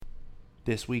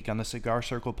This week on the Cigar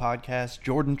Circle podcast,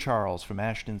 Jordan Charles from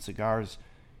Ashton Cigars.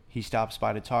 He stops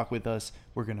by to talk with us.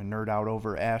 We're going to nerd out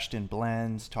over Ashton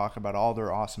blends, talk about all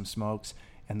their awesome smokes,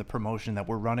 and the promotion that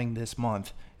we're running this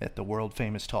month at the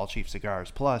world-famous Tall Chief Cigars.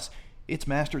 Plus, it's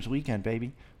Masters weekend,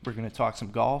 baby. We're going to talk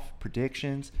some golf,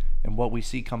 predictions, and what we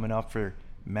see coming up for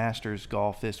Masters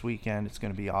golf this weekend. It's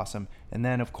going to be awesome. And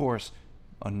then, of course,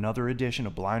 another edition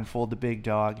of Blindfold the Big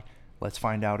Dog. Let's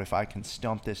find out if I can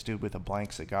stump this dude with a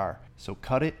blank cigar. So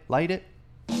cut it, light it,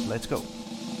 let's go.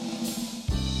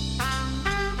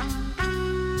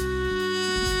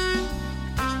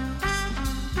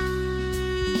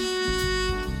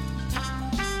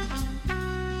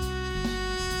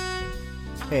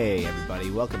 Hey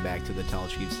everybody, welcome back to the Tall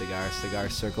Chief Cigars Cigar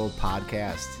Circle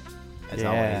podcast. As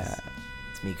always,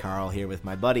 it's me, Carl, here with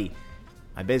my buddy,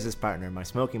 my business partner, my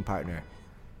smoking partner,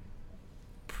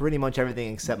 pretty much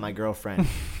everything except my girlfriend,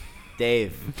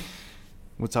 Dave.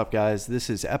 What's up, guys? This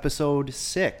is episode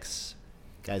 6.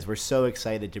 Guys, we're so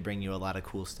excited to bring you a lot of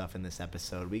cool stuff in this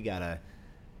episode. We got a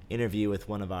interview with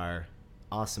one of our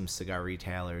awesome cigar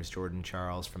retailers, Jordan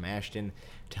Charles from Ashton,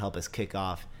 to help us kick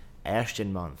off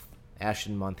Ashton Month.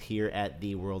 Ashton Month here at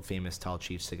the world-famous Tall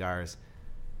Chief Cigars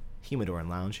Humidor and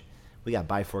Lounge. We got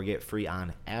buy four, get free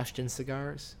on Ashton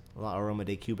Cigars, La Aroma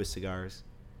de Cuba Cigars,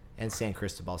 and San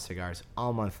Cristobal Cigars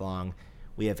all month long.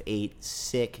 We have 8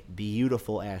 sick,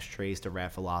 beautiful ashtrays to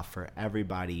raffle off for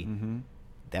everybody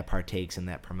that partakes in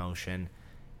that promotion.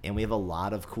 And we have a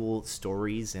lot of cool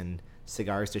stories and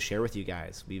cigars to share with you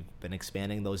guys. We've been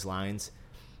expanding those lines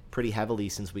pretty heavily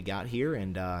since we got here,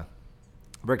 and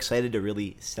we're excited to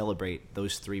really celebrate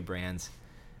those 3 brands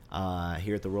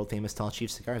here at the world-famous Tall Chief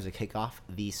Cigars to kick off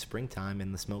the springtime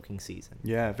and the smoking season.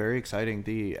 Yeah, very exciting.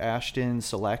 The Ashton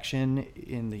selection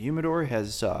in the humidor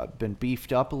has been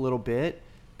beefed up a little bit,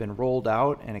 been rolled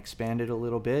out and expanded a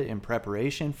little bit in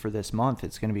preparation for this month.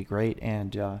 It's going to be great,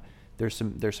 and there's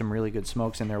some really good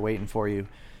smokes in there waiting for you.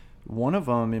 One of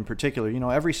them in particular,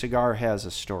 every cigar has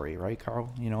a story, right,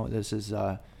 Carl? This is...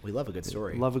 we love a good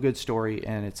story. Love a good story,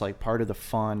 and it's like part of the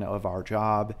fun of our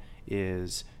job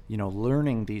is,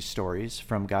 learning these stories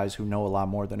from guys who know a lot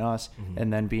more than us,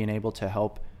 and then being able to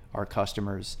help our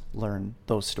customers learn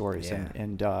those stories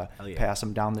and pass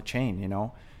them down the chain,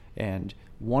 And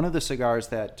one of the cigars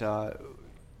that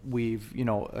we've,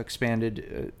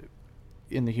 expanded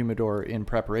in the humidor in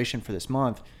preparation for this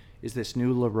month is this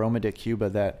new La Aroma de Cuba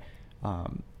that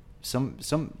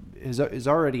is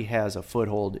already has a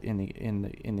foothold in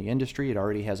the industry. It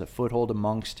already has a foothold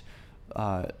amongst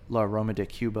La Aroma de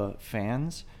Cuba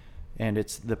fans, and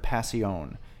it's the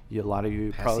Pasión. A lot of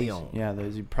you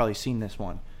you've probably seen this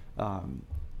one.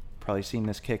 Probably seen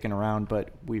this kicking around, but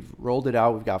we've rolled it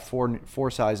out. We've got four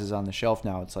sizes on the shelf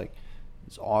now. It's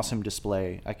awesome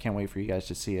display. I can't wait for you guys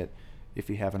to see it if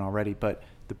you haven't already. But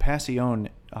the Pasión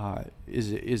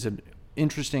is an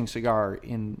interesting cigar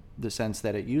in the sense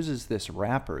that it uses this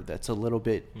wrapper that's a little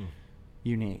bit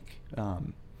unique.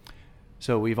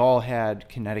 So we've all had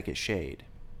Connecticut Shade,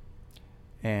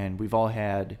 and we've all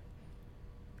had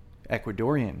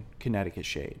Ecuadorian Connecticut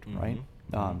Shade, right?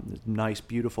 Nice,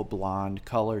 beautiful blonde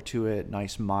color to it,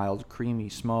 nice, mild, creamy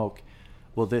smoke.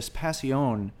 Well, this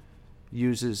Pasión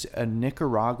uses a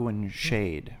Nicaraguan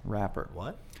shade wrapper.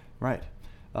 What? Right.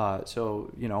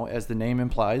 So, as the name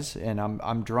implies, and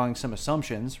I'm drawing some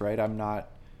assumptions, right?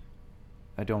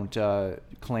 I don't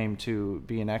claim to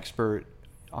be an expert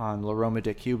on La Aroma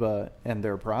de Cuba and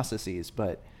their processes,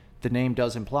 but the name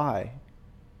does imply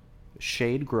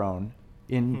shade grown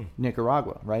in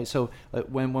Nicaragua, right? So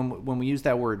when we use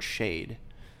that word shade,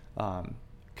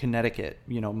 Connecticut,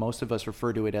 most of us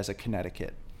refer to it as a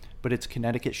Connecticut, but it's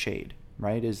Connecticut Shade,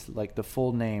 right? Is like the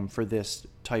full name for this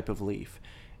type of leaf.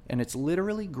 And it's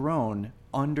literally grown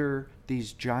under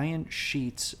these giant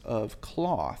sheets of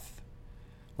cloth,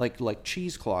 like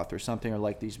cheesecloth or something, or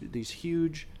like these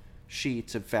huge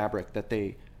sheets of fabric that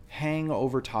they hang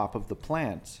over top of the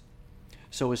plants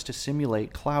so as to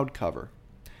simulate cloud cover.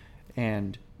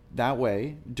 And that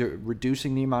way,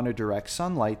 reducing the amount of direct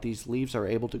sunlight, these leaves are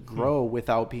able to grow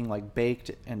without being like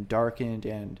baked and darkened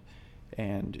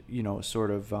and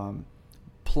sort of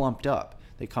plumped up.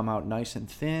 They come out nice and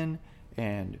thin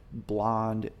and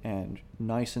blonde and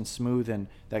nice and smooth and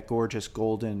that gorgeous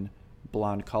golden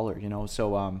blonde color,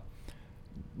 So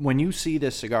when you see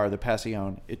this cigar, the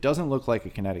Pasión, it doesn't look like a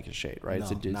Connecticut Shade, right?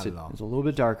 No, not at all. It's a little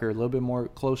bit darker, a little bit more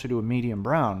closer to a medium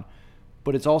brown,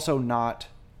 but it's also not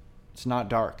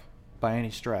dark by any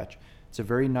stretch. It's a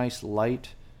very nice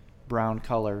light brown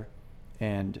color,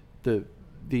 and the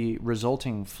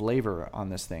resulting flavor on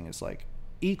this thing is like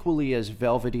equally as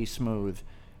velvety smooth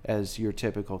as your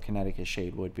typical Connecticut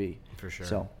shade would be. For sure.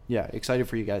 So, yeah, excited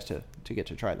for you guys to get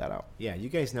to try that out. Yeah, you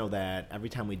guys know that every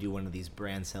time we do one of these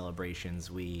brand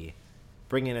celebrations, we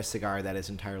bring in a cigar that is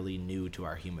entirely new to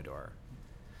our humidor.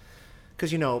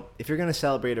 Because, if you're going to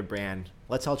celebrate a brand,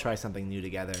 let's all try something new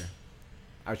together.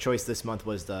 Our choice this month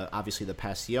was obviously the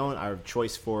Passion. Our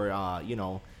choice for,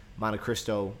 Monte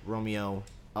Cristo, Romeo,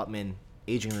 Upman,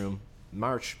 Aging Room,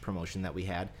 March promotion that we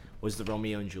had was the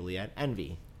Romeo and Juliet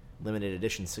Envy. Limited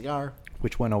edition cigar.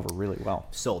 Which went over really well.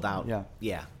 Sold out. Yeah.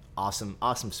 Yeah. Awesome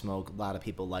smoke. A lot of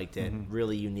people liked it. Mm-hmm.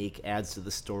 Really unique. Adds to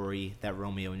the story that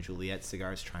Romeo and Juliet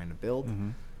cigar is trying to build. Mm-hmm.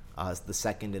 It's the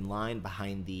second in line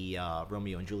behind the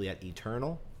Romeo and Juliet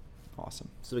Eternal. Awesome.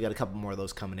 So we got a couple more of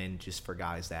those coming in just for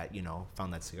guys that,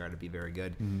 found that cigar to be very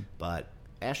good. Mm-hmm. But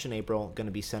Ashton April, going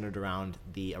to be centered around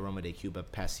the Aroma de Cuba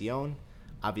Passion.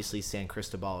 Obviously San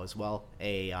Cristobal as well,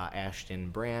 a Ashton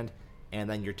brand. And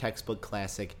then your textbook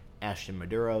classic Ashton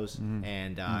Maduros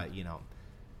and,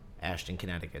 Ashton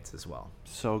Connecticut's as well.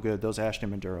 So good. Those Ashton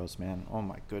Maduros, man. Oh,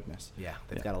 my goodness. Yeah,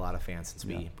 they've got a lot of fans since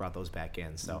we Yeah. brought those back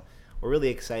in. So we're really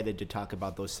excited to talk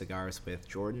about those cigars with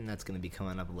Jordan. That's going to be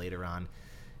coming up later on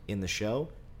in the show.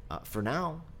 For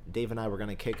now, Dave and I were going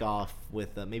to kick off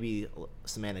with maybe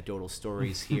some anecdotal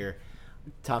stories here,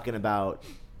 talking about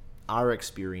our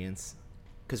experience.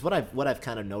 Because what I've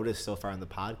kind of noticed so far in the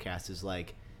podcast is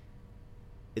like,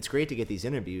 it's great to get these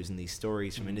interviews and these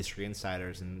stories from industry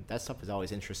insiders, and that stuff is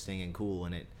always interesting and cool,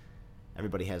 and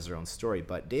everybody has their own story.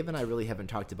 But Dave and I really haven't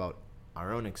talked about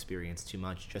our own experience too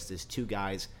much, just as two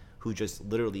guys who just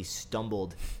literally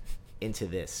stumbled into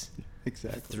this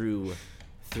Exactly.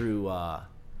 through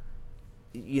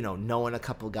knowing a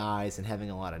couple guys and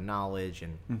having a lot of knowledge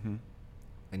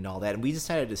and all that. And we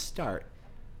decided to start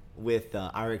with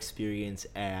our experience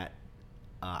at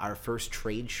our first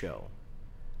trade show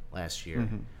last year,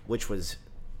 which was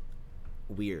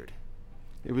weird.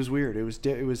 It was weird. It was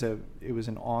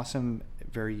an awesome,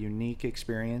 very unique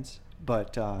experience.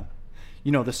 But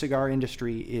the cigar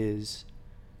industry is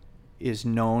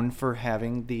known for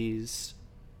having these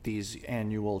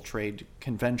annual trade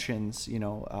conventions.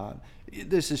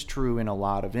 This is true in a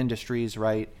lot of industries,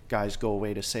 right? Guys go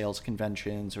away to sales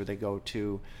conventions, or they go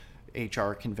to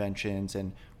HR conventions,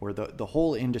 and where the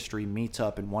whole industry meets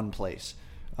up in one place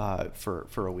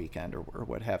for a weekend or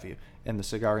what have you. And the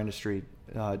cigar industry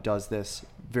does this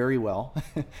very well.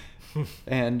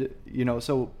 And,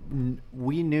 so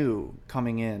we knew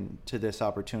coming in to this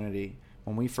opportunity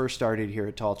when we first started here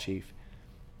at Tall Chief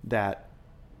that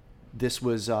this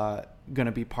was going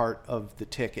to be part of the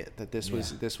ticket, that this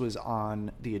was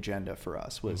on the agenda for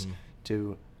us, was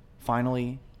to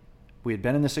finally, we had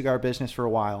been in the cigar business for a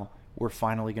while, we're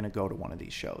finally going to go to one of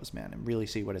these shows, man, and really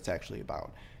see what it's actually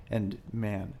about. And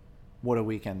man, what a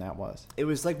weekend that was. It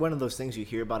was like one of those things you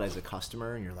hear about as a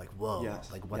customer, and you're like, whoa,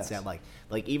 like what's that like?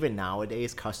 Like even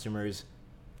nowadays, customers,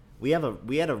 we had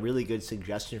a really good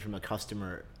suggestion from a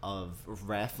customer of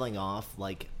raffling off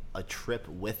like a trip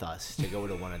with us to go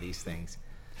to one of these things.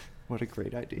 What a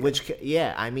great idea. Which,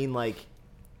 yeah, I mean, like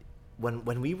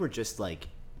when we were just like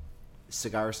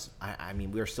cigars, I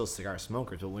mean, we were still cigar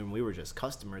smokers, but when we were just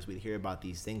customers, we'd hear about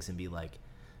these things and be like,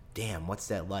 damn, what's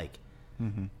that like?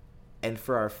 And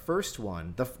for our first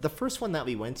one, the first one that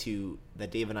we went to, that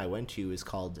Dave and I went to, is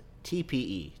called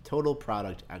TPE, Total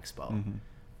Product Expo.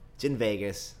 It's in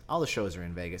Vegas. All the shows are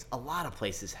in Vegas. A lot of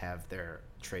places have their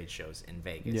trade shows in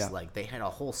Vegas. Yeah. Like they had a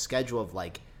whole schedule of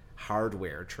like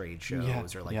hardware trade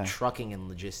shows or like trucking and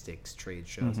logistics trade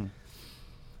shows.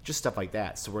 Just stuff like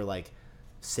that. So we're like,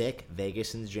 sick,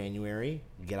 Vegas in January,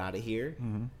 get out of here.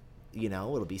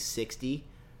 It'll be 60.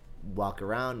 Walk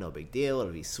around, no big deal.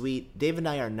 It'll be sweet. Dave and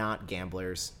I are not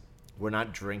gamblers. We're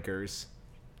not drinkers.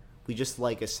 We just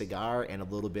like a cigar and a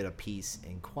little bit of peace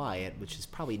and quiet, which is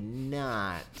probably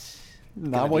not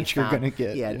what you're going to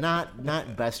get. Yeah,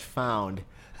 not best found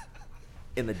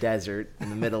in the desert in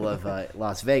the middle of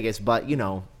Las Vegas. But,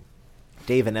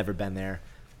 Dave had never been there.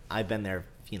 I've been there,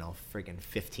 friggin'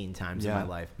 15 times in my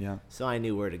life. Yeah. So I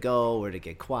knew where to go, where to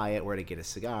get quiet, where to get a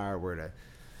cigar,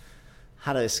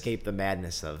 how to escape the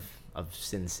madness of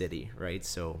Sin City, right?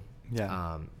 So,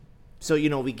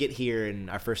 we get here and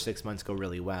our first 6 months go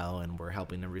really well, and we're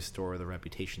helping to restore the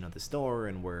reputation of the store,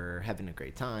 and we're having a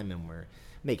great time, and we're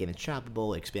making it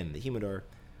shoppable, expanding the humidor,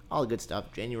 all the good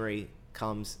stuff. January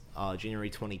comes,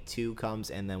 January 22 comes,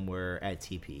 and then we're at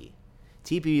TPE.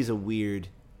 TPE is a weird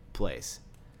place.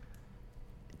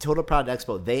 Total Product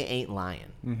Expo, they ain't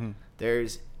lying.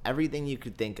 There's everything you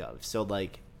could think of. So,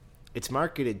 like, it's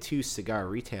marketed to cigar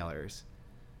retailers,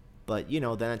 but,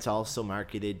 then it's also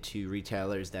marketed to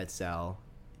retailers that sell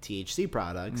THC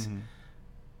products.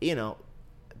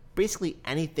 basically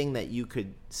anything that you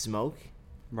could smoke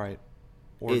Right.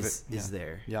 is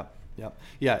there. Yep.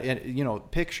 Yeah, and you know,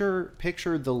 picture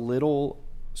the little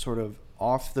sort of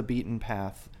off the beaten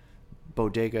path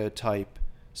bodega type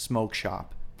smoke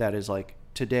shop that is like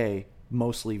today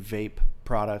mostly vape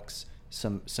products,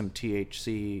 some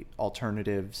THC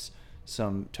alternatives,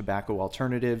 some tobacco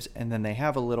alternatives, and then they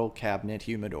have a little cabinet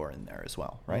humidor in there as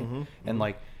well, right? And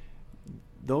like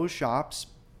those shops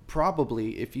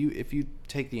probably, if you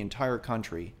take the entire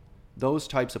country, those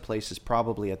types of places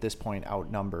probably at this point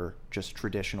outnumber just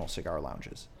traditional cigar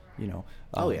lounges, you know.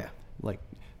 Like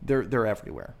they're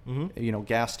everywhere. You know,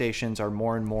 gas stations are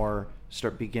more and more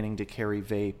start beginning to carry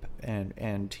vape and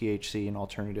THC and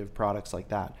alternative products like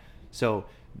that. So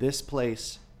this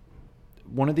place,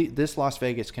 this Las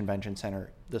Vegas Convention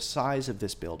Center, the size of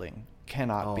this building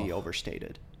cannot be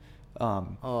overstated.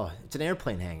 It's an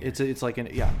airplane hangar.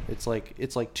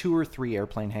 It's like 2 or 3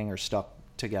 airplane hangars stuck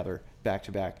together back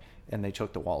to back, and they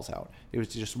took the walls out. It was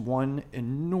just one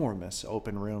enormous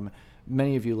open room.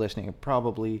 Many of you listening have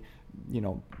probably, you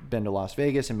know, been to Las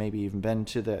Vegas and maybe even been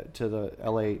to the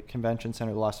LA Convention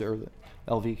Center, the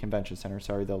LV Convention Center.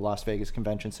 Sorry, the Las Vegas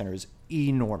Convention Center is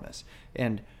enormous,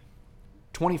 and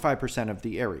 25% of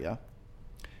the area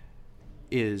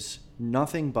is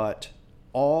nothing but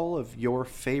all of your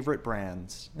favorite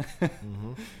brands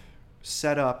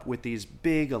set up with these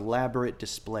big elaborate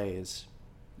displays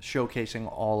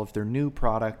showcasing all of their new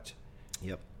product.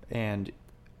 Yep. And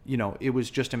you know, it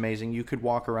was just amazing. You could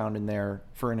walk around in there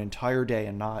for an entire day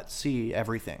and not see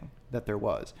everything that there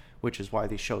was, which is why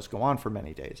these shows go on for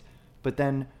many days. But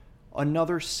then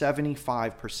another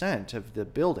 75% of the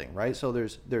building, right? So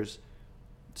there's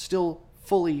still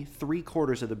fully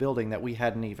 3/4 of the building that we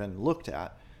hadn't even looked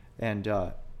at. And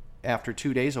after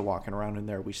 2 days of walking around in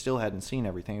there, we still hadn't seen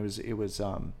everything. It was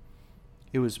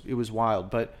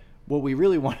wild. But what we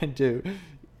really wanted to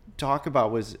talk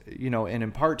about was, you know, and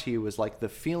impart to you was like the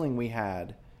feeling we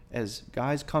had as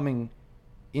guys coming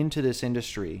into this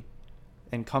industry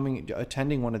and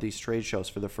attending one of these trade shows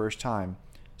for the first time.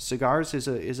 Cigars is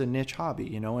a niche hobby,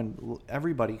 you know, and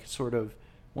everybody sort of,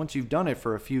 once you've done it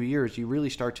for a few years, you really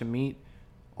start to meet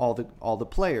all the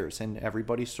players, and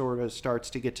everybody sort of starts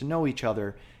to get to know each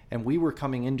other. And we were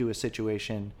coming into a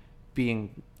situation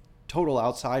being total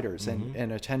outsiders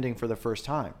and attending for the first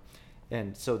time.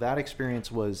 And so that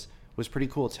experience was pretty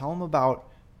cool. Tell them about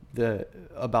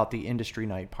the industry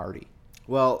night party.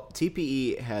 Well,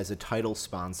 TPE has a title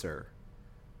sponsor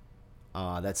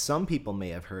that some people may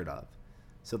have heard of.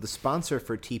 So the sponsor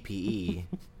for TPE,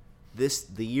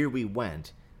 the year we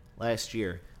went, last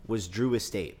year, was Drew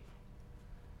Estate.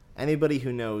 Anybody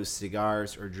who knows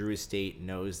cigars or Drew Estate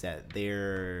knows that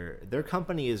their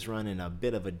company is run in a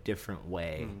bit of a different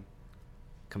way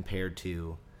compared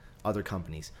to other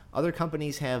companies. Other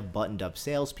companies have buttoned-up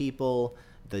salespeople,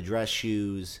 the dress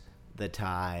shoes, the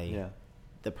tie. Yeah.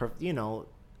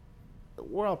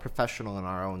 We're all professional in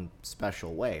our own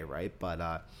special way, right?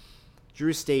 But Drew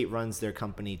Estate runs their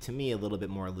company, to me, a little bit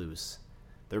more loose.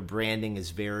 Their branding is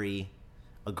very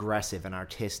aggressive and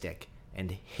artistic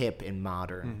and hip and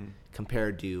modern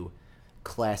compared to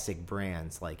classic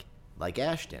brands like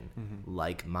Ashton,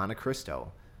 like Monte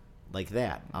Cristo, like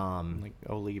that. Like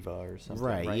Oliva or something.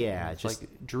 Right, yeah. It's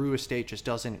like Drew Estate just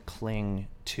doesn't cling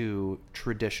to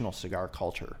traditional cigar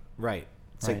culture. Right.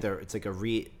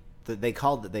 They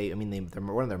called it,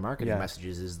 one of their marketing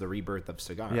messages is the rebirth of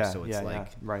cigars. Yeah, so it's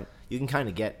right. You can kind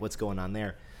of get what's going on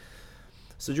there.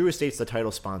 So Drew Estate's the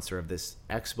title sponsor of this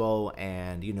expo,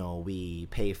 and, you know, we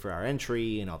pay for our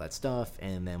entry and all that stuff,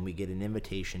 and then we get an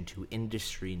invitation to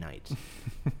Industry Night.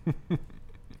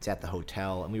 It's at the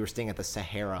hotel, and we were staying at the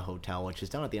Sahara Hotel, which is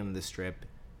down at the end of the Strip.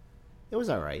 It was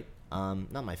all right.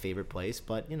 Not my favorite place,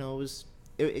 but, you know,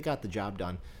 it got the job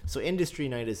done. So Industry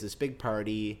Night is this big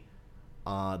party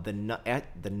at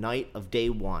the night of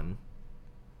day one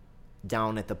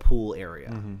down at the pool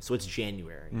area. So it's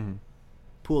January.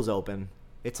 Pool's open.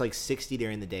 It's like 60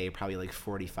 during the day, probably like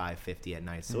 45, 50 at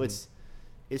night. So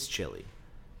it's chilly.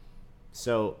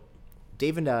 So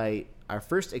Dave and I, our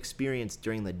first experience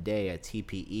during the day at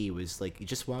TPE was like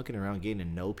just walking around getting to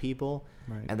know people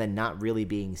and then not really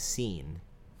being seen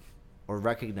or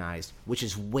recognized, which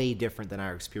is way different than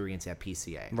our experience at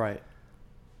PCA. Right.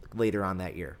 Later on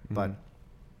that year. But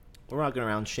we're walking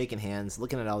around, shaking hands,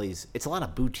 looking at all these. It's a lot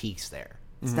of boutiques there.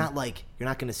 It's not like, you're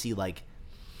not going to see like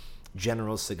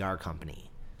General Cigar Company.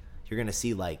 You're going to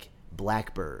see like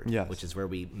Blackbird, which is where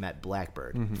we met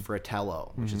Blackbird,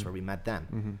 Fratello, which is where we met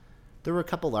them. There were a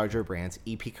couple larger brands,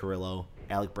 E.P. Carrillo,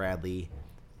 Alec Bradley,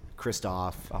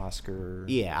 Christoph. Oscar.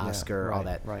 Yeah, Oscar, all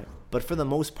that. Right. But for the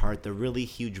most part, the really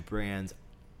huge brands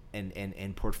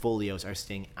and portfolios are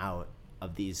staying out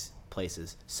of these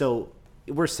places. So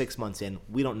we're 6 months in.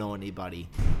 We don't know anybody.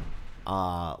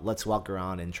 Let's walk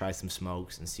around and try some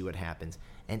smokes and see what happens.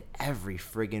 And every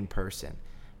friggin' person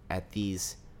at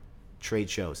these trade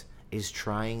shows is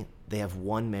trying. They have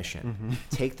one mission: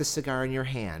 take the cigar in your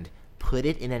hand, put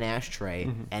it in an ashtray,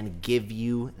 and give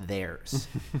you theirs,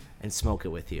 and smoke it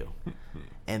with you.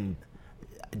 And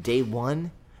day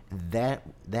one,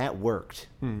 that worked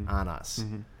on us.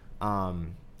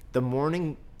 The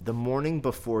morning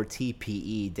before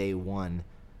TPE day one,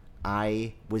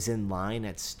 I was in line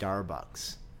at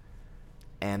Starbucks,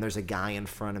 and there's a guy in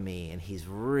front of me, and he's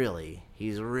really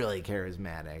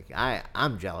charismatic.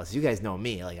 I'm jealous. You guys know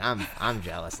me. Like I'm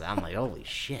jealous. I'm like, holy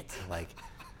shit. Like,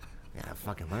 I gotta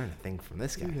fucking learn a thing from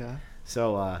this guy. Yeah.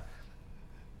 So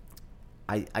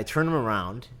I turn him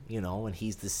around, and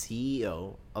he's the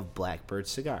CEO of Blackbird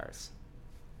Cigars.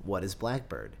 What is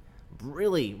Blackbird?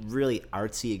 Really, really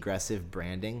artsy, aggressive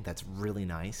branding. That's really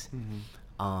nice.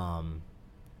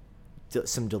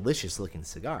 Some delicious looking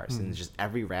cigars, and just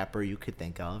every wrapper you could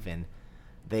think of, and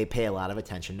they pay a lot of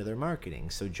attention to their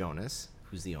marketing. So Jonas,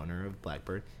 who's the owner of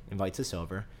Blackbird, invites us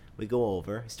over. We go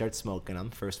over, start smoking them.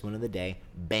 First one of the day,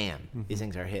 bam, these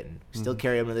things are hitting. Still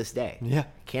carry them to this day. Yeah.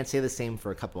 Can't say the same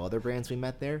for a couple other brands we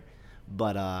met there,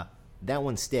 but that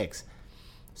one sticks.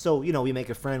 So, we make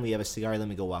a friend, we have a cigar, then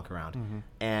we go walk around.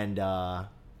 And,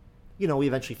 we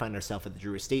eventually find ourselves at the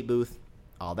Drew Estate booth,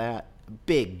 all that.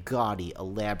 Big, gaudy,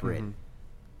 elaborate,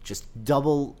 just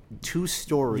double,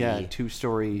 two-story. Yeah,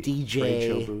 two-story DJ trade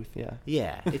show booth. Yeah.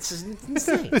 Yeah, it's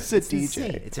insane. It's a DJ.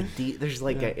 Insane. It's there's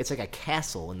like it's like a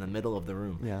castle in the middle of the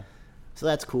room. Yeah. So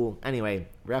that's cool. Anyway,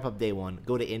 wrap up day one.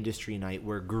 Go to industry night.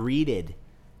 We're greeted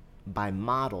by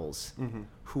models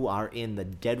who are in the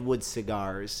Deadwood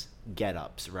Cigars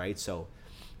get-ups, right? So,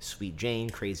 Sweet Jane,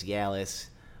 Crazy Alice,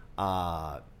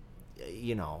 all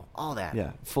that.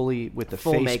 Yeah, fully with the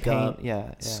Full face makeup, paint.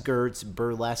 Yeah. skirts,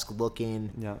 burlesque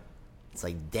looking. Yeah. It's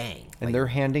like, dang. And they're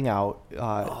handing out,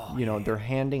 they're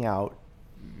handing out,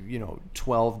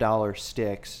 $12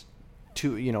 sticks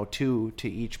to, two to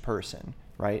each person,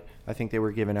 right? I think they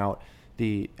were giving out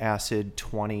the Acid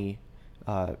 20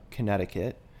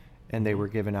 Connecticut, and they were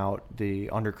giving out the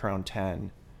Undercrown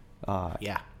 10.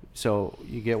 So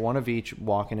you get one of each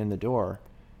walking in the door.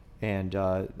 And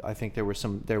I think there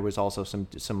was also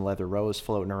some leather rose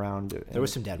floating around. There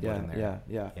was some Deadwood in there.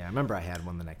 Yeah. I remember I had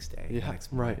one the next day. Yeah,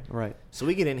 right. So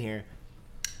we get in here,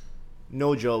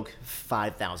 no joke,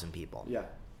 5,000 people. Yeah.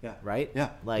 Right?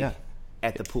 Yeah.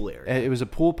 At the pool area. It was a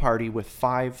pool party with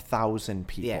 5,000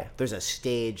 people. Yeah. There's a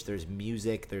stage, there's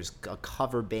music, there's a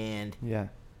cover band. Yeah.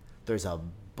 There's a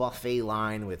buffet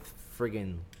line with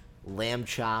friggin' lamb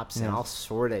chops and all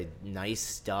sort of nice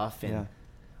stuff and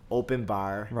open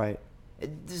bar. Right.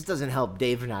 It just doesn't help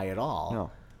Dave and I at all.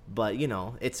 No. But,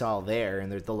 it's all there,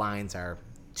 and the lines are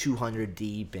 200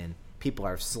 deep, and people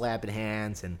are slapping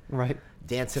hands and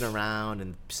dancing around,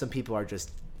 and some people are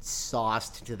just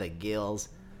sauced to the gills.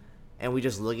 And we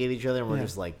just look at each other, and we're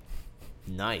just like,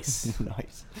 nice.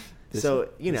 Nice. This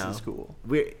is cool.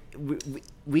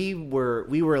 We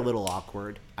were a little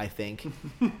awkward, I think.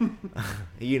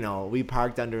 We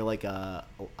parked under like a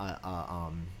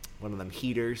one of them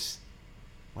heaters.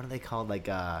 What are they called? Like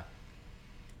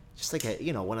just like a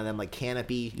one of them like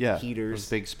canopy heaters. Those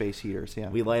big space heaters. Yeah.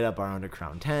 We light up our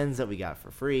Undercrown 10s that we got for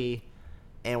free,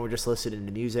 and we're just listening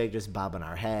to music, just bobbing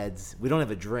our heads. We don't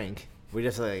have a drink. We're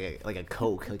just like a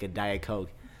Coke, like a Diet Coke.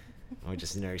 And we're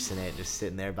just nursing it, just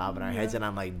sitting there bobbing our heads, and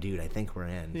I'm like, dude, I think we're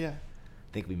in. Yeah.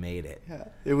 I think we made it. Yeah.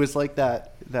 It was like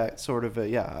that sort of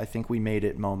I think we made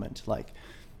it moment, like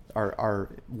our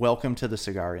welcome to the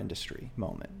cigar industry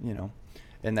moment,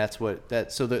 And that's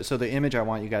so the image I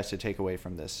want you guys to take away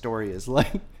from this story is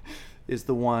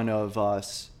the one of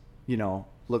us,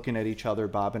 looking at each other,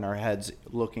 bobbing our heads,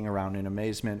 looking around in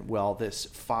amazement while this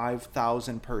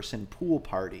 5,000 person pool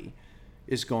party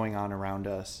is going on around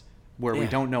us, where we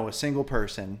don't know a single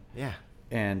person. Yeah.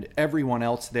 And everyone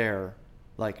else there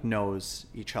knows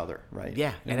each other, right?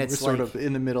 Yeah. And it's sort of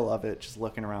in the middle of it, just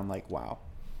looking around like, wow.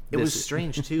 It was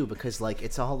strange too, because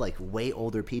it's all way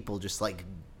older people just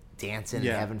dancing and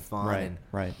having fun. Right.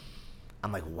 Right.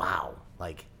 I'm like, wow,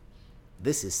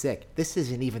 this is sick. This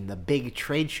isn't even the big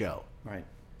trade show. Right.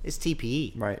 It's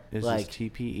TPE. Right. This is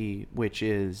TPE, which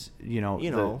is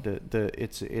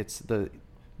it's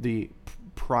the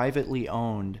privately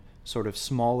owned sort of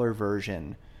smaller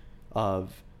version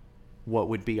of what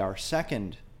would be our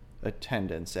second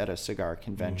attendance at a cigar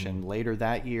convention. Later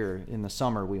that year in the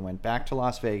summer, we went back to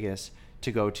Las Vegas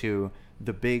to go to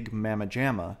the big Mamma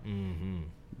Jamma,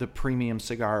 the Premium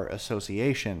Cigar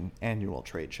Association annual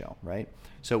trade show, right?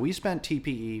 So we spent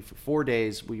TPE for 4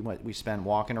 days. We spent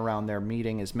walking around there,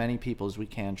 meeting as many people as we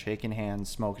can, shaking hands,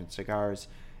 smoking cigars,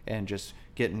 and just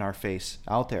getting our face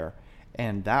out there.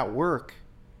 And that work,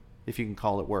 if you can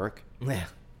call it work,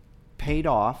 paid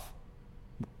off,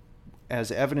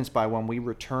 as evidenced by when we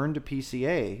returned to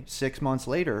PCA 6 months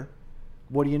later.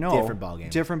 What do you know?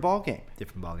 Different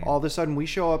ballgame. All of a sudden, we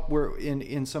show up. We're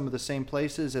in some of the same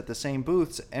places at the same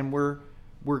booths, and we're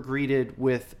greeted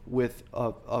with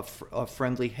a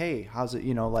friendly, hey, how's it?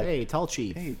 Like, hey, tall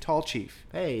chief. Hey, tall chief.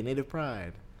 Hey, native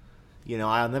pride.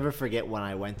 I'll never forget when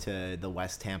I went to the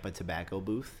West Tampa tobacco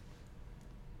booth,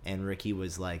 and Ricky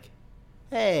was like,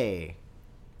 hey,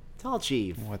 tall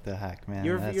chief. What the heck, man?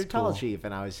 You're That's tall cool. chief.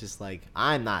 And I was just like,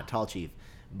 I'm not tall chief,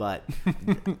 but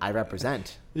I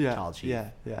represent tall chief.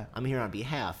 Yeah. I'm here on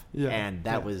behalf. Yeah. And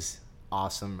that was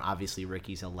awesome. Obviously,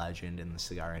 Ricky's a legend in the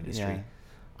cigar industry.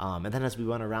 Yeah. And then as we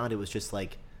went around, it was just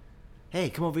like, hey,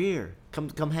 come over here.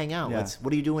 Come hang out. Yeah.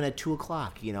 What are you doing at 2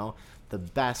 o'clock? The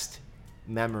best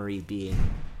memory being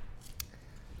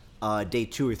day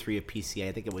 2 or 3 of PCA.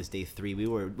 I think it was day 3. We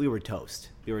were toast.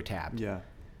 We were tapped. Yeah.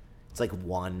 It's like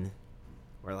 1.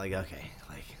 We're like, okay,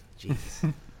 like, Jesus.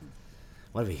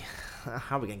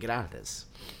 How are we going to get out of this?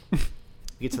 We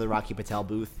get to the Rocky Patel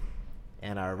booth,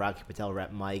 and our Rocky Patel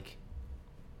rep, Mike,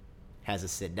 has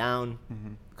us sit down,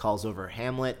 calls over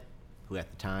Hamlet, who at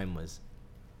the time was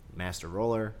master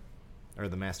roller, or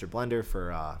the master blender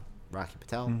for Rocky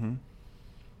Patel. Mm-hmm.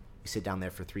 We sit down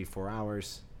there for 3-4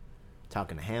 hours,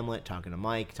 talking to Hamlet, talking to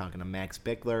Mike, talking to Max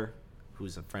Bickler,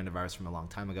 who's a friend of ours from a long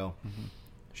time ago. Mm-hmm.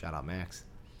 Shout out, Max.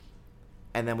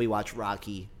 And then we watch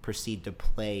Rocky proceed to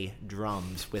play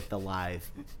drums with the live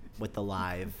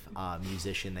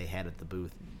musician they had at the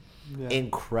booth. Yeah.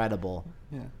 Incredible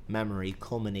memory,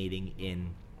 culminating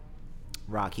in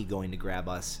Rocky going to grab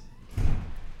us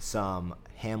some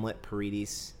Hamlet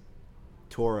Paredes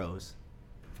Toros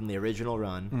from the original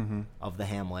run of the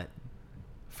Hamlet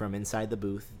from inside the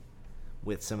booth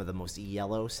with some of the most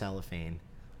yellow cellophane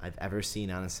I've ever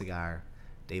seen on a cigar.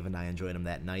 Dave and I enjoyed them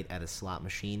that night at a slot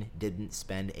machine. Didn't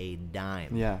spend a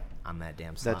dime on that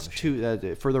damn slot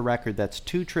machine. For the record, that's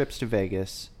 2 trips to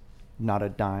Vegas, not a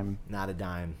dime. Not a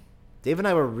dime. Dave and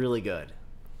I were really good.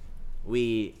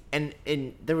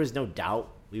 And there was no doubt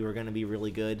we were going to be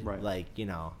really good. Right. Like,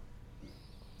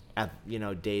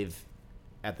 Dave,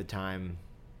 at the time,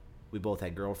 we both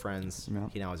had girlfriends. Yeah.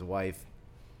 He now has a wife.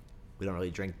 We don't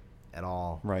really drink at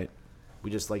all. Right.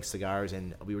 We just like cigars,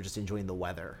 and we were just enjoying the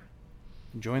weather.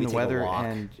 Enjoying the weather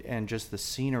and just the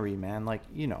scenery, man. Like,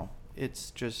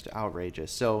 it's just outrageous.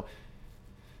 So,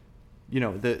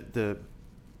 the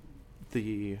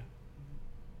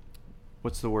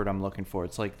what's the word I'm looking for?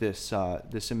 It's like this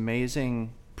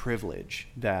amazing privilege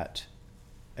that,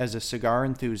 as a cigar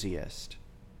enthusiast,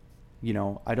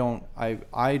 I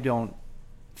don't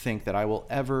think that I will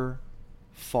ever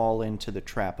fall into the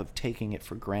trap of taking it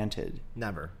for granted.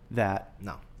 Never.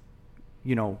 No.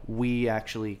 We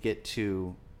actually get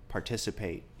to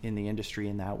participate in the industry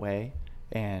in that way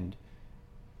and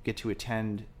get to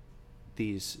attend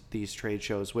these trade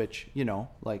shows, which,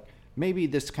 like, maybe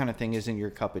this kind of thing isn't your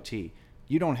cup of tea.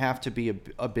 You don't have to be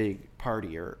a big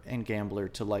partier and gambler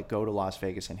to, like, go to Las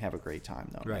Vegas and have a great time,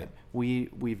 though. Right.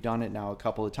 We've done it now a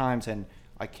couple of times, and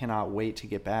I cannot wait to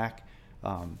get back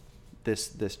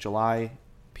this July,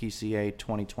 PCA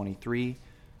 2023.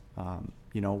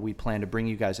 We plan to bring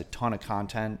you guys a ton of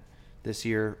content this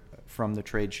year from the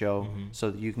trade show so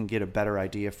that you can get a better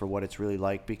idea for what it's really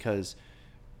like, because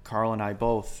Carl and I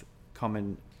both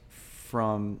coming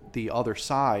from the other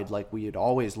side, like we had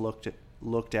always looked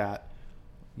at,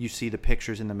 you see the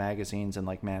pictures in the magazines and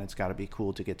like, man, it's got to be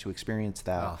cool to get to experience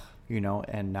that,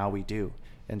 and now we do.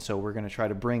 And so we're going to try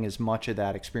to bring as much of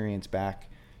that experience back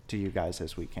to you guys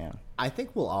as we can. I think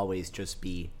we'll always just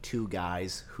be 2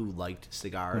 guys who liked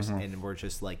cigars and we're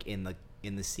just like in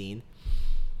the scene.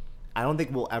 I don't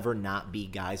think we'll ever not be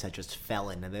guys that just fell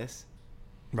into this.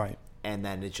 Right. And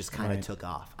then it just kind of took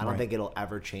off. I don't think it'll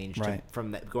ever change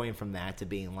going from that to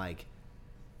being like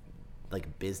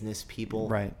business people.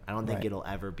 Right. I don't think it'll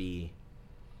ever be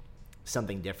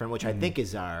something different, which I think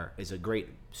is a great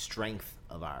strength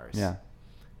of ours. Yeah.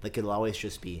 Like, it'll always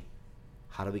just be,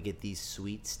 how do we get these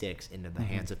sweet sticks into the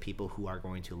hands of people who are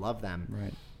going to love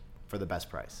them for the best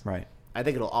price? Right. I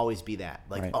think it'll always be that.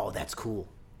 Like, oh, that's cool.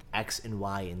 X and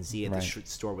Y and Z at the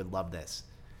store would love this.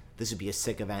 This would be a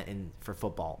sick event for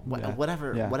football.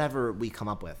 Whatever we come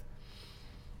up with.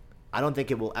 I don't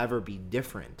think it will ever be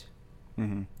different.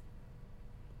 Mm-hmm.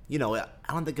 I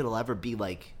don't think it'll ever be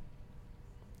like...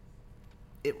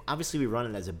 Obviously, we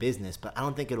run it as a business, but I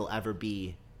don't think it'll ever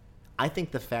be I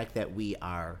think the fact that we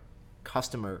are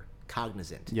customer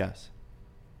cognizant Yes.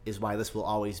 is why this will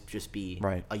always just be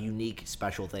Right. a unique,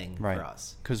 special thing Right. for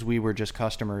us. Because we were just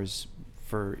customers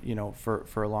for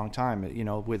a long time.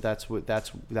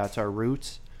 That's our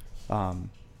roots.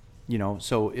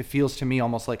 So it feels to me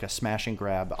almost like a smash and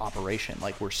grab operation.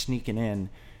 Like we're sneaking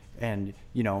in, and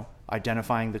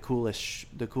identifying the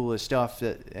coolest stuff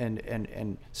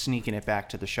and sneaking it back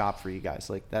to the shop for you guys.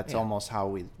 Like that's almost how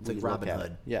we like look Robin at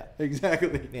Hood. it. Yeah,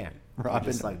 exactly. Yeah, Robin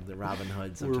just Hood. like the Robin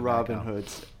Hoods. We're Robin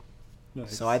Hoods.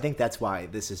 Nice. So I think that's why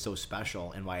this is so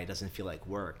special and why it doesn't feel like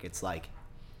work. It's like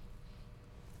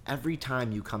every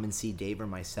time you come and see Dave or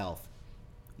myself,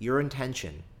 your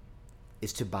intention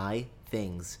is to buy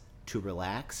things to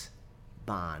relax,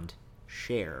 bond,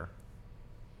 share.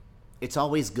 It's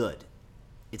always good.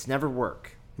 It's never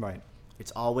work. Right.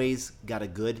 It's always got a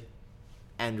good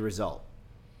end result.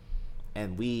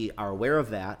 And we are aware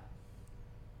of that,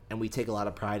 and we take a lot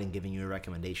of pride in giving you a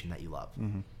recommendation that you love.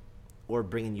 Mm-hmm. Or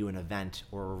bringing you an event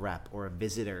or a rep or a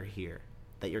visitor here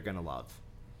that you're going to love.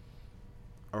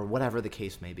 Or whatever the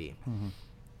case may be. Mm-hmm.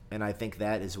 And I think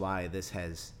that is why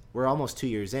we're almost 2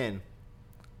 years in.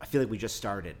 I feel like we just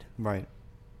started. Right.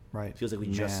 Right. It feels like we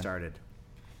just started.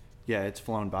 Yeah, it's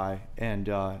flown by. And,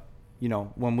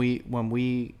 when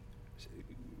we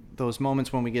those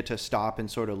moments when we get to stop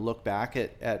and sort of look back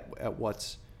at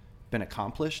what's been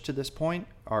accomplished to this point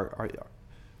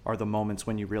are the moments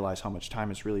when you realize how much time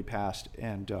has really passed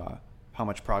and how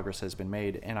much progress has been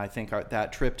made. And I think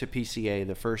that trip to PCA,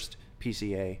 the first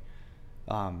PCA,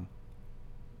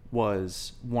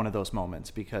 was one of those moments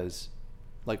because,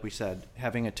 like we said,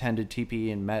 having attended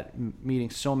TP and meeting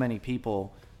so many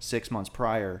people 6 months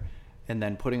prior, and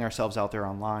then putting ourselves out there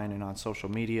online and on social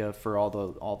media for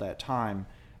all that time,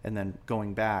 and then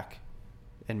going back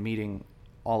and meeting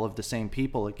all of the same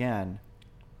people again,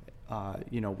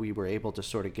 we were able to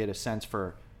sort of get a sense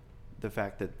for the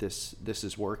fact that this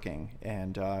is working,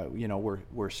 and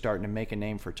we're starting to make a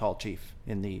name for Tall Chief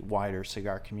in the wider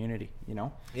cigar community.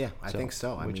 Yeah, I think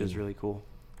so. Which is really cool.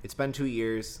 It's been 2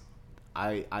 years.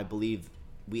 I believe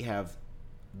we have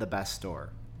the best store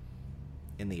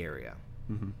in the area.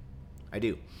 Mm-hmm. I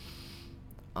do.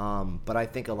 But I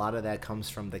think a lot of that comes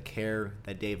from the care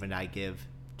that Dave and I give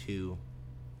to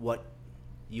what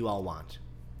you all want.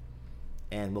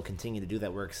 And we'll continue to do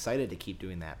that. We're excited to keep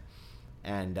doing that.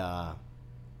 And,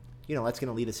 that's going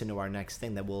to lead us into our next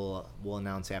thing that we'll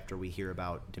announce after we hear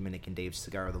about Dominican Dave's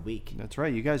Cigar of the Week. That's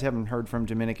right. You guys haven't heard from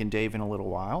Dominican Dave in a little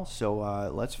while, so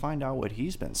let's find out what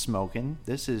he's been smoking.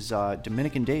 This is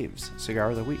Dominican Dave's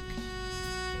Cigar of the Week.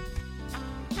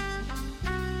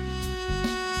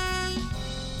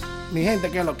 Mi gente,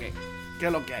 ¿qué es lo que? ¿Qué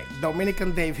es lo que hay?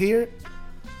 Dominican Dave here.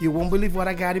 You won't believe what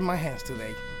I got in my hands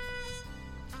today.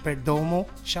 Perdomo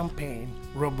Champagne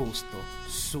Robusto.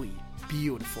 Sweet,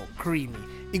 beautiful, creamy.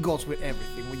 It goes with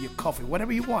everything, with your coffee,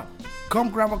 whatever you want. Come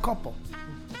grab a couple.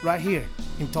 Right here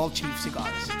in Tall Chief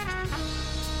Cigars.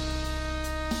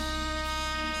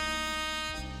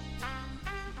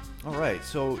 All right,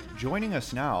 so joining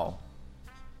us now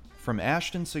from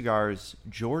Ashton Cigars,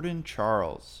 Jordan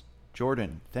Charles.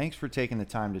 Jordan, thanks for taking the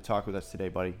time to talk with us today,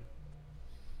 buddy.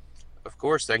 Of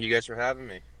course. Thank you guys for having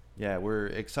me. Yeah, we're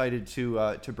excited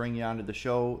to bring you onto the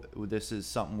show. This is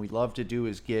something we love to do,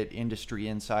 is get industry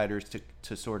insiders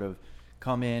to sort of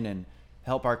come in and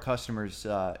help our customers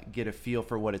get a feel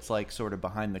for what it's like sort of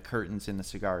behind the curtains in the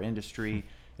cigar industry,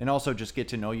 and also just get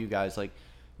to know you guys. Like,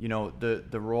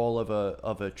 the role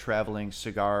of a traveling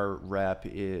cigar rep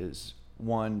is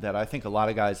one that I think a lot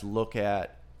of guys look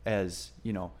at as,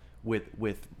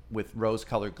 with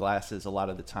rose-colored glasses a lot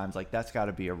of the times. Like, that's got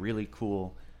to be a really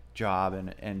cool job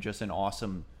and just an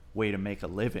awesome way to make a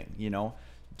living.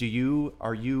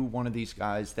 Are you one of these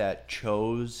guys that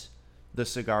chose the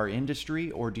cigar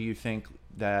industry, or do you think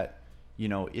that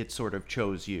it sort of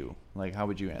chose you? Like, how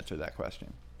would you answer that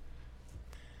question?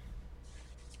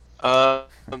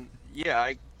 Yeah,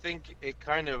 I think it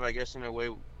kind of, I guess in a way,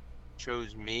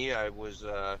 chose me. I was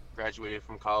graduated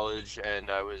from college, and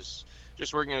I was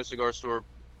just working at a cigar store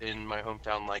in my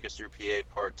hometown, Lancaster, PA,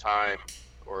 part-time,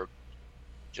 or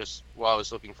just while I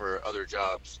was looking for other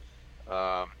jobs.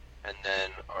 And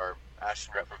then our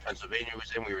Ashton rep from Pennsylvania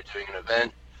was in. We were doing an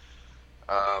event.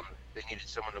 They needed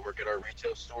someone to work at our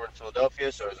retail store in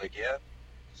Philadelphia, so I was like, yeah,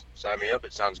 sign me up.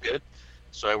 It sounds good.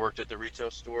 So I worked at the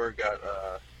retail store, got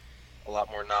a lot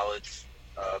more knowledge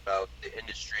about the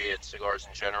industry and cigars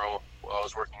in general while I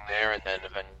was working there, and then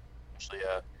eventually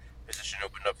a position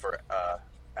opened up for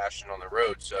Ashton on the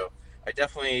road. So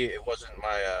it wasn't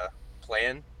my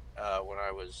plan when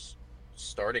I was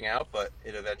starting out, but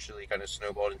it eventually kind of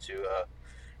snowballed into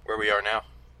where we are now.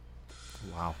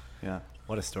 Wow. Yeah.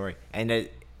 What a story. And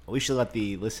we should let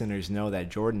the listeners know that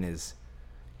Jordan is,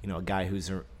 a guy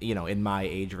who's, in my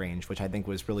age range, which I think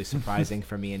was really surprising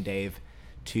for me and Dave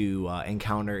to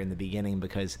encounter in the beginning,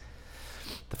 because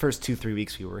the first 2-3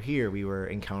 weeks we were here, we were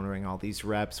encountering all these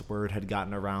reps. Word had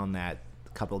gotten around that a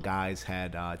couple guys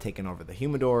had taken over the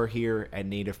humidor here at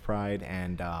Native Pride,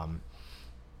 and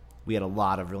we had a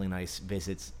lot of really nice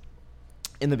visits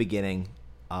in the beginning,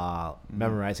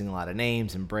 memorizing a lot of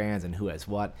names and brands and who has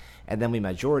what. And then we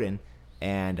met Jordan,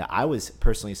 and I was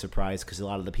personally surprised because a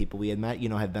lot of the people we had met,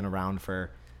 have been around for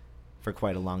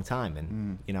quite a long time.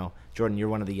 And, Jordan, you're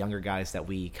one of the younger guys that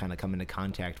we kind of come into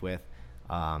contact with,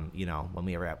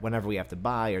 whenever we have to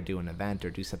buy or do an event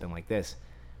or do something like this.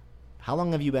 How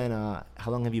long have you been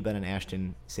an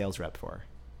Ashton sales rep for?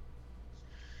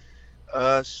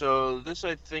 So this,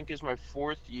 I think, is my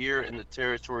 4th year in the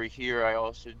territory here. I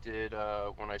also did,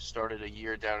 when I started, a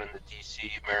year down in the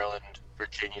DC, Maryland,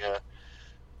 Virginia.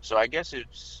 So I guess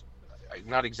it's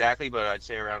not exactly, but I'd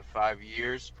say around 5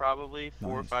 years, probably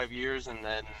 4 or 5 years. And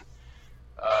then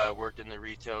worked in the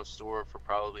retail store for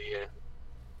probably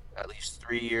at least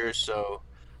 3 years. So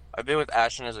I've been with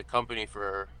Ashton as a company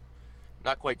for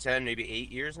not quite 10, maybe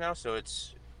 8 years now. So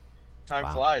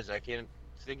time flies. I can't,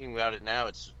 thinking about it now,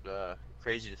 it's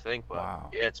crazy to think, but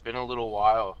yeah, it's been a little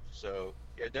while. So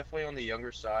yeah, definitely on the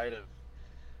younger side of,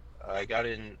 I got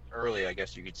in early, I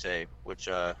guess you could say, which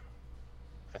I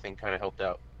think kind of helped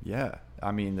out. Yeah,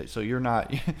 I mean, so you're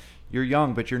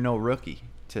young, but you're no rookie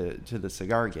to the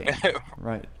cigar game,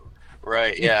 right?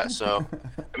 Right, yeah. So,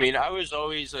 I mean, I was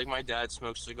always, like, my dad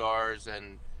smoked cigars,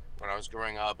 and when I was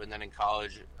growing up, and then in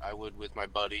college, I would, with my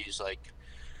buddies, like,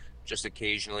 just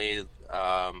occasionally,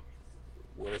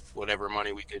 with whatever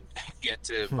money we could get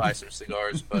to buy some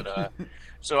cigars. But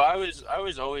so I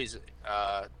was always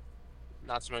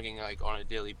not smoking like on a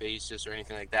daily basis or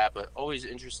anything like that, but always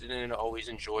interested in it, always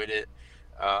enjoyed it.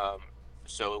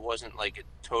 So it wasn't like it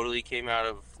totally came out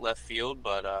of left field,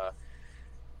 but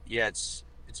yeah, it's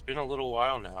been a little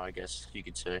while now, I guess you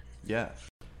could say. Yeah.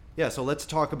 So let's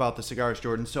talk about the cigars,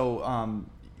 Jordan. So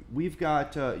we've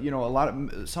got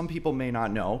some people may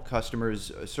not know.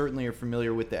 Customers certainly are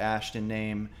familiar with the Ashton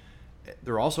name.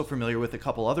 They're also familiar with a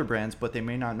couple other brands, but they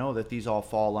may not know that these all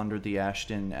fall under the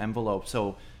Ashton envelope.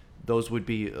 So those would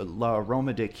be La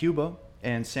Aroma de Cuba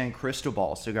and San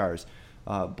Cristobal cigars,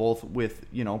 both with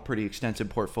pretty extensive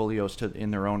portfolios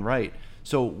in their own right.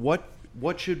 So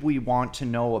what should we want to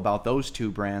know about those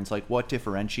two brands? Like, what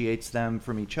differentiates them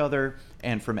from each other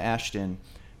and from Ashton?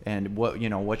 And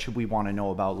what should we want to know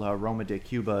about La Aroma de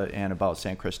Cuba and about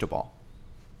San Cristobal?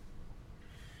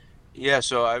 Yeah,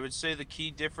 so I would say the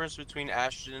key difference between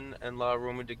Ashton and La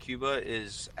Aroma de Cuba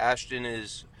is Ashton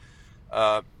is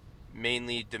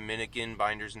mainly Dominican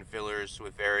binders and fillers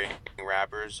with varying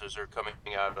wrappers. Those are coming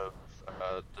out of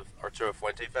the Arturo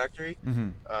Fuente factory. Mm-hmm.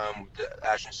 The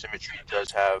Ashton Symmetry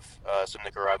does have some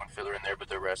Nicaraguan filler in there, but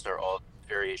the rest are all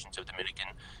variations of Dominican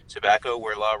tobacco,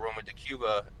 where La Aroma de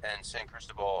Cuba and San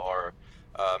Cristobal are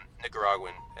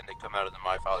Nicaraguan, and they come out of the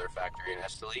My Father factory in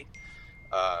Esteli.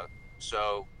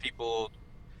 So people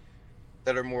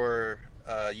that are more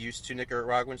used to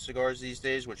Nicaraguan cigars these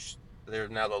days, which they're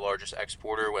now the largest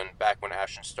exporter, back when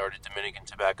Ashton started, Dominican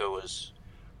tobacco was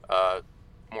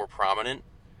more prominent.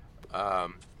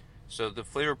 So the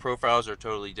flavor profiles are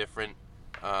totally different.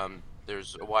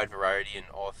 There's a wide variety in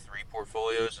all three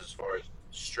portfolios as far as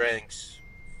strengths,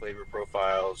 flavor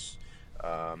profiles,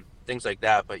 things like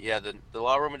that. But yeah, the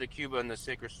La Aroma de Cuba and the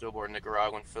San Cristobal are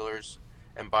Nicaraguan fillers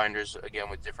and binders, again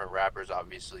with different wrappers,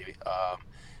 obviously.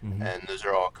 And those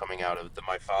are all coming out of the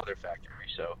My Father factory.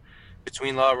 So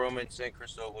between La Aroma and San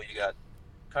Cristobal, you got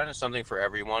kind of something for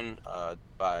everyone,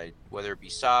 by whether it be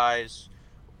size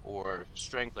or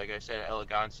strength. Like I said,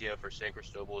 Elegancia for San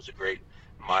Cristobal is a great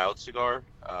mild cigar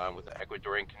with an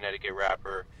Ecuadorian Connecticut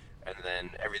wrapper, and then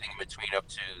everything in between up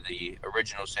to the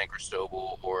original San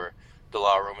Cristobal or the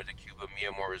La Aroma de Cuba Mi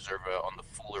Amor Reserva on the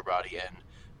fuller body end.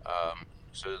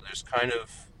 So there's kind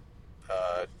of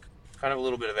a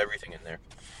little bit of everything in there.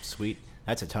 Sweet.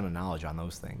 That's a ton of knowledge on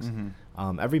those things.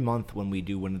 Mm-hmm. Every month when we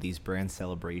do one of these brand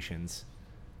celebrations,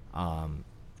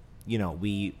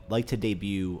 we like to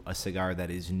debut a cigar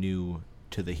that is new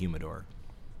to the humidor.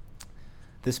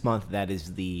 This month, that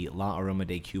is the La Aroma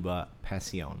de Cuba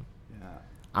Pasión. Yeah.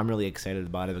 I'm really excited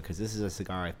about it because this is a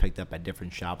cigar I've picked up at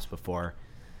different shops before,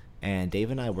 and Dave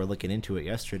and I were looking into it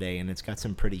yesterday, and it's got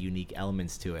some pretty unique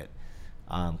elements to it.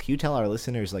 Can you tell our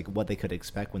listeners what they could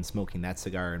expect when smoking that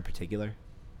cigar in particular?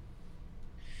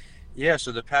 Yeah,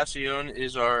 so the Pasión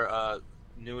is our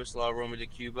newest La Aroma de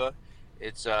Cuba.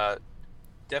 It's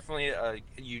definitely a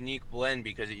unique blend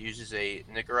because it uses a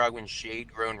Nicaraguan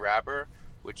shade-grown wrapper,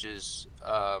 which is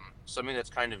something that's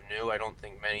kind of new. I don't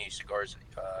think many cigars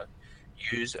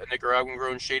use a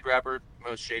Nicaraguan-grown shade wrapper.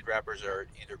 Most shade wrappers are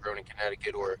either grown in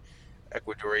Connecticut or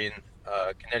Ecuadorian,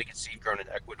 Connecticut seed grown in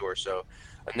Ecuador. So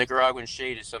a Nicaraguan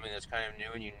shade is something that's kind of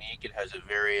new and unique. It has a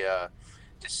very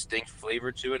distinct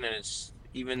flavor to it, and it's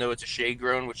even though it's a shade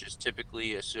grown, which is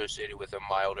typically associated with a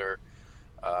milder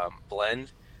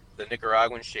blend, the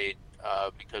Nicaraguan shade,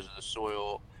 because of the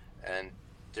soil and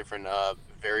different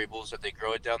variables that they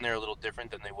grow it down there, a little different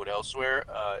than they would elsewhere.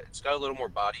 It's got a little more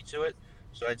body to it.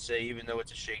 So I'd say even though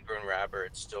it's a shade grown wrapper,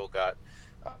 it's still got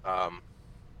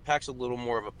packs a little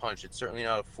more of a punch. It's certainly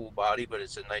not a full body, but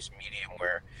it's a nice medium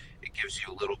where it gives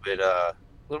you a little bit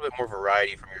more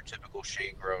variety from your typical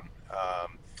shade grown.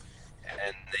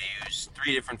 And they use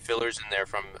 3 different fillers in there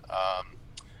from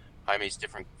Jaime's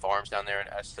different farms down there in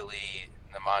Esteli,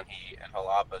 Namanji, and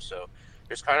Jalapa. So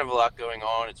there's kind of a lot going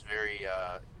on. It's very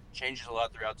changes a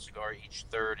lot throughout the cigar. Each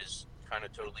third is kind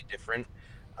of totally different.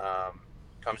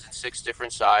 Comes in 6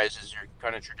 different sizes, your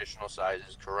kind of traditional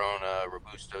sizes: Corona,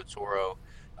 Robusto, Toro.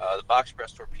 The box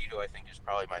press Torpedo, I think, is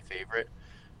probably my favorite.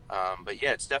 But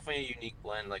yeah, it's definitely a unique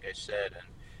blend, like I said, and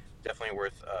definitely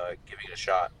worth giving it a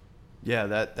shot. Yeah,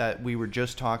 that we were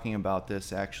just talking about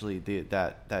this actually.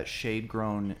 That shade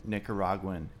grown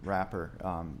Nicaraguan wrapper.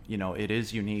 It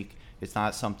is unique. It's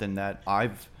not something that I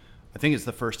think it's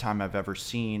the first time I've ever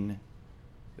seen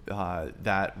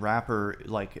that wrapper,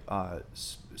 like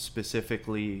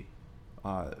specifically,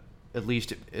 at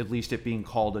least it being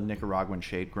called a Nicaraguan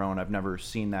shade grown. I've never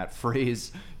seen that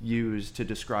phrase used to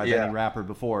describe any wrapper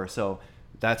before. So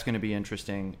that's going to be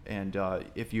interesting. And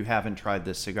if you haven't tried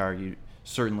this cigar, you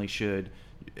certainly should.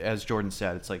 As Jordan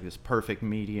said, it's like this perfect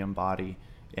medium body,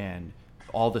 and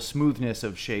all the smoothness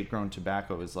of shade grown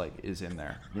tobacco is in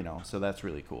there, so that's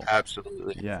really cool.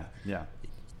 Absolutely.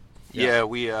 Yeah,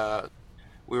 we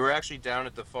were actually down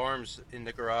at the farms in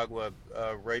Nicaragua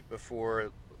right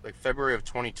before, like, February of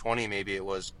 2020, maybe it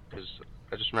was, because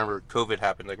I just remember COVID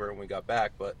happened like right when we got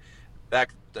back. But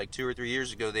back like 2 or 3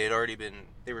 years ago, they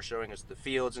were showing us the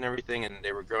fields and everything, and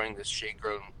they were growing this shade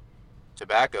grown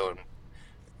tobacco, and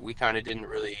we kind of didn't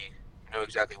really know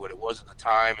exactly what it was at the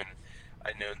time. And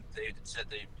I know they said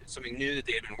it's something new that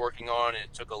they had been working on, and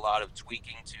it took a lot of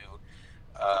tweaking to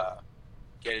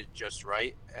get it just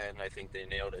right, and I think they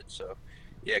nailed it. So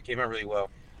yeah, it came out really well.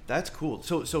 That's cool.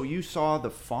 So you saw the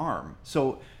farm.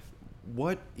 So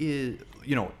what is,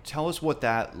 tell us what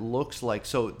that looks like.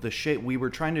 So the shade, we were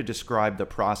trying to describe the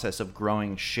process of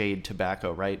growing shade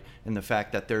tobacco, right? And the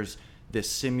fact that there's this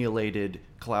simulated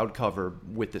cloud cover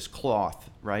with this cloth,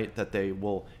 right, that they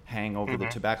will hang over the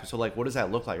tobacco. So like, what does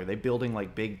that look like? Are they building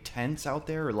like big tents out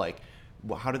there, or like,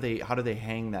 how do they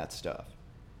hang that stuff?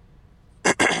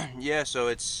 Yeah, so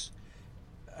it's,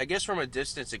 I guess from a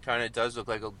distance it kind of does look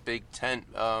like a big tent,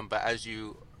 but as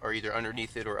you are either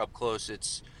underneath it or up close,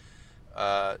 it's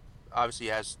obviously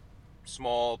has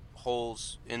small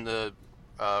holes in the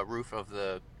roof of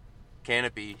the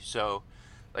canopy. So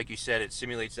like you said, it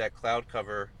simulates that cloud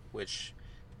cover, which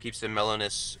keeps the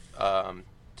mellowness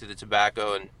to the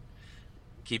tobacco and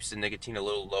keeps the nicotine a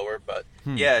little lower. But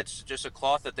yeah, it's just a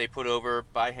cloth that they put over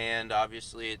by hand.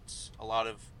 Obviously, it's a lot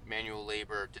of manual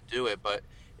labor to do it, but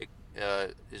it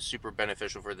is super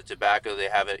beneficial for the tobacco. They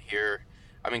have it here.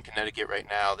 I'm in Connecticut right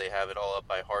now. They have it all up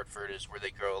by Hartford, is where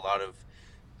they grow a lot of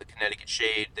the Connecticut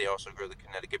shade. They also grow the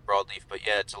Connecticut broadleaf. But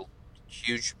yeah, it's a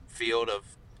huge field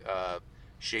of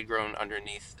shade grown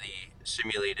underneath the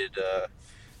simulated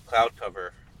cloud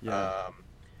cover. Yeah.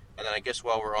 And then I guess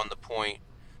while we're on the point,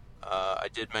 I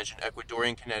did mention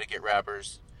Ecuadorian Connecticut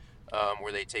wrappers,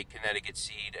 where they take Connecticut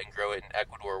seed and grow it in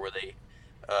Ecuador, where they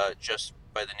just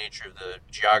by the nature of the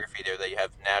geography there, they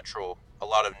have a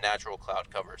lot of natural cloud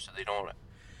cover, so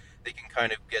they can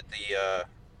kind of get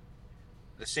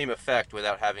the same effect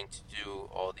without having to do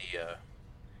all the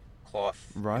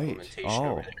cloth implementation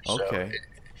over there. Okay.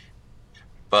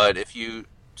 But if you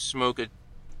smoke a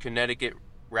Connecticut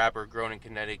wrapper grown in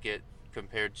Connecticut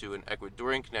compared to an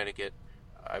Ecuadorian Connecticut,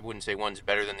 I wouldn't say one's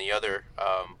better than the other,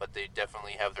 but they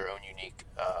definitely have their own unique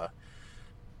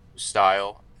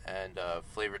style and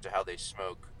flavor to how they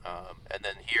smoke. And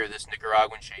then here, this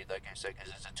Nicaraguan shade, like I said,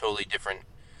 because it's a totally different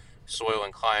soil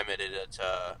and climate, it's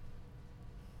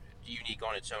unique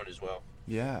on its own as well.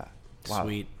 Yeah. Wow.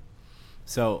 Sweet.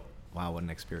 So, wow, what an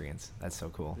experience. That's so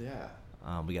cool. Yeah.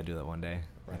 We got to do that one day.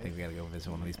 Right. I think we got to go visit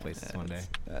one of these places one day.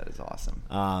 That is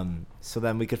awesome. So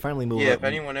then we could finally move. Yeah, if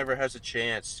anyone ever has a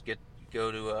chance,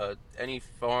 go to any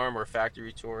farm or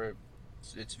factory tour.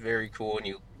 It's very cool, and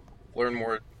you learn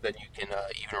more than you can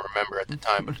even remember at the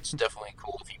time. But it's definitely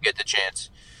cool if you get the chance.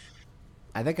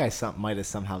 I think I might have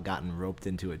somehow gotten roped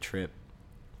into a trip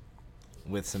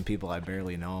with some people I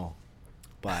barely know.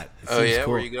 But it Oh seems yeah,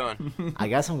 cool. where are you going? I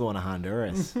guess I'm going to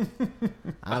Honduras.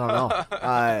 I don't know.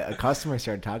 A customer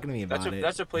started talking to me about it.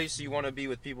 That's a place you want to be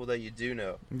with people that you do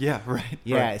know. Yeah, right.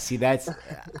 Yeah, right. see, that's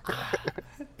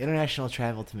international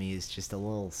travel to me is just a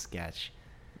little sketch.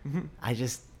 I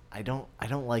don't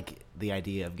like the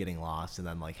idea of getting lost and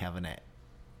then like having to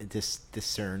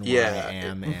discern where I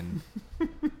am, and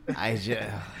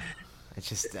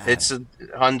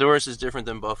Honduras is different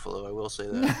than Buffalo. I will say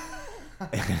that.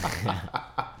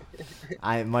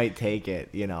 I might take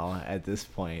it, at this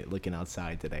point, looking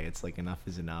outside today, it's like enough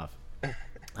is enough.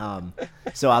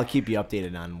 So I'll keep you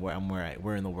updated on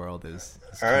where in the world is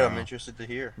All right, Carl. I'm interested to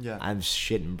hear. Yeah. I'm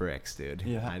shitting bricks, dude.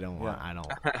 Yeah. I don't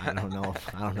know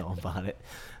about it.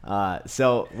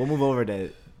 So we'll move over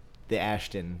to the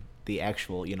Ashton, the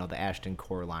actual, the Ashton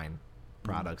core line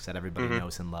products that everybody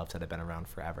knows and loves that have been around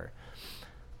forever.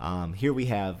 Here we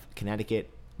have Connecticut,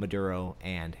 Maduro,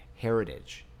 and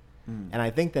Heritage. And I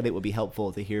think that it would be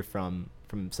helpful to hear from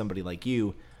somebody like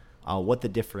you what the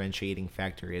differentiating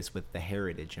factor is with the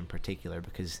Heritage in particular,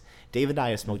 because Dave and I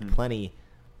have smoked plenty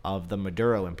of the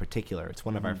Maduro in particular. It's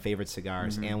one of our favorite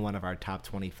cigars and one of our top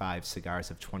 25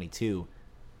 cigars of 22,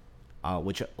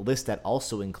 which a list that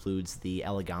also includes the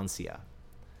Elegancia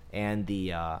and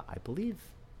the, I believe,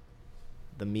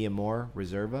 the Mi Amor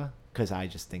Reserva, because I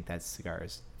just think that cigar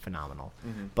is phenomenal.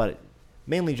 But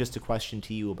mainly just a question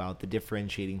to you about the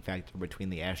differentiating factor between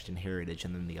the Ashton Heritage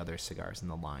and then the other cigars in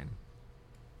the line.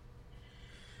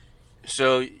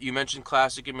 So you mentioned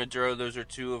Classic and Maduro. Those are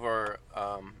two of our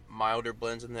milder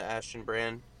blends in the Ashton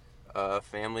brand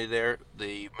family there.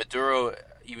 The Maduro,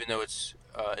 even though it's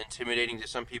intimidating to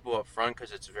some people up front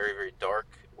because it's very, very dark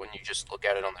when you just look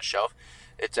at it on the shelf,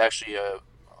 it's actually a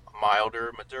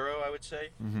milder Maduro, I would say.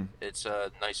 It's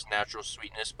a nice natural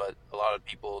sweetness, but a lot of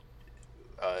people,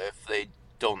 if they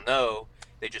don't know,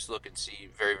 they just look and see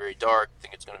very, very dark,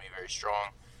 think it's going to be very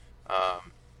strong.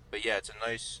 But yeah, it's a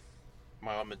nice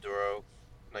mild Maduro,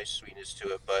 nice sweetness to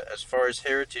it. But as far as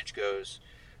Heritage goes,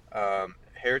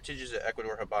 Heritage is an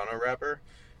Ecuador Habano wrapper,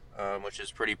 which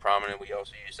is pretty prominent. We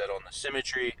also use that on the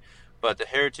Symmetry. But the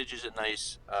Heritage is a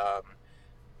nice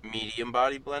medium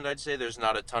body blend, I'd say. There's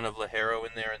not a ton of Ligero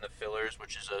in there in the fillers,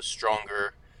 which is a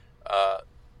stronger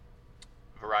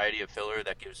variety of filler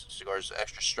that gives cigars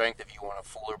extra strength if you want a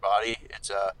fuller body.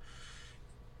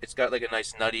 It's got like a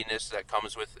nice nuttiness that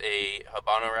comes with a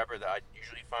Habano wrapper that I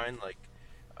usually find, like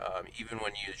even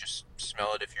when you just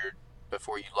smell it, if you're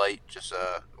before you light, just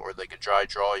or like a dry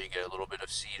draw, you get a little bit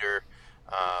of cedar.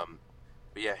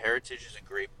 But yeah, Heritage is a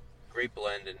great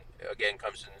blend, and again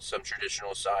comes in some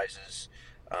traditional sizes: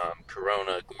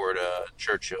 Corona, Gorda,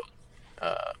 Churchill,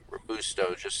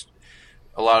 Robusto. Just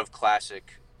a lot of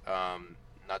classic,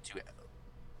 not too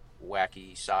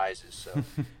wacky sizes. So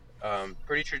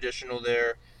pretty traditional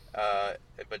there.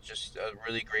 But just a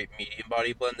really great medium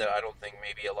body blend that I don't think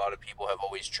maybe a lot of people have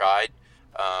always tried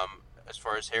as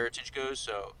far as Heritage goes.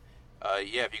 So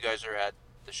yeah, if you guys are at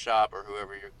the shop or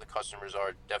whoever the customers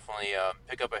are, definitely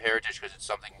pick up a Heritage because it's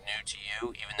something new to you,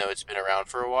 even though it's been around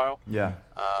for a while. Yeah.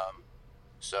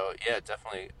 So yeah,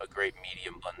 definitely a great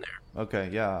medium blend there. Okay,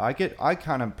 yeah. I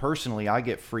kind of personally, I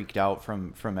get freaked out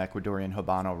from Ecuadorian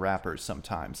Habano wrappers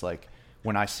sometimes. Like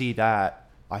when I see that,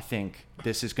 I think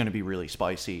this is going to be really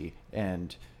spicy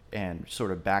and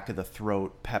sort of back of the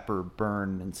throat pepper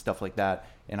burn and stuff like that.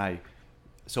 And I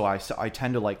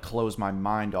tend to like close my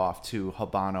mind off to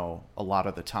Habano a lot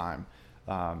of the time.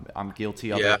 I'm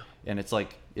guilty of it, and it's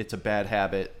like it's a bad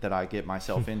habit that I get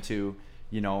myself into,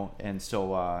 And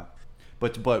so,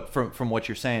 but from what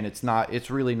you're saying, it's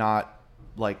really not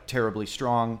like terribly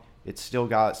strong. It's still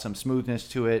got some smoothness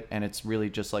to it, and it's really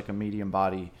just like a medium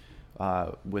body.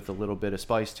 With a little bit of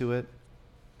spice to it.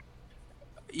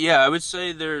 Yeah, I would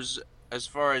say there's, as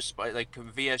far as spice, like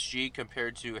VSG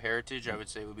compared to Heritage, I would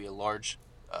say would be a large,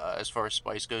 as far as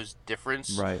spice goes,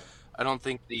 difference. Right. I don't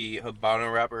think the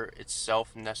Habano wrapper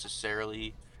itself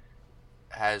necessarily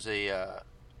has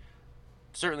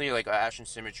certainly like Ashton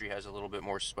Symmetry has a little bit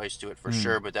more spice to it for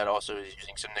sure, but that also is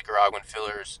using some Nicaraguan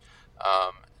fillers.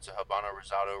 It's a Habano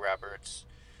Rosado wrapper. It's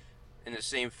in the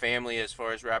same family as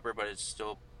far as wrapper, but it's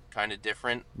still kind of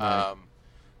different. Right.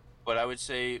 But I would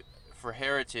say for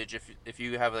Heritage, if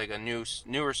you have like a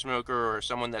newer smoker or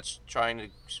someone that's trying to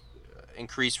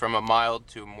increase from a mild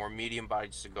to a more medium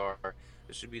bodied cigar,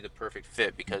 this would be the perfect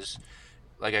fit because,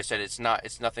 like I said, it's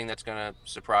nothing that's gonna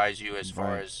surprise you as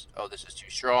far as, oh, this is too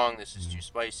strong, this is too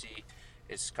spicy.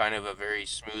 It's kind of a very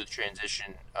smooth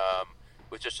transition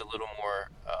with just a little more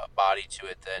body to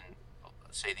it than,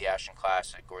 say, the Ashton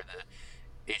Classic or the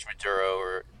H. Maduro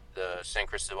or the San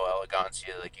Cristobal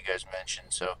Elegancia, like you guys mentioned.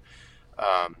 So,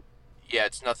 yeah,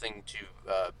 it's nothing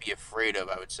to be afraid of,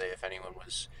 I would say, if anyone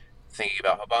was thinking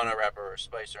about Habano wrapper or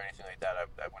spice or anything like that.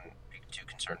 I wouldn't be too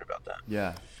concerned about that.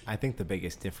 Yeah. I think the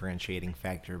biggest differentiating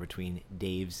factor between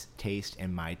Dave's taste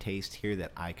and my taste here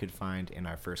that I could find in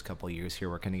our first couple of years here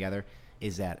working together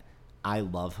is that I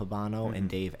love Habano and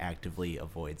Dave actively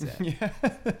avoids it. Yeah,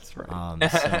 that's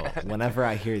right. So whenever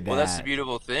I hear that... Well, that's the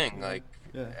beautiful thing. Like,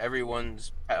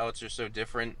 everyone's palates are so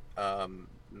different.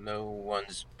 No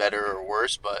one's better or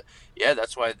worse, but yeah,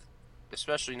 that's why,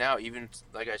 especially now, even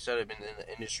like I said, I've been in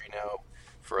the industry now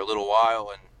for a little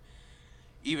while, and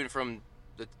even from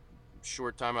the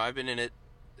short time I've been in it,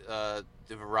 the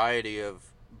variety of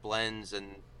blends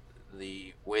and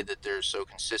the way that they're so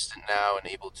consistent now and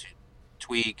able to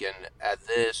tweak and add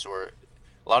this, or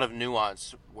a lot of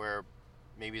nuance where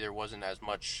maybe there wasn't as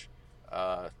much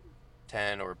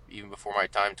 10 or even before my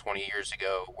time 20 years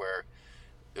ago where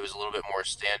it was a little bit more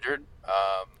standard.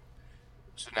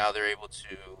 So now they're able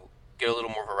to get a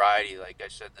little more variety. Like I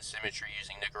said, the symmetry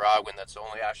using Nicaraguan, that's the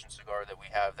only Ashton cigar that we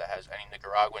have that has any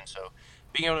Nicaraguan. So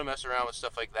being able to mess around with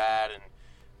stuff like that and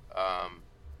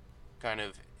kind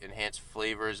of enhance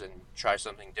flavors and try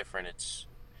something different, it's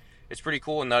pretty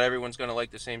cool. And not everyone's going to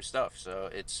like the same stuff. So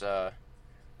it's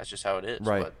that's just how it is.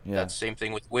 Right. But yeah. that's the same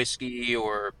thing with whiskey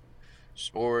or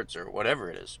sports or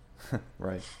whatever it is.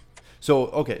 Right. So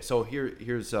okay, so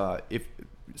here's if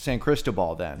San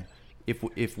Cristobal then,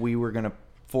 if we were gonna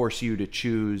force you to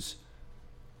choose,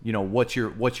 what's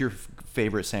your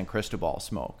favorite San Cristobal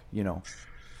smoke?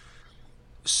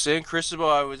 San Cristobal,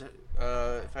 I would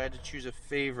if I had to choose a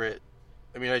favorite,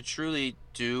 I mean, I truly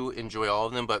do enjoy all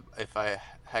of them, but if I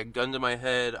had gun to my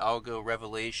head, I'll go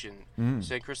Revelation.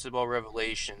 San Cristobal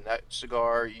Revelation. That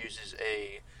cigar uses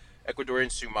a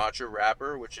Ecuadorian Sumatra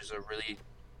wrapper, which is a really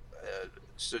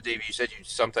so Dave, you said you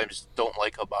sometimes don't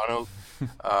like Habano.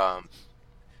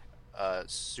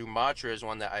 Sumatra is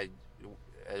one that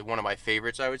one of my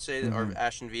favorites, I would say. Our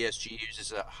Ashton VSG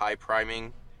uses a high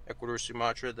priming Ecuador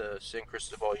Sumatra. The San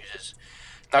Cristobal uses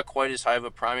not quite as high of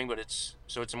a priming, but it's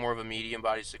more of a medium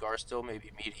body cigar still,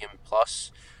 maybe medium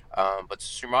plus. But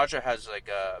Sumatra has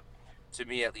to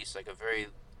me at least, like a very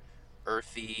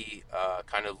earthy,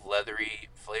 kind of leathery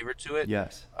flavor to it.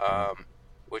 Yes.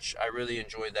 Which I really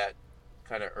enjoy that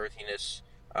kind of earthiness.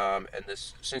 And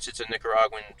this, since it's a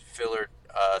Nicaraguan filler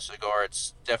cigar,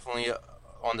 it's definitely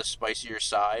on the spicier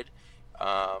side.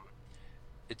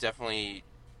 It definitely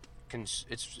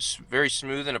it's very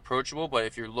smooth and approachable, but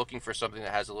if you're looking for something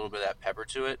that has a little bit of that pepper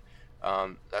to it,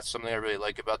 that's something I really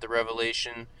like about the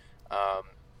Revelation.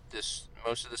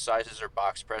 Most of the sizes are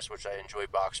box press, which I enjoy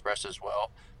box press as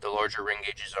well. The larger ring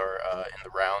gauges are in the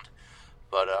round,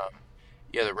 but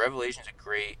yeah, the Revelation is a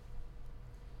great,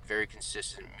 very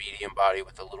consistent medium body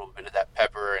with a little bit of that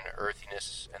pepper and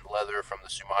earthiness and leather from the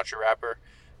Sumatra wrapper.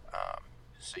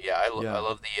 So yeah, I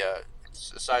love the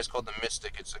it's a size called the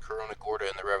Mystic. It's the Corona Gorda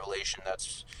and the Revelation. That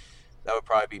would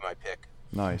probably be my pick.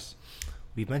 Nice.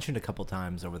 We've mentioned a couple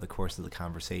times over the course of the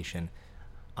conversation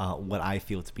what I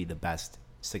feel to be the best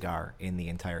cigar in the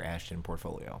entire Ashton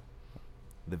portfolio,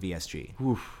 the VSG.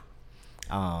 Oof.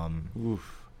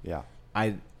 Yeah.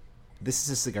 This is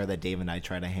a cigar that Dave and I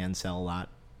try to hand sell a lot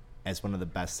as one of the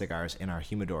best cigars in our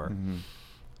humidor.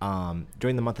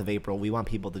 During the month of April, we want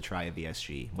people to try a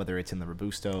VSG, whether it's in the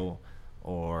Robusto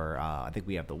or I think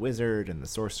we have the Wizard and the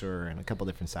Sorcerer and a couple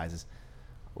different sizes.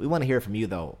 We want to hear from you,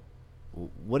 though.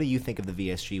 What do you think of the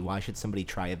VSG? Why should somebody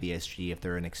try a VSG if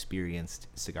they're an experienced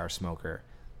cigar smoker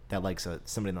that likes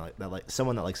someone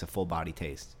that likes a full body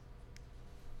taste?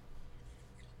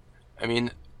 I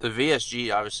mean, the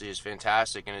VSG obviously is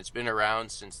fantastic, and it's been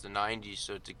around since the 90s,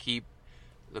 so to keep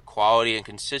the quality and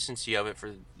consistency of it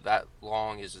for that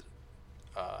long is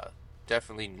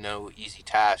definitely no easy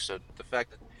task. So the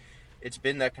fact that it's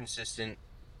been that consistent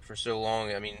for so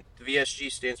long, I mean, the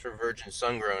VSG stands for Virgin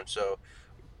Sun-Grown, so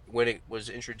when it was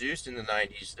introduced in the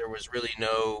 90s, there was really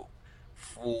no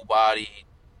full-body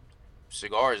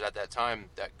cigars at that time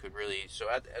that could really... So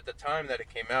at the time that it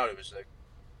came out, it was like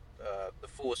the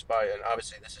fullest body, and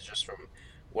obviously this is just from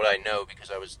what I know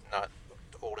because I was not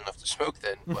old enough to smoke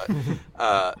then,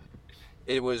 but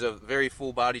it was a very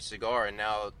full-body cigar, and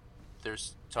now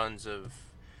there's tons of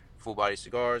full-body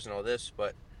cigars and all this,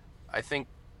 but I think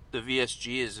the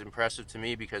VSG is impressive to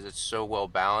me because it's so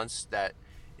well-balanced that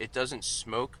it doesn't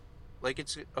smoke like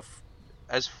it's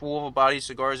as full of a body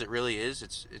cigar as it really is.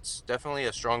 It's definitely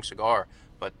a strong cigar,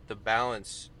 but the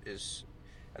balance is,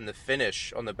 and the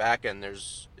finish on the back end,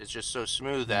 it's just so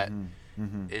smooth that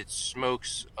it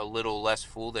smokes a little less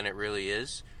full than it really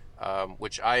is,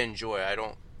 which I enjoy.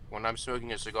 When I'm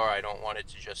smoking a cigar, I don't want it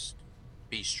to just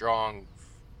be strong,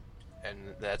 and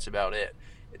that's about it.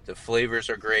 The flavors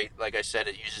are great. Like I said,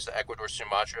 it uses the Ecuador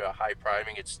Sumatra, a high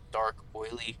priming. It's dark,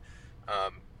 oily,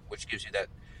 which gives you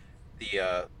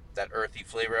that earthy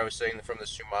flavor I was saying from the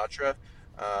Sumatra,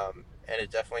 and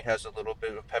it definitely has a little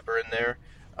bit of pepper in there,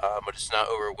 but it's not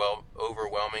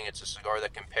overwhelming. It's a cigar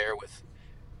that can pair with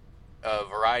a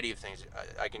variety of things.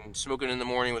 I can smoke it in the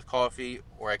morning with coffee,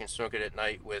 or I can smoke it at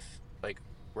night with like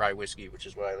rye whiskey, which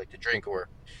is what I like to drink, or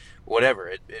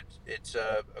whatever. It's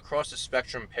across the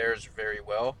spectrum, pairs very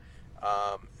well,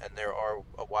 and there are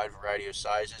a wide variety of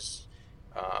sizes.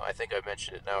 I think I've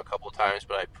mentioned it now a couple of times,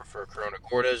 but I prefer Corona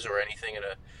Gordas or anything in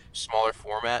a smaller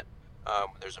format.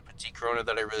 There's a Petite Corona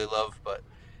that I really love, but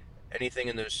anything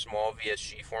in those small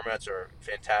VSG formats are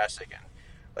fantastic. And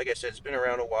like I said, it's been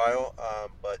around a while,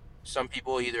 but some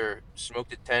people either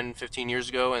smoked it 10, 15 years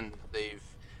ago and they've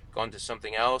gone to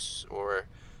something else,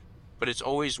 but it's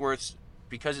always worth,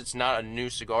 because it's not a new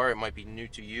cigar, it might be new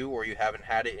to you, or you haven't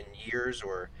had it in years,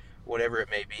 or whatever it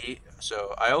may be.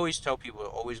 So I always tell people to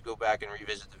always go back and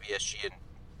revisit the VSG, and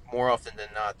more often than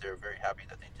not, they're very happy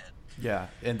that they did. Yeah,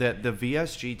 and that the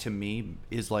VSG to me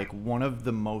is like one of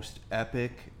the most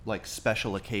epic, like,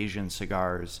 special occasion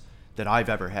cigars that I've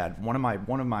ever had. One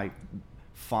of my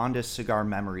fondest cigar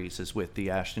memories is with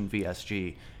the Ashton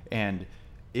VSG, and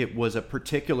it was a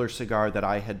particular cigar that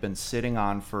I had been sitting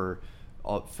on for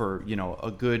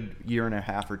a good year and a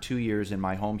half or 2 years in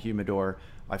my home humidor.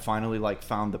 I finally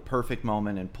found the perfect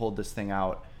moment and pulled this thing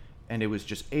out, and it was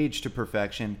just aged to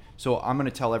perfection. So I'm going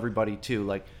to tell everybody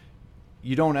too,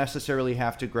 you don't necessarily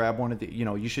have to grab one of the,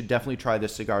 you should definitely try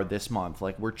this cigar this month.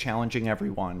 We're challenging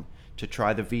everyone to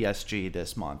try the VSG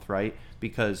this month, right?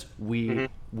 Because we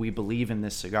believe in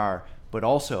this cigar, but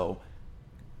also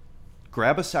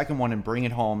grab a second one and bring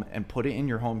it home and put it in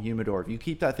your home humidor. If you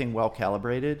keep that thing well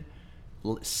calibrated,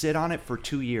 sit on it for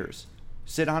 2 years,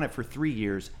 sit on it for 3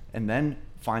 years, and then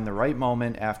find the right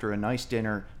moment after a nice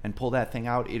dinner and pull that thing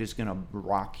out. It is going to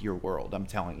rock your world. I'm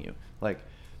telling you.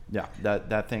 Yeah,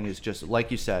 that thing is just,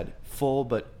 like you said, full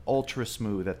but ultra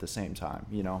smooth at the same time,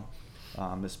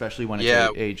 especially when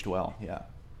it's aged well. Yeah.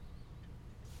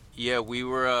 Yeah, we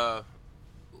were, I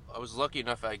was lucky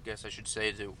enough, I guess I should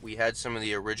say, that we had some of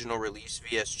the original release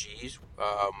VSGs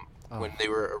when they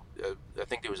were, I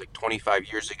think it was 25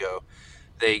 years ago.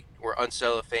 They were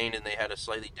uncellophaned and they had a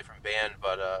slightly different band,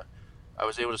 but I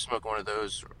was able to smoke one of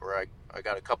those, or I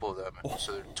got a couple of them.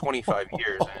 So 25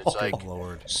 years, and it's like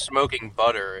smoking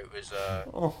butter. It was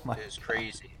it was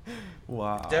crazy.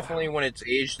 Wow. Definitely, when it's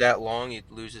aged that long,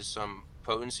 it loses some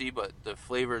potency, but the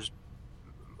flavors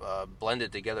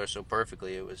blended together so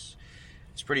perfectly. It's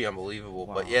pretty unbelievable.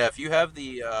 Wow. But yeah, if you have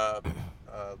the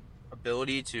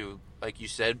ability to, like you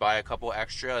said, buy a couple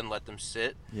extra and let them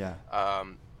sit. Yeah.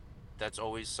 That's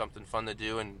always something fun to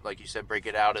do, and like you said, break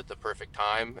it out at the perfect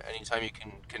time. Anytime you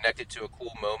can connect it to a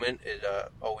cool moment, it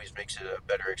always makes it a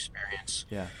better experience.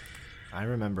 Yeah. I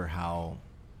remember how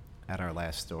at our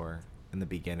last store in the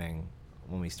beginning,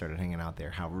 when we started hanging out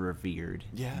there, how revered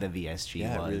the VSG was.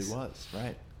 Yeah, it really was,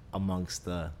 right. Amongst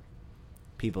the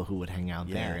people who would hang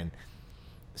out there, and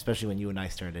especially when you and I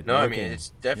started working. I mean, it's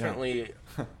definitely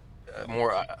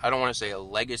more, I don't want to say a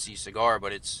legacy cigar,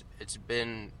 but it's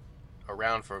been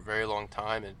around for a very long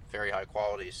time and very high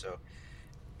quality, so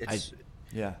it's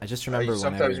I just remember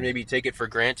sometimes maybe take it for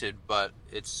granted, but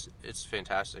it's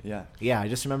fantastic. I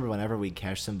just remember whenever we'd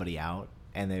cash somebody out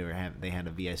and they had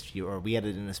a VSG, or we had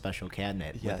it in a special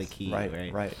cabinet with a key,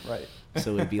 right.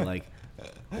 So it'd be like,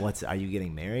 are you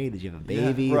getting married? Did you have a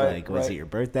baby? Was it your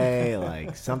birthday?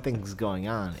 Something's going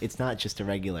on. It's not just a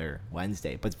regular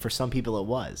Wednesday, but for some people it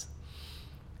was,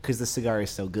 because the cigar is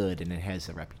so good and it has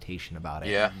a reputation about it.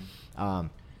 Yeah.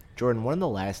 Jordan, one of the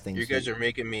last things... You guys are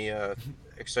making me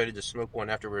excited to smoke one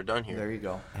after we're done here. There you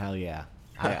go. Hell yeah.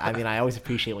 I mean, I always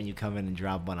appreciate when you come in and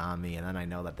drop one on me, and then I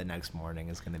know that the next morning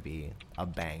is going to be a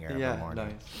banger of a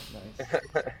morning.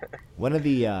 Nice. One of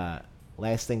the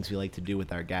last things we like to do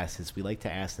with our guests is we like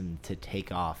to ask them to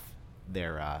take off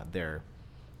their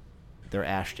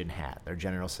Ashton hat, their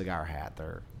General Cigar hat,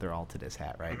 their Altadis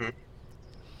hat, right? Mm-hmm.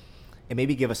 And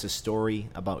maybe give us a story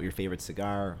about your favorite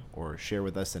cigar, or share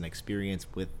with us an experience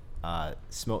with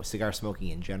cigar smoking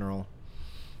in general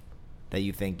that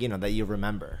you think, that you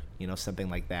remember, something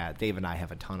like that. Dave and I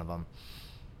have a ton of them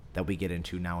that we get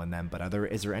into now and then, but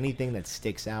is there anything that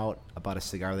sticks out about a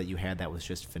cigar that you had that was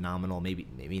just phenomenal?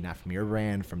 Maybe not from your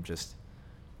brand, from just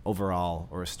overall,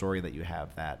 or a story that you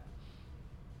have that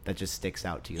just sticks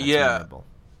out to you? That's memorable.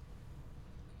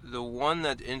 The one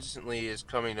that instantly is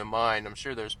coming to mind, I'm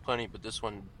sure there's plenty, but this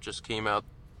one just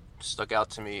stuck out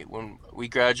to me. When we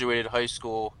graduated high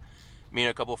school, me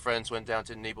and a couple friends went down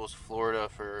to Naples, Florida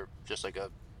for just like a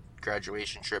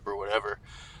graduation trip or whatever.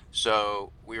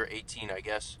 So we were 18, I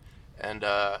guess, and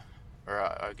or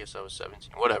I guess I was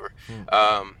 17, whatever.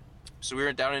 So we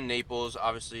were down in Naples,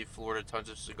 obviously Florida, tons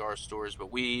of cigar stores,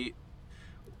 but we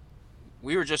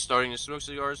were just starting to smoke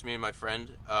cigars, me and my friend.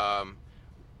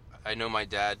 I know my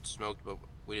dad smoked, but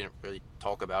we didn't really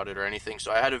talk about it or anything.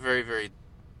 So I had a very, very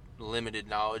limited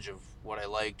knowledge of what I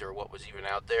liked or what was even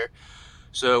out there.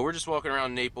 So we're just walking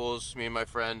around Naples, me and my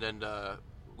friend, and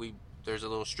there's a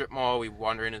little strip mall. We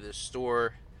wander into this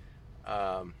store.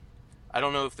 I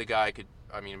don't know if the guy could.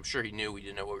 I mean, I'm sure he knew we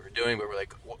didn't know what we were doing, but we're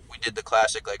like, we did the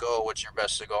classic, like, oh, what's your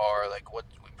best cigar? Like, what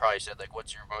we probably said, like,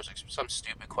 what's your most, some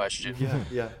stupid question.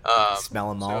 Yeah. Smell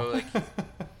them all. So, like,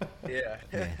 yeah.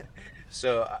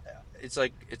 So it's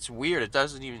like, it's weird. It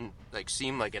doesn't even like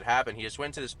seem like it happened. He just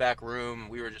went to this back room.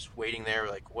 We were just waiting there.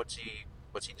 Like, what's he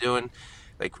doing?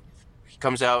 Like, he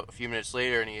comes out a few minutes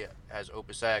later and he has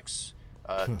Opus X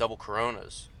double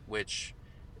Coronas, which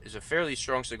is a fairly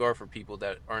strong cigar for people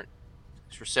that aren't,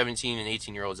 for 17 and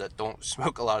 18-year-olds that don't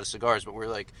smoke a lot of cigars. But we're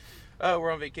like, oh,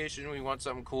 we're on vacation. We want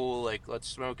something cool. Like, let's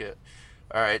smoke it.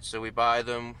 All right. So we buy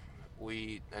them.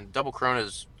 And double Corona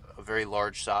is a very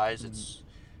large size. It's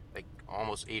like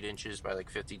almost 8 inches by like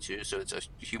 52. So it's a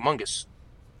humongous,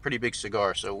 pretty big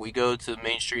cigar. So we go to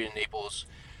Main Street in Naples.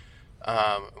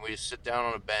 And we just sit down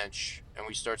on a bench and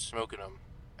we start smoking them.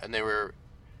 And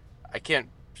I can't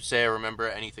say I remember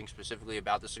anything specifically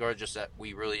about the cigar, just that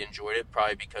we really enjoyed it,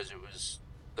 probably because it was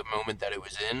the moment that it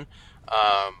was in.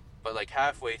 But like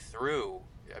halfway through,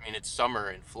 I mean, it's summer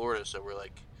in Florida, so we're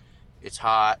like, it's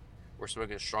hot. We're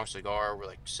smoking a strong cigar. We're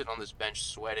like sitting on this bench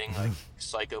sweating like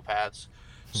psychopaths.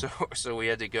 So we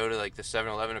had to go to like the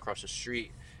 7-Eleven across the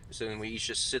street. So then we each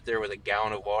just sit there with a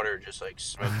gallon of water, just like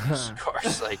smoking these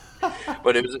cigars. Like,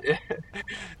 but it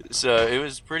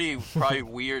was probably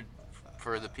weird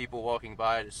for the people walking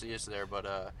by to see us there.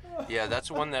 But yeah, that's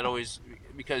one that always,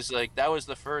 because like that was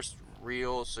the first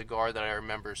real cigar that I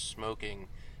remember smoking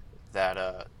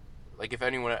that like if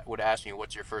anyone would ask me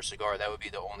what's your first cigar, that would be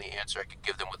the only answer I could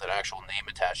give them with an actual name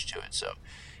attached to it. So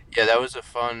yeah, that was a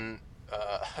fun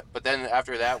but then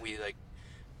after that we like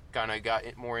kind of got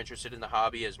more interested in the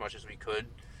hobby as much as we could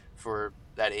for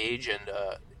that age, and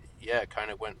yeah, it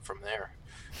kind of went from there.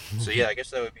 So yeah, I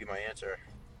guess that would be my answer.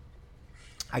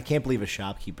 I can't believe a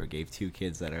shopkeeper gave 2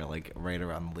 kids that are like right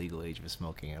around the legal age of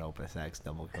smoking an Opus X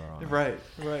double Corona. Right.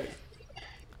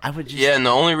 I would just... Yeah, and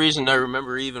the only reason I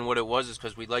remember even what it was is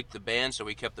because we liked the band, so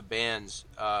we kept the bands.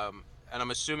 And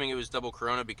I'm assuming it was double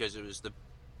Corona because it was the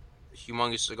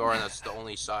humongous cigar, and that's the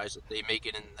only size that they make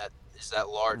it in that is that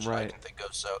large. Right. I can think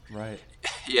of. So right.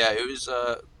 Yeah, it was.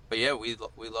 But yeah, we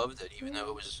loved it, even though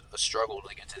it was a struggle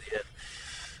to get to the end.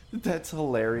 That's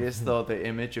hilarious, though, the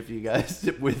image of you guys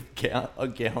with a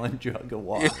gallon jug of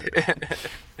water.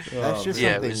 That's just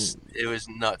something... it was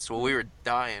nuts. Well, we were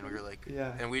dying. We were like,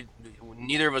 yeah. And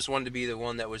neither of us wanted to be the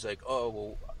one that was like, oh,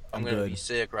 well, I'm going to be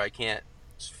sick, or I can't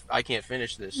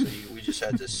finish this. So we just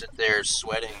had to sit there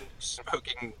sweating,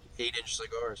 smoking 8-inch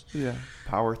cigars. Yeah,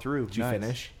 power through. Did you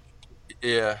finish?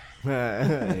 Yeah.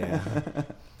 Yeah.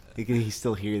 You can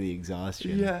still hear the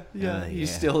exhaustion. Yeah. He's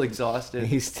still exhausted.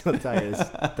 He's still tired as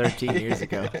 13 years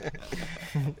ago.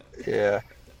 Yeah.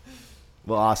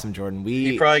 Well, awesome, Jordan.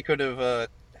 He probably could have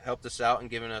helped us out and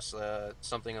given us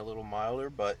something a little milder,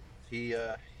 but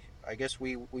I guess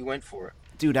we went for it.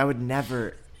 Dude, that would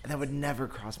never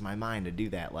cross my mind to do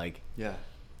that. Like, yeah,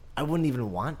 I wouldn't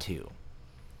even want to.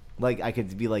 Like, I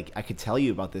could tell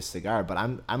you about this cigar, but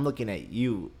I'm looking at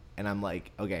you and I'm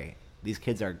like, okay, these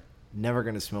kids are never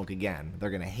going to smoke again.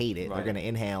 They're going to hate it. Right. They're going to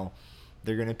inhale.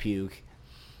 They're going to puke.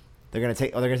 They're going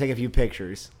to take a few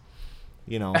pictures,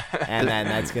 and then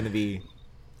that's going to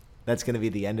be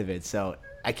the end of it. So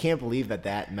I can't believe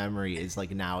that memory is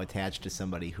like now attached to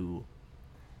somebody who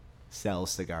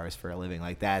sells cigars for a living.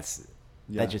 Like that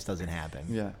just doesn't happen.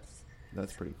 Yeah.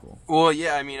 That's pretty cool. Well,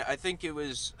 yeah, I mean, I think it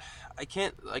was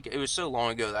so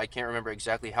long ago that I can't remember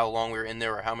exactly how long we were in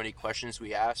there or how many questions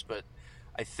we asked, but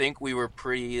I think we were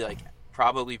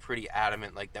probably pretty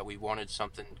adamant, like, that we wanted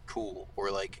something cool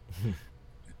or like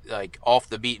off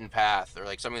the beaten path or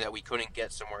like something that we couldn't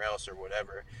get somewhere else or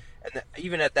whatever. And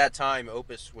even at that time,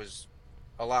 Opus was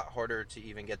a lot harder to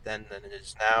even get then than it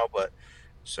is now. But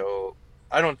so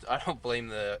I don't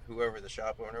blame whoever the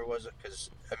shop owner was, because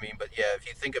I mean, but yeah, if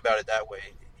you think about it that way,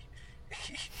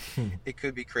 it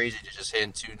could be crazy to just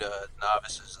hand 2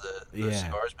 novices the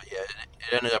cigars, but yeah,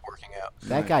 it ended up working out.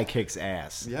 That guy kicks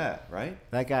ass. Yeah, right?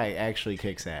 That guy actually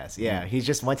kicks ass. Yeah, he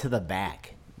just went to the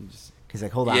back. He's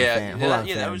like, hold on, fam.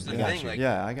 That was the thing. Like,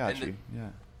 yeah, I got you.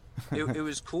 It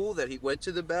was cool that he went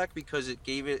to the back because it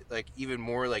gave it like even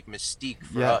more like mystique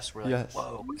for us. We're like,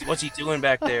 whoa, what's he doing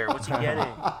back there? What's he getting?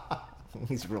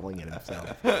 He's rolling it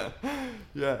himself.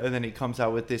 Yeah, and then he comes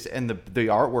out with this, and the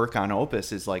artwork on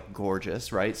Opus is like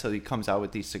gorgeous, right? So he comes out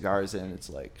with these cigars, and it's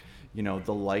like, you know,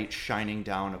 the light shining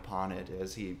down upon it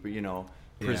as he, you know,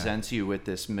 presents you with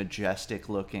this majestic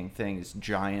looking thing, this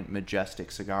giant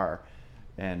majestic cigar,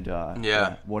 and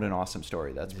what an awesome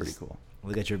story. That's pretty cool.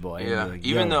 Look at your boy. Yeah, like,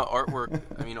 even the artwork.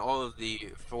 I mean, all of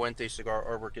the Fuente cigar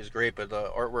artwork is great, but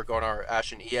the artwork on our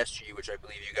Ashton ESG, which I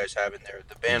believe you guys have in there,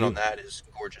 the band on that is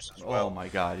gorgeous as well. Oh my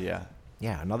God, yeah.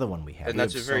 Yeah, another one we have. And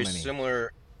that's a very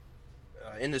similar,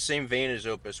 in the same vein as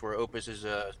Opus, where Opus is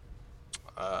a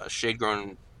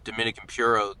shade-grown Dominican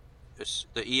Puro. The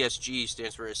ESG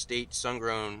stands for Estate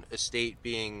Sun-Grown, estate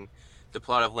being the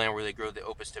plot of land where they grow the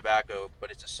Opus tobacco, but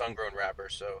it's a sun-grown wrapper,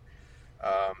 so...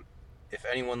 if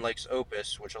anyone likes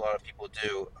Opus, which a lot of people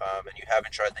do, and you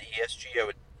haven't tried the ESG, I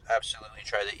would absolutely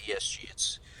try the ESG.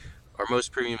 It's our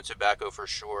most premium tobacco for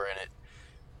sure, and it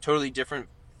totally different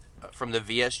from the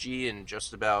VSG in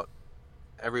just about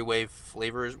every way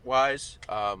flavor-wise.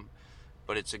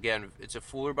 But it's a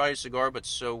fuller body cigar, but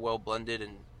so well blended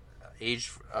and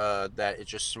aged that it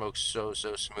just smokes so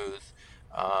smooth.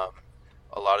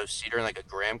 A lot of cedar and like a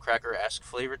graham cracker-esque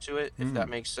flavor to it, if that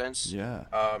makes sense. Yeah.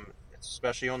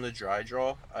 Especially on the dry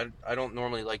draw. I don't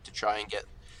normally like to try and get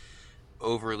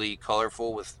overly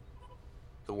colorful with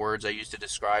the words I use to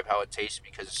describe how it tastes,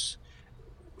 because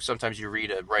sometimes you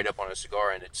read a write-up on a cigar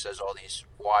and it says all these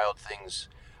wild things.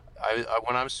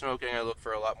 When I'm smoking, I look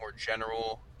for a lot more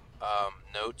general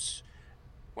notes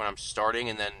when I'm starting,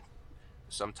 and then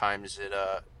sometimes it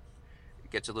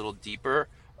gets a little deeper.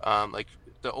 Like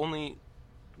the only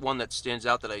one that stands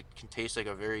out that I can taste like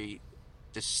a very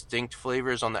distinct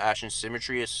flavors on the Ashton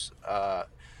Symmetry is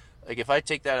like if I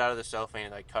take that out of the cellophane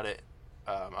and I cut it,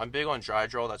 I'm big on dry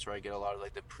draw. That's where I get a lot of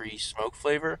like the pre-smoke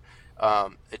flavor.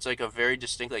 It's like a very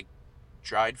distinct like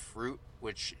dried fruit,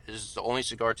 which is the only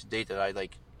cigar to date that I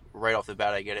like right off the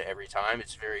bat. I get it every time.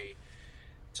 It's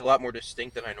a lot more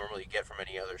distinct than I normally get from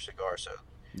any other cigar. So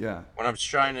yeah, when I'm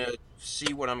trying to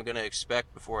see what I'm going to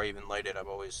expect before I even light it,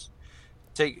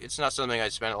 it's not something I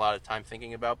spend a lot of time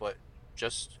thinking about, but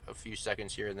just a few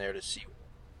seconds here and there to see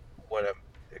what I'm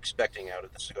expecting out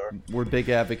of the cigar. We're big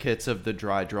advocates of the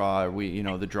dry draw.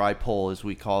 The dry pull, as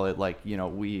we call it. Like,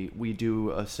 we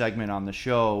do a segment on the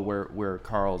show where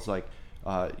Carl's like,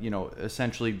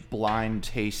 essentially blind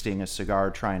tasting a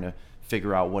cigar, trying to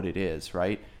figure out what it is,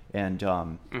 right? And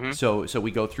so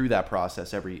we go through that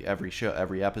process every show,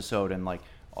 every episode, and like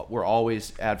we're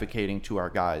always advocating to our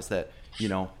guys that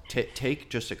take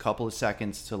just a couple of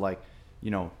seconds to like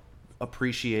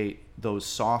appreciate those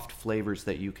soft flavors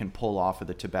that you can pull off of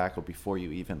the tobacco before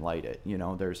you even light it.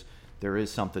 There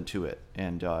is something to it,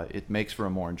 and it makes for a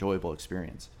more enjoyable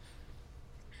experience.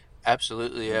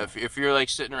 Absolutely, yeah. If you're like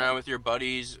sitting around with your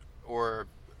buddies or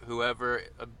whoever,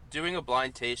 doing a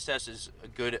blind taste test is a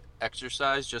good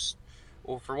exercise.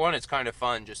 For one, it's kind of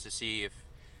fun just to see if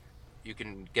you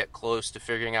can get close to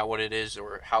figuring out what it is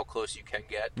or how close you can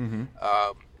get.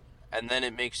 And then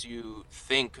it makes you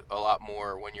think a lot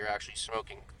more when you're actually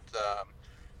smoking.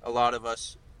 A lot of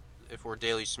us, if we're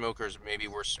daily smokers, maybe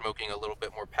we're smoking a little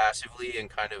bit more passively and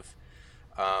kind of,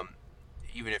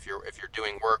 even if you're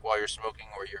doing work while you're smoking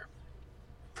or you're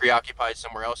preoccupied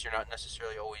somewhere else, you're not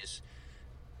necessarily always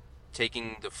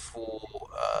taking the full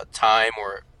time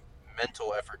or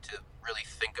mental effort to really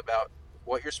think about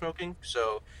what you're smoking.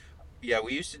 So, yeah,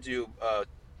 we used to do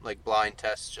like blind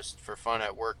tests just for fun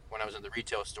at work when I was in the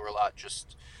retail store a lot,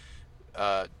 just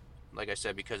like I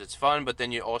said, because it's fun, but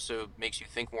then it also makes you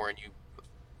think more, and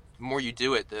the more you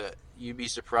do it, you'd be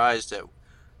surprised that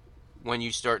when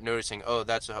you start noticing, oh,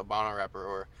 that's a Habano wrapper,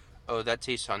 or oh, that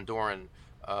tastes Honduran.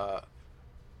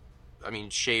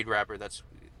 Shade wrapper,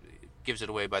 gives it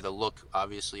away by the look,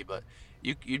 obviously, but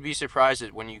you'd be surprised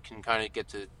at when you can kind of get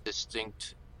to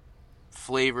distinct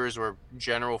flavors or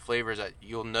general flavors that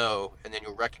you'll know, and then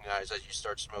you'll recognize as you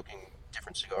start smoking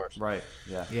different cigars. Right.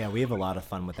 Yeah. Yeah, we have a lot of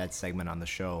fun with that segment on the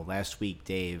show. Last week,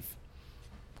 Dave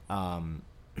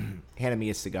handed me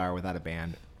a cigar without a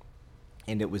band,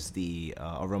 and it was the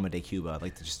Aroma de Cuba,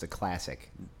 like just a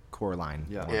classic core line.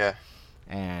 Yeah. one. Yeah.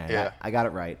 And I got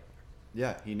it right.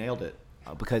 Yeah, he nailed it.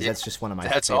 Because that's just one of my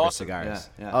That's favorite awesome. cigars.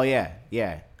 Yeah. Oh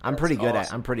yeah. I'm pretty good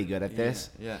awesome. at this.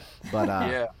 Yeah.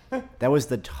 But That was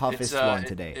the toughest one It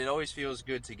today. always feels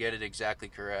good to get it exactly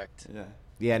correct. Yeah.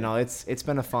 Yeah, no, it's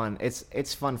been a fun.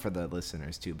 It's fun for the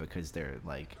listeners too because they're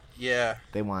like Yeah.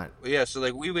 they want. Yeah, so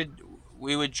like we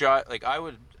would try, like I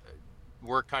would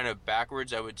work kind of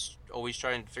backwards. I would always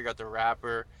try and figure out the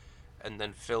wrapper and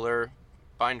then filler.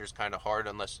 Binder's kind of hard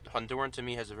unless Honduran to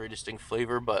me has a very distinct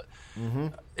flavor, but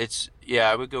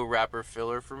I would go wrapper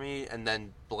filler for me and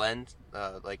then blend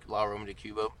like La Roma de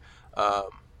Cuba.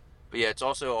 But yeah, it's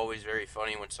also always very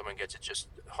funny when someone gets it just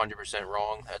 100%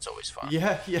 wrong. That's always fun.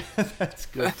 Yeah, that's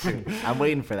good too. I'm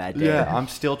waiting for that day. Yeah, I'm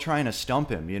still trying to stump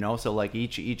him, you know. So like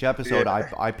each episode,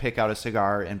 I pick out a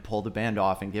cigar and pull the band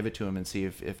off and give it to him and see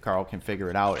if Carl can figure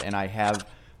it out. And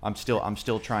I'm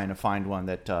still trying to find one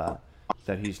that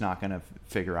he's not gonna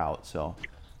figure out. So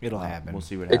It'll happen. We'll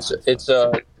see what happens.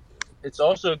 It's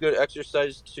also a good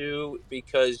exercise too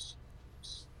because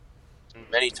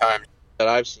many times that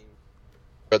I've seen,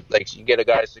 like you get a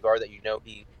guy a cigar that you know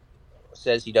he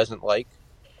says he doesn't like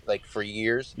for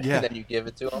years, and then you give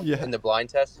it to him in the blind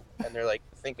test, and they're like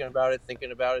thinking about it.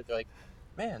 They're like,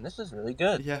 "Man, this is really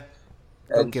good." Yeah.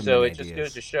 And so it just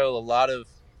goes to show a lot of,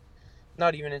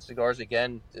 not even in cigars.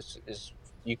 Again, this is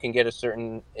you can get a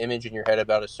certain image in your head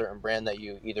about a certain brand that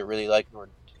you either really like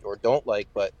or don't like,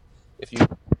 but if you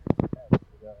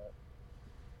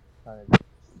kind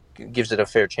of gives it a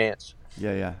fair chance.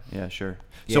 Yeah, sure.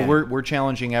 Yeah. So we're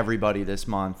challenging everybody this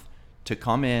month to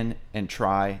come in and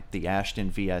try the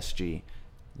Ashton VSG.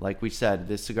 Like we said,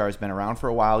 this cigar has been around for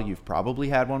a while. You've probably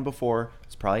had one before.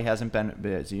 It's probably hasn't been,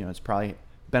 it's probably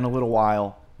been a little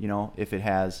while. You know, if it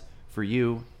has, for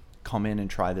you, come in and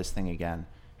try this thing again.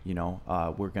 You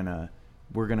know, we're gonna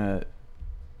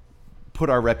put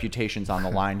our reputations on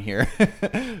the line here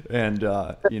and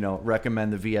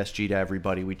recommend the VSG to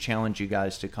everybody. We challenge you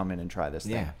guys to come in and try this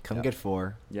thing. Yeah, come get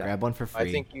 4. Yeah. Grab one for free.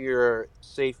 I think you're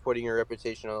safe putting your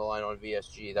reputation on the line on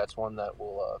VSG. That's one that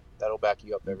will that'll back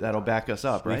you up. That'll back us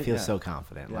up, right? We feel so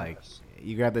confident. Yeah. Like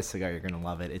you grab this cigar, you're gonna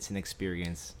love it. It's an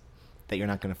experience that you're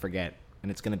not gonna forget,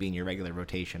 and it's gonna be in your regular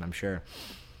rotation, I'm sure.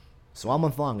 So all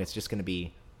month long, it's just gonna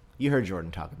be. You heard Jordan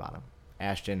talk about them.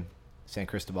 Ashton, San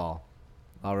Cristobal,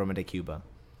 La Roma de Cuba.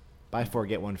 Buy 4,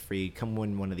 get 1 free. Come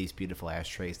win one of these beautiful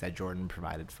ashtrays that Jordan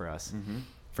provided for us. Mm-hmm.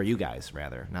 For you guys,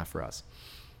 rather, not for us.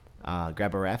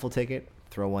 Grab a raffle ticket,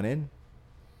 throw one in.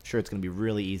 Sure, it's going to be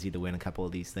really easy to win a couple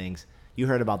of these things. You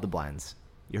heard about the blends.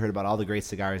 You heard about all the great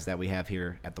cigars that we have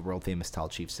here at the world-famous Tall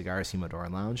Chief Cigars, Humidor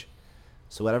and Lounge.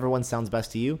 So whatever one sounds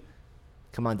best to you,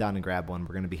 come on down and grab one.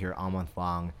 We're going to be here all month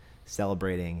long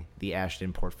celebrating the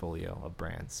Ashton portfolio of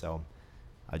brands. So,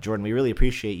 Jordan, we really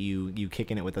appreciate you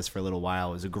kicking it with us for a little while.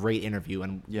 It was a great interview,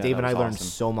 and Dave and I learned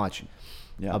so much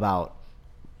about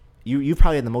you. You've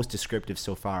probably had the most descriptive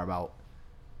so far about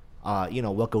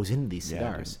what goes into these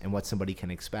cigars and what somebody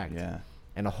can expect. Yeah,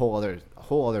 and a whole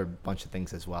other bunch of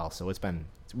things as well. So it's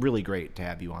really great to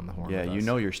have you on the horn. Yeah, with us. you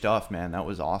know your stuff, man. That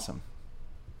was awesome.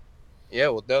 Yeah,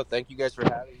 well, no, thank you guys for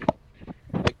having me.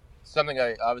 Like, something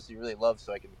I obviously really love,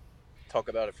 so I can talk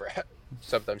about it for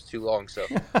sometimes too long. So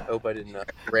I hope I didn't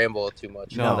ramble too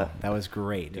much. No, that was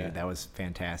great, dude. Yeah. That was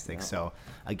fantastic. Yeah. So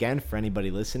again, for anybody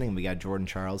listening, we got Jordan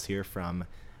Charles here from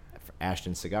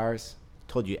Ashton Cigars.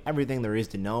 Told you everything there is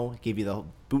to know. Gave you the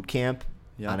boot camp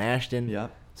on Ashton. Yeah.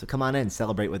 So come on in,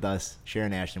 celebrate with us, share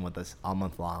an Ashton with us all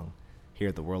month long here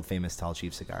at the world famous Tall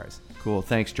Chief Cigars. Cool.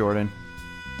 Thanks, Jordan.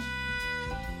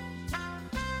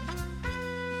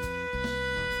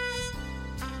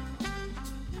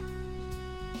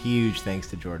 Huge thanks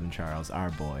to Jordan Charles, our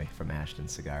boy from Ashton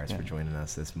Cigars, for joining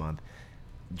us this month.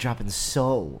 Dropping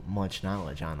so much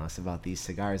knowledge on us about these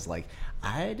cigars. Like,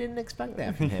 I didn't expect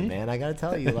that from him, man. I gotta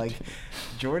tell you, like,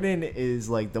 Jordan is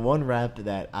like the one rep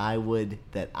that I would,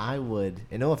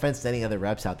 and no offense to any other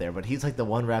reps out there, but he's like the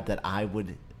one rep that I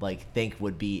would like think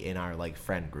would be in our like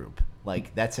friend group.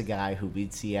 Like, that's a guy who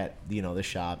we'd see at the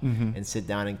shop and sit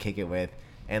down and kick it with,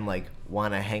 and like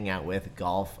want to hang out with,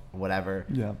 golf, whatever.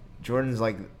 Yeah. Jordan's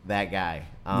like that guy.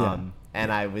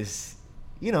 And I was,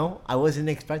 I wasn't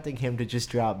expecting him to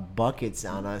just drop buckets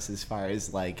on us as far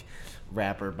as like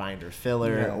wrapper, binder,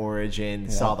 filler, origin,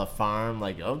 saw the farm.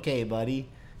 Like, okay, buddy,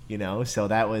 so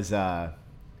that was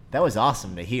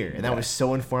awesome to hear. And that was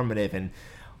so informative, and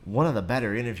one of the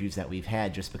better interviews that we've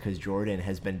had, just because Jordan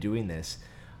has been doing this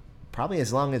probably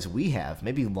as long as we have,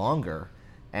 maybe longer.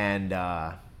 And,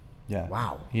 yeah.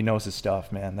 Wow. He knows his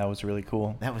stuff, man. That was really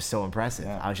cool. That was so impressive.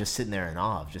 Yeah. I was just sitting there in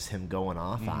awe of just him going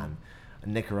off on a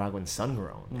Nicaraguan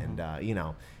sun-grown.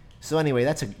 And, so anyway,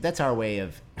 that's our way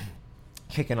of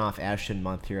kicking off Ashton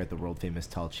month here at the world-famous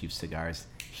Tall Chief Cigars,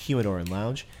 Humidor and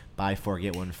Lounge. Buy 4,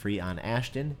 get 1 free on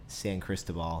Ashton, San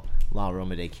Cristobal, La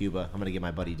Roma de Cuba. I'm going to give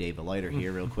my buddy Dave a lighter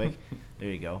here real quick. There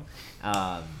you go.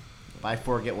 Buy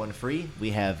 4, get 1 free.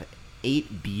 We have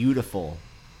 8 beautiful,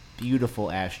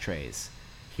 beautiful ashtrays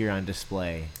here on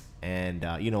display. And,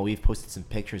 we've posted some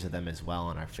pictures of them as well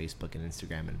on our Facebook and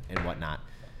Instagram and whatnot.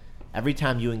 Every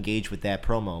time you engage with that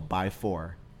promo, buy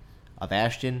 4 of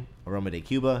Ashton, Aroma de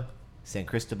Cuba, San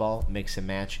Cristobal, mix and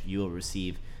match, you will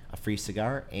receive a free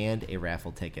cigar and a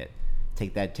raffle ticket.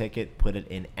 Take that ticket, put it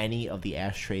in any of the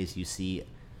ashtrays you see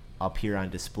up here on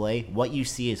display. What you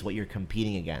see is what you're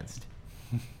competing against.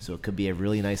 So it could be a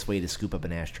really nice way to scoop up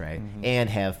an ashtray and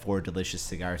have 4 delicious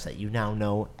cigars that you now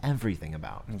know everything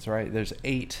about. That's right. There's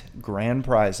 8 grand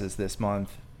prizes this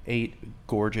month, 8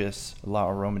 gorgeous La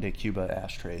Aroma de Cuba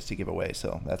ashtrays to give away.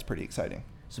 So that's pretty exciting.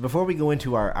 So before we go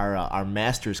into our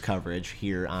Masters coverage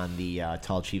here on the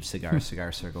Tall Chief Cigar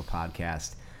Circle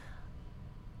podcast,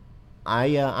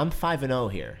 I'm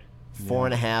 5-0 here,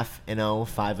 4.5-0,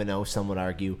 5-0. Some would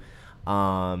argue,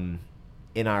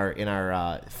 in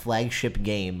our flagship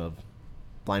game of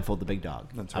Blindfold the Big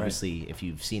Dog. That's right. Obviously, if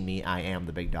you've seen me, I am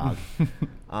the big dog.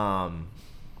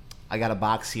 I got a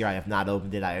box here. I have not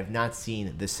opened it. I have not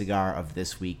seen the cigar of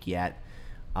this week yet.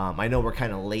 I know we're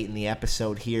kind of late in the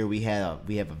episode here. We have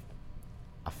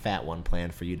a fat one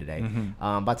planned for you today.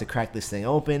 I'm about to crack this thing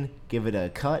open, give it a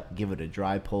cut, give it a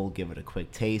dry pull, give it a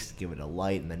quick taste, give it a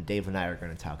light, and then Dave and I are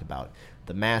going to talk about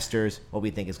the Masters, what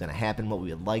we think is going to happen, what we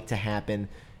would like to happen.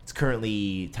 It's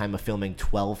currently time of filming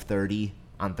 12:30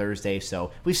 on Thursday,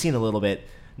 so we've seen a little bit,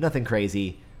 nothing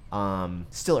crazy.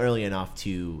 Still early enough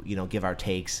to give our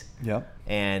takes. Yep.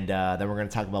 And then we're going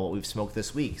to talk about what we've smoked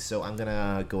this week. So I'm going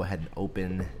to go ahead and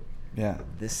open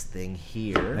this thing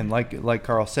here. And like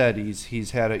Carl said,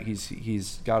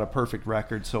 he's got a perfect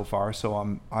record so far.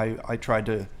 So I tried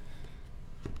to.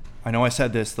 I know I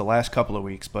said this the last couple of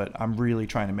weeks, but I'm really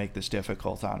trying to make this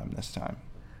difficult on him this time.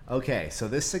 Okay, so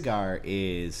this cigar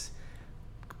is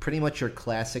pretty much your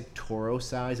classic Toro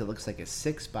size. It looks like a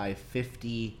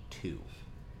 6x52.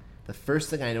 The first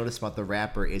thing I noticed about the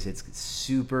wrapper is it's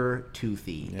super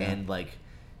toothy and like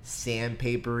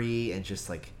sandpapery and just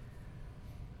like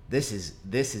this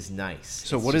is nice.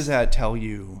 So what does that tell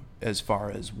you as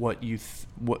far as what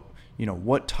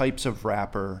types of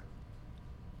wrapper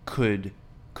could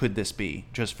this be,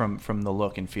 just from the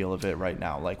look and feel of it right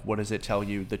now? Like, what does it tell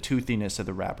you? The toothiness of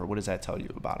the wrapper, what does that tell you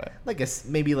about it?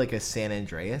 Maybe like a San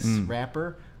Andreas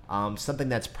wrapper. Something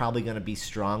that's probably going to be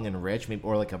strong and rich, maybe,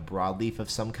 or like a broadleaf of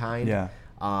some kind. Yeah.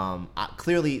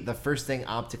 Clearly, the first thing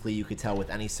optically you could tell with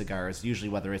any cigar is usually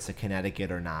whether it's a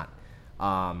Connecticut or not.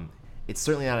 It's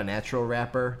certainly not a natural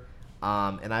wrapper,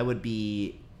 and I would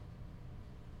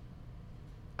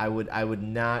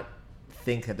not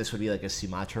think that this would be like a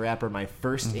Sumatra wrapper. My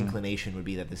first inclination would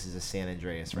be that this is a San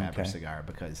Andreas wrapper cigar,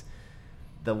 because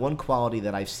the one quality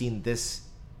that I've seen this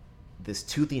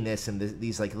toothiness and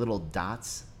these like little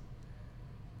dots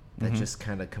that just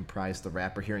kind of comprise the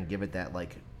wrapper here and give it that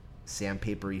like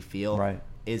sandpapery feel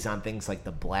is on things like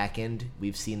the Blackened.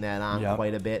 We've seen that on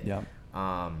quite a bit.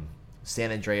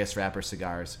 San Andreas wrapper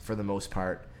cigars, for the most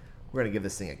part, we're going to give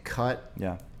this thing a cut.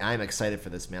 I'm excited for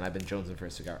this, man. I've been jonesing for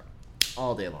a cigar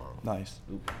all day long. Nice.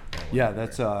 Ooh,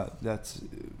 that's an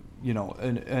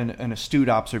astute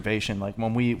observation. Like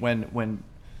when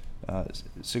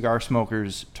cigar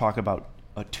smokers talk about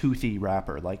a toothy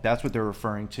wrapper, like that's what they're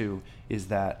referring to, is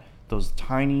that those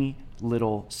tiny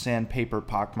little sandpaper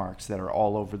pockmarks that are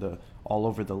all over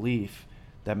the leaf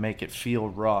that make it feel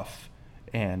rough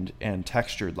and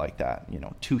textured like that,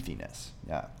 toothiness.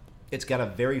 Yeah. It's got a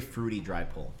very fruity dry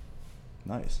pull.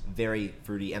 Nice. Very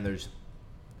fruity, and there's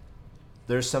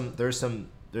some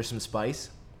spice,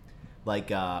 like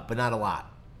but not a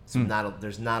lot.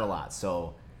 There's not a lot.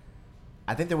 So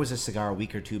I think there was a cigar a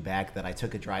week or two back that I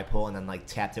took a dry pull and then like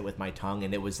tapped it with my tongue,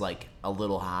 and it was like a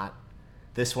little hot.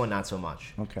 This one, not so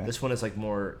much. Okay. This one is like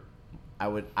more. I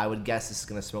would guess this is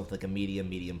gonna smoke like a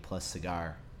medium plus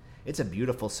cigar. It's a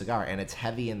beautiful cigar, and it's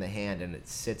heavy in the hand, and it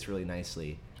sits really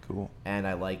nicely. Cool. And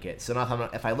I like it. So now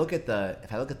if I look at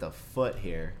the foot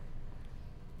here,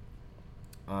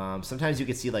 sometimes you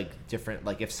can see like different,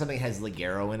 like if something has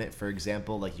Ligero in it, for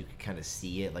example, like you can kind of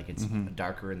see it, like it's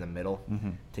darker in the middle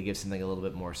to give something a little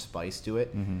bit more spice to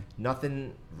it.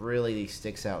 Nothing really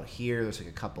sticks out here. There's like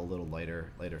a couple little lighter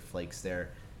flakes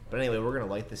there. But anyway, we're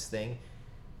gonna light this thing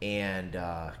and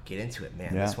get into it,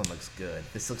 man. This one looks good.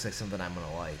 This looks like something I'm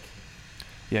gonna like.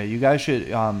 Yeah, you guys should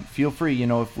feel free.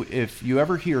 If you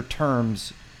ever hear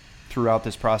terms throughout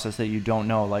this process that you don't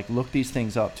know, like look these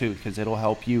things up too, because it'll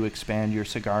help you expand your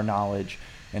cigar knowledge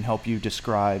and help you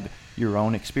describe your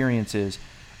own experiences.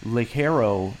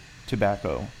 Ligero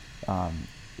tobacco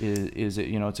Is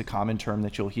it, it's a common term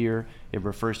that you'll hear. It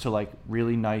refers to like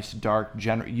really nice, dark,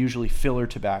 usually filler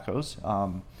tobaccos,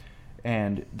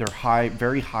 and they're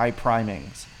very high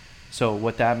primings. So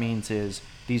what that means is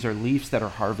these are leaves that are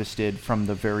harvested from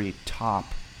the very top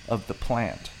of the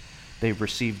plant. They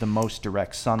receive the most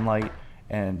direct sunlight,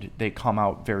 and they come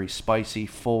out very spicy,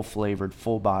 full flavored,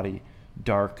 full body,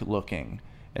 dark looking.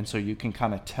 And so you can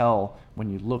kind of tell when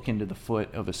you look into the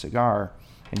foot of a cigar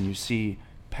and you see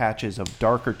patches of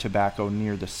darker tobacco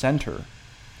near the center,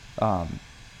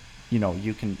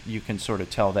 you can sort of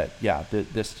tell that,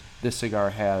 this cigar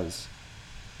has,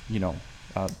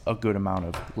 a good amount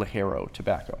of Ligero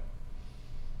tobacco.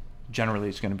 Generally,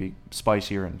 it's going to be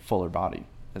spicier and fuller bodied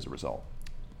as a result.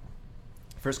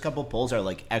 First couple pulls are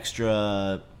like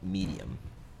extra medium.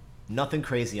 Nothing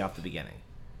crazy off the beginning,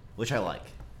 which I like.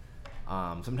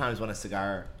 Sometimes when a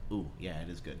cigar... Ooh, yeah, it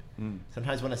is good.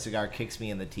 Sometimes when a cigar kicks me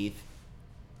in the teeth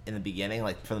in the beginning,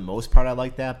 like for the most part I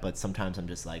like that, but sometimes I'm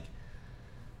just like,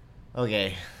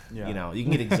 okay, you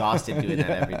can get exhausted doing that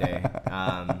every day.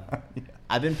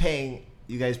 I've been paying...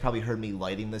 You guys probably heard me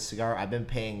lighting this cigar. I've been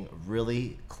paying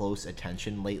really close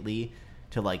attention lately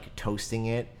to like toasting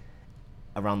it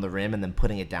around the rim and then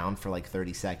putting it down for like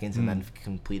 30 seconds and then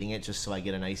completing it just so I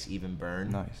get a nice even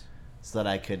burn. Nice. So that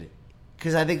I could,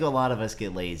 because I think a lot of us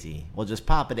get lazy. We'll just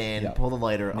pop it in, pull the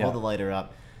lighter, hold the lighter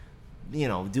up,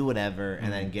 do whatever,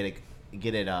 and then get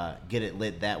it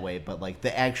lit that way. But like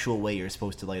the actual way you're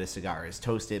supposed to light a cigar is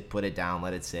toast it, put it down,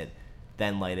 let it sit,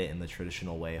 then light it in the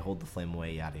traditional way, hold the flame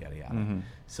away, yada yada yada.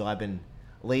 So I've been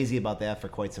lazy about that for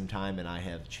quite some time, and I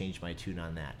have changed my tune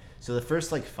on that. So the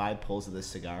first like 5 pulls of this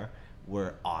cigar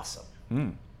were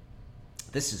awesome.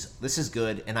 This is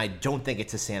good, and I don't think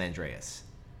it's a San Andreas.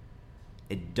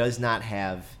 It does not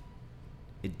have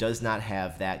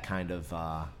that kind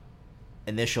of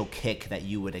initial kick that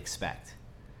you would expect.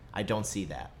 I don't see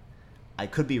that. I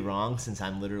could be wrong since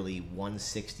I'm literally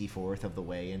 1/64th of the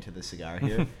way into the cigar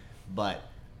here, but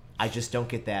I just don't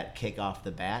get that kick off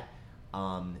the bat.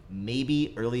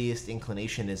 Maybe earliest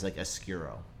inclination is like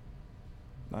Oscuro.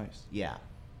 Nice. Yeah.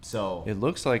 So it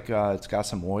looks like it's got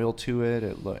some oil to it.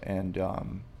 It's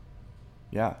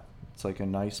like a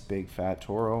nice big fat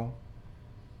Toro.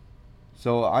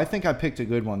 So I think I picked a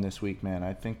good one this week, man.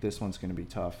 I think this one's going to be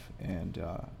tough, and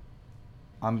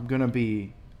I'm going to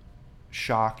be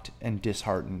shocked and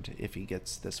disheartened if he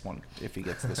gets this one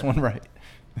right.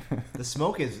 The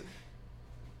smoke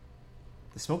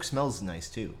smells nice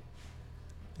too.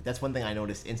 Like, that's one thing I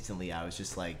noticed instantly. I was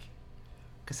just like,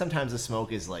 because sometimes the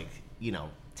smoke is like,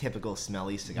 typical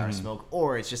smelly cigar smoke,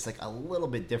 or it's just like a little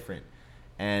bit different,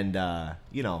 and I'm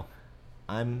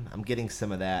getting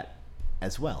some of that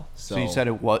as well. So you said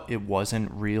it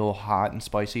wasn't real hot and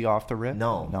spicy off the rip?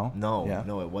 No,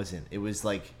 it wasn't. It was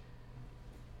like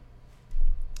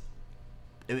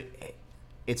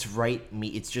it's right.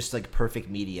 It's just like perfect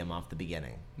medium off the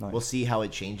beginning. Nice. We'll see how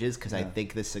it changes because I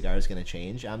think this cigar is going to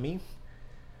change on me.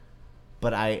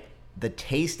 But the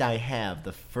taste I have,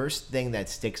 the first thing that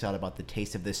sticks out about the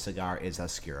taste of this cigar is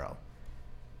Oscuro.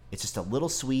 It's just a little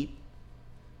sweet.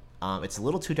 It's a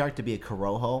little too dark to be a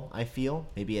Corojo, I feel.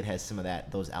 Maybe it has some of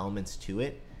those elements to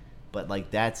it. But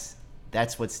like that's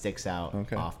what sticks out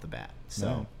off the bat.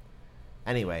 So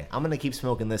anyway, I'm going to keep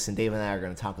smoking this, and Dave and I are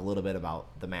going to talk a little bit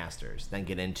about the Masters, then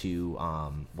get into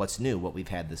what's new, what we've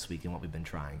had this week, and what we've been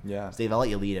trying. Yeah. So Dave, I'll let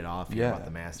you lead it off here about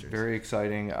the Masters. Very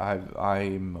exciting.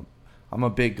 I'm a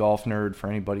big golf nerd for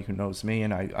anybody who knows me,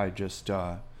 and I just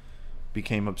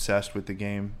became obsessed with the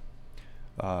game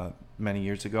many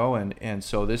years ago, and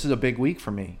so this is a big week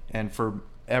for me and for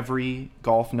every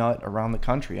golf nut around the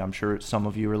country. I'm sure some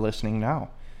of you are listening now.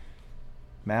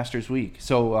 Masters week.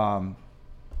 So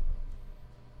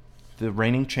the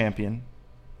reigning champion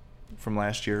from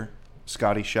last year,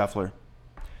 Scottie Scheffler.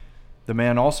 The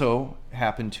man also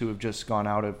happened to have just gone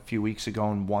out a few weeks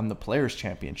ago and won the Players'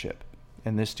 Championship.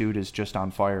 And this dude is just on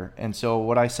fire. And so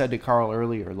what I said to Carl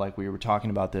earlier, like we were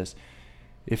talking about this,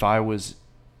 if I was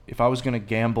going to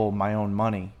gamble my own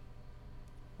money,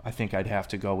 I think I'd have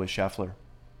to go with Scheffler.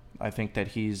 I think that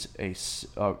he's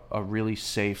a really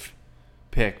safe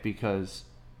pick because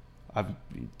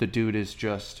the dude is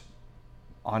just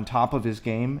on top of his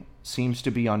game, seems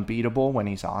to be unbeatable when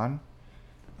he's on.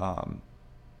 I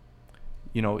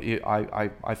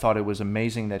thought it was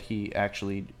amazing that he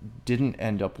actually didn't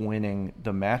end up winning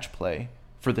the match play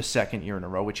for the second year in a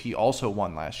row, which he also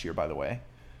won last year, by the way.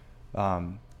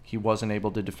 He wasn't able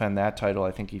to defend that title.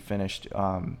 I think he finished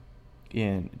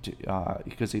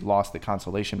because he lost the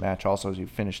consolation match. Also, he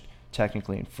finished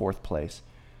technically in 4th place.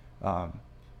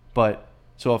 But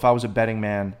so if I was a betting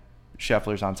man,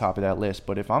 Scheffler's on top of that list.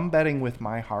 But if I'm betting with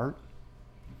my heart,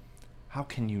 how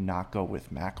can you not go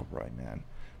with McIlroy, man?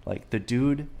 Like, the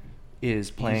dude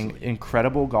is playing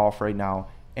incredible golf right now,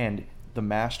 and the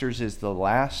Masters is the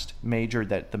last major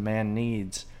that the man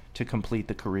needs to complete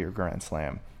the career Grand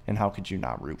Slam. And how could you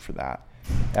not root for that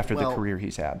after the career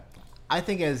he's had? I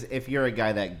think as if you're a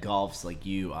guy that golfs like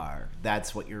you are,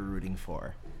 that's what you're rooting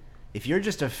for. If you're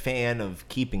just a fan of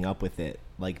keeping up with it,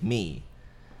 like me,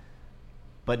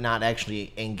 but not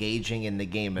actually engaging in the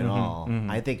game at all,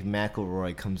 I think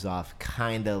McIlroy comes off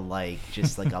kind of like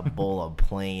just like a bowl of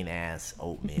plain ass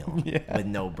oatmeal with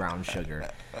no brown sugar.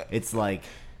 It's like,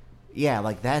 yeah,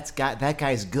 like that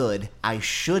guy's good. I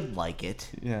should like it.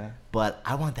 Yeah. But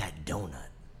I want that donut.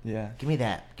 Yeah. Give me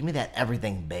that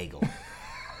everything bagel.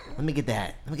 Let me get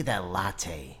that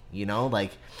latte. You know,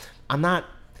 like, I'm not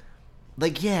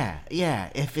like, yeah.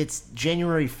 If it's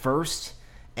January 1st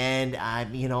and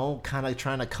I'm, kind of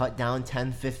trying to cut down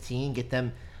 10, 15, get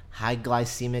them high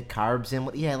glycemic carbs in.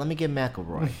 Yeah, let me get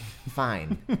McIlroy.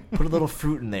 Fine. Put a little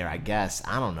fruit in there, I guess.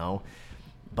 I don't know.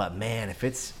 But man, if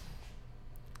it's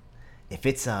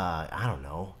I don't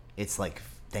know, it's like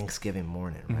Thanksgiving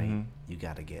morning, right? Mm-hmm. You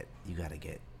gotta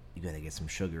get some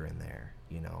sugar in there,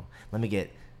 Let me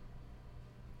get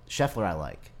Scheffler. I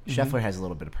like Scheffler has a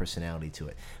little bit of personality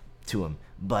to him,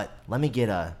 but let me get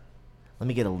a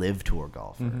live tour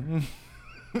golfer. Mm-hmm.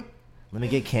 Let me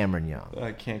get Cameron Young.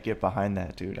 I can't get behind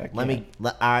that, dude. I can't.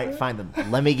 All right, find them.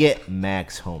 Let me get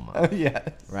Max Homa. Yes.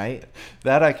 Right?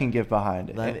 That I can get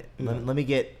behind. Let me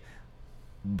get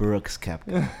Brooks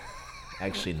Koepka.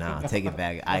 Actually, no, take it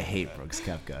back. I hate Brooks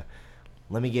Koepka.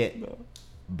 Let me get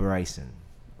Bryson,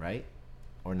 right?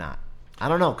 Or not? I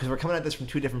don't know, because we're coming at this from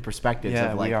two different perspectives.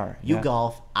 Yeah, of like, we are. You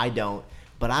golf, I don't,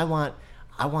 but I want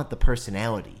the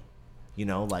personality.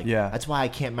 That's why I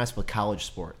can't mess with college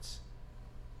sports,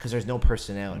 because there's no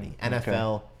personality.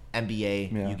 NFL,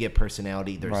 NBA, you get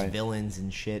personality. There's villains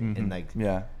and shit, and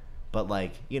but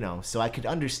so I could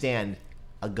understand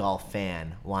a golf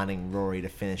fan wanting Rory to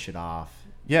finish it off.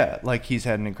 Yeah, like, he's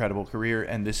had an incredible career,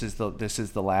 and this is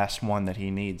the last one that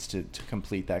he needs to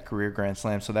complete that career Grand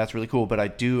Slam. So that's really cool. But I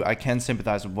can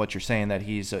sympathize with what you're saying, that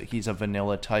he's a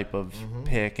vanilla type of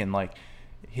pick, and like,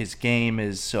 his game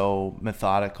is so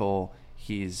methodical.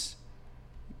 He's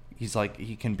like,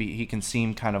 he can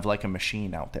seem kind of like a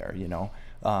machine out there,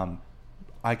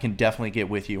 I can definitely get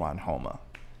with you on Homa.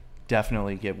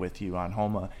 Definitely get with you on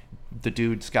Homa. The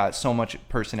dude's got so much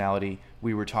personality.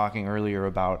 We were talking earlier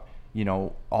about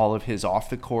all of his off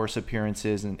the course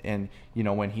appearances, and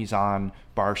when he's on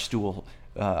Barstool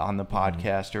on the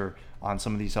podcast or on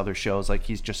some of these other shows, like,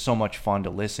 he's just so much fun to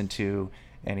listen to,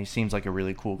 and he seems like a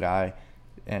really cool guy,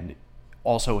 and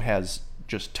also has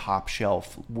just top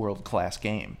shelf world class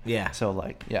game. Yeah. So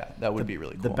that would be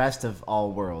really cool. The best of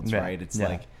all worlds, right? It's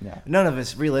none of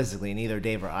us realistically, neither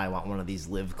Dave or I want one of these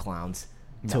live clowns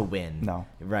to win. No.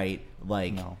 Right?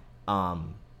 Like, no.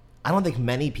 I don't think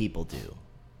many people do.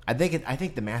 I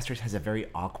think the Masters has a very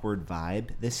awkward vibe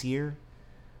this year.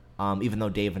 Even though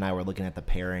Dave and I were looking at the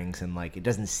pairings, and like, it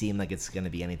doesn't seem like it's going to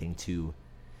be anything too.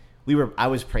 I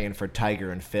was praying for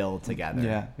Tiger and Phil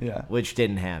together. Yeah. Which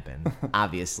didn't happen,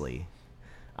 obviously.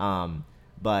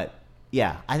 But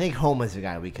yeah, I think Homa's a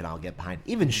guy we can all get behind.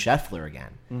 Even Scheffler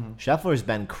again. Mm-hmm. Scheffler's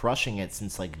been crushing it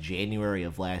since like January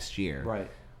of last year.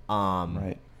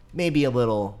 Right. Maybe a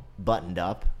little buttoned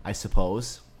up, I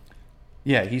suppose.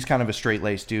 Yeah, he's kind of a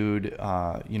straight-laced dude,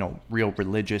 real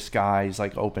religious guy. He's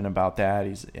like open about that.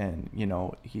 He's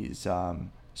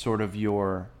sort of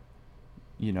your,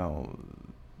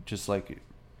 just like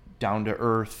down to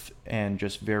earth and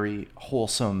just very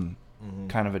wholesome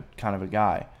kind of a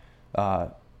guy,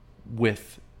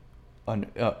 with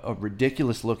a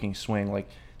ridiculous looking swing. Like,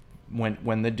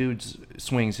 when the dude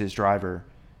swings his driver,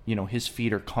 his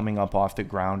feet are coming up off the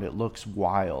ground. It looks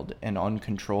wild and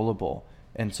uncontrollable.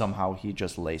 And somehow he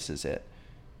just laces it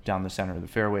down the center of the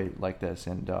fairway like this.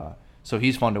 And so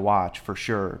he's fun to watch for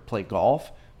sure, play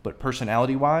golf. But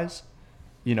personality-wise,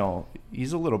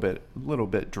 he's a little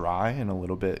bit dry and a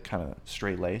little bit kind of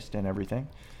straight-laced and everything.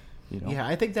 Yeah,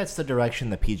 I think that's the direction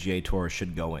the PGA Tour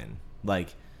should go in.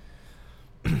 Like,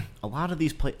 a lot of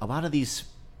these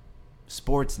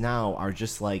sports now are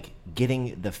just like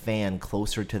getting the fan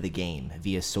closer to the game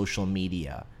via social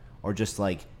media, or just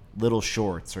like little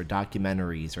shorts or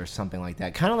documentaries or something like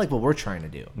that, kind of like what we're trying to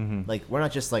do. Like, we're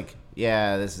not just like,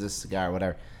 this is a cigar or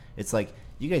whatever. It's like,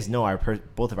 you guys know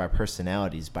both of our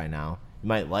personalities by now. You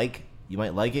might like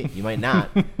it, you might not.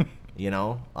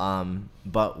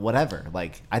 But whatever.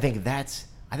 Like, I think that's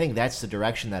the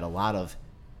direction that a lot of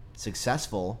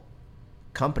successful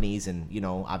companies and,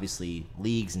 obviously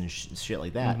leagues and shit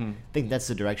like that think that's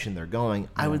the direction they're going.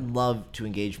 I would love to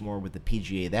engage more with the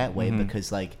PGA that way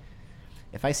because, like,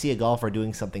 if I see a golfer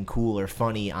doing something cool or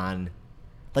funny on,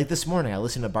 like this morning, I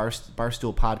listened to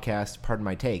Barstool podcast, Pardon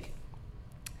My Take.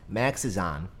 Max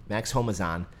Homa is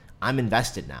on. I'm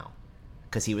invested now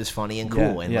because he was funny and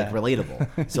cool and like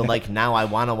relatable. So like now I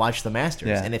want to watch the Masters.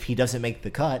 Yeah. And if he doesn't make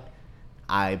the cut,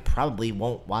 I probably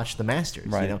won't watch the Masters.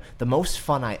 Right. The most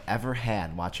fun I ever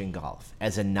had watching golf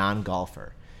as a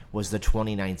non-golfer was the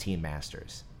 2019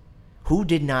 Masters. Who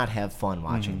did not have fun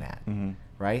watching that?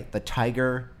 Right? The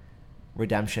Tiger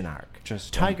redemption arc.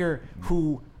 Tiger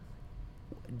who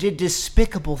did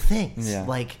despicable things.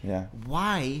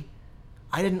 Why?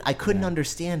 I couldn't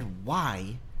understand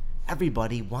why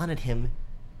everybody wanted him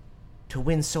to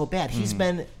win so bad. He's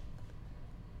been,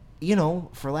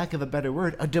 for lack of a better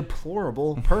word, a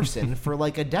deplorable person for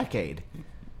like a decade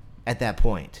at that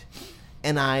point.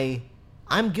 And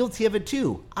I'm guilty of it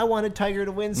too. I wanted Tiger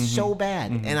to win so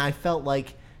bad. And I felt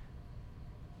like,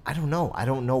 I don't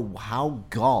know how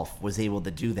golf was able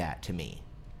to do that to me,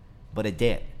 but it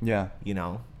did. Yeah.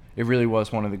 It really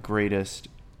was one of the greatest.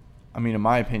 I mean, in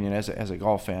my opinion, as a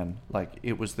golf fan, like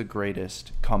it was the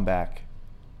greatest comeback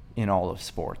in all of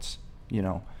sports.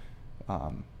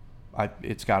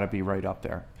 It's got to be right up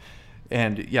there.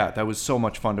 And yeah, that was so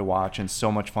much fun to watch and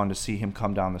so much fun to see him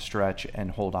come down the stretch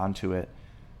and hold on to it.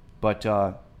 But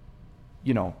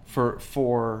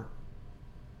for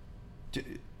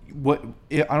what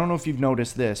I don't know if you've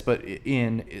noticed this, but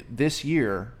in this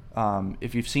year,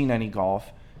 if you've seen any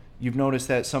golf, you've noticed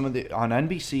that some of on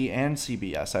NBC and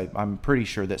CBS, I'm pretty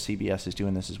sure that CBS is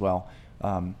doing this as well.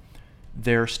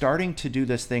 They're starting to do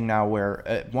this thing now where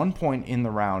at one point in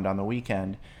the round on the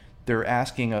weekend, they're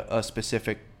asking a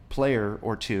specific player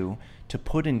or two to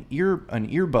put an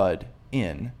earbud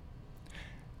in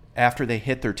after they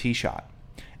hit their tee shot.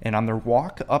 And on their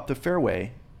walk up the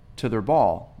fairway to their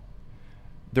ball,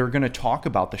 they're going to talk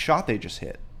about the shot they just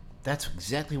hit. That's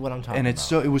exactly what I'm talking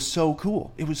about. And it was so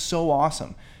cool. It was so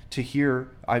awesome to hear.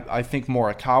 I think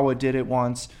Morikawa did it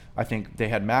once. I think they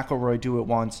had McIlroy do it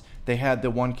once. They had the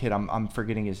one kid, I'm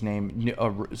forgetting his name,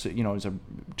 he's a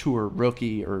tour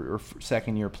rookie or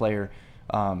second year player.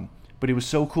 But it was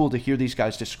so cool to hear these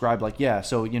guys describe,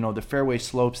 the fairway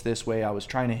slopes this way. I was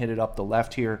trying to hit it up the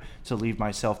left here to leave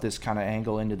myself this kind of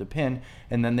angle into the pin.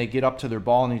 And then they get up to their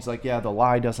ball, and he's like, the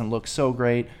lie doesn't look so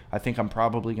great. I think I'm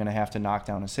probably going to have to knock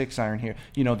down a 6-iron here.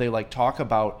 They talk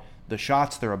about the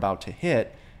shots they're about to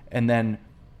hit, and then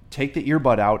take the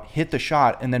earbud out, hit the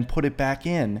shot, and then put it back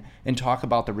in and talk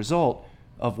about the result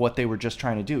of what they were just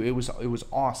trying to do. It was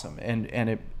awesome. And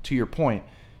it, to your point,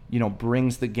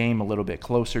 brings the game a little bit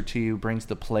closer to you, brings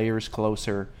the players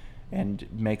closer, and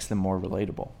makes them more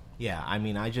relatable. Yeah, I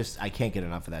mean, I can't get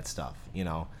enough of that stuff,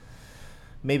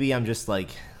 Maybe I'm just like,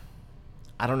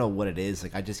 I don't know what it is.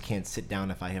 Like, I just can't sit down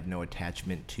if I have no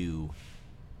attachment to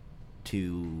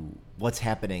what's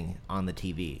happening on the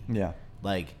TV. Yeah.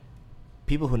 Like,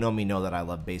 people who know me know that I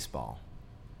love baseball.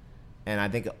 And I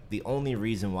think the only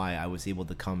reason why I was able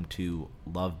to come to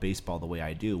love baseball the way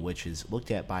I do, which is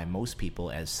looked at by most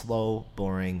people as slow,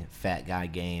 boring, fat guy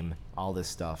game, all this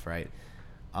stuff, right,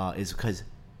 is because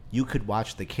you could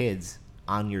watch the kids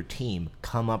on your team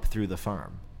come up through the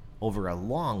farm over a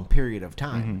long period of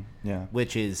time. Yeah.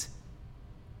 Which is,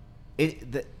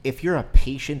 if you're a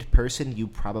patient person, you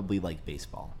probably like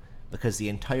baseball. Because the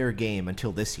entire game,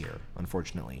 until this year,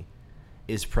 unfortunately,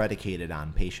 is predicated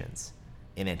on patience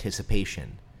and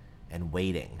anticipation and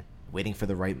waiting for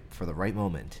the right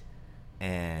moment.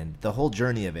 And the whole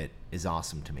journey of it is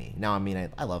awesome to me. Now, I mean,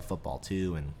 I love football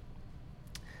too,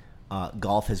 and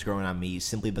golf has grown on me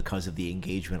simply because of the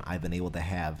engagement I've been able to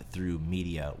have through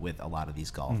media with a lot of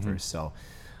these golfers. So,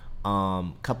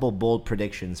 couple bold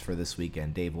predictions for this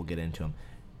weekend. Dave, we'll get into them.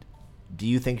 Do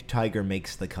you think Tiger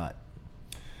makes the cut?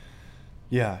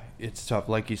 Yeah, it's tough.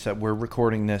 Like you said, we're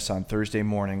recording this on Thursday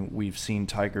morning. We've seen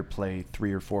Tiger play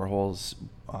 3 or 4 holes,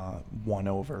 1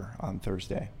 over on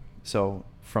Thursday. So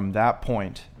from that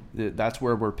point, that's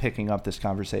where we're picking up this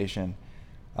conversation.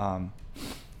 I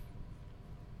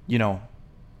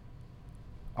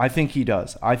think he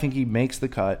does. I think he makes the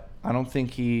cut. I don't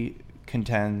think he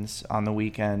contends on the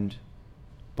weekend,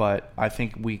 but I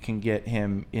think we can get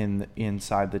him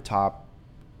inside the top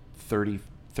 30,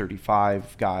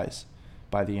 35 guys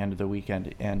by the end of the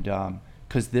weekend. And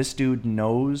because this dude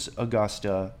knows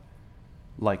Augusta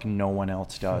like no one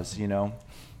else does,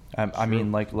 I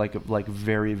mean, like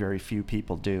very, very few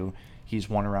people do. He's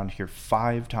won around here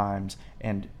 5 times,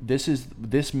 and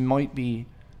this might be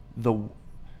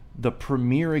the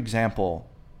premier example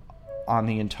on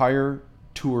the entire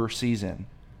tour season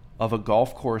of a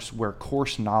golf course where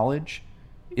course knowledge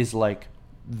is like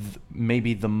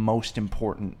maybe the most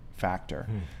important factor.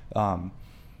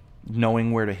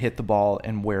 Knowing where to hit the ball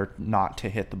and where not to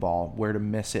hit the ball, where to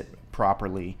miss it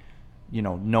properly. You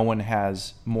know, no one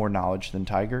has more knowledge than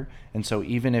Tiger. And so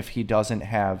even if he doesn't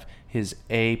have his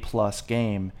A+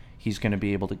 game, he's going to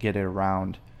be able to get it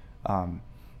around.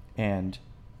 And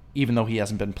even though he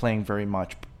hasn't been playing very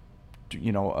much,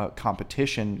 you know,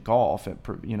 competition golf at,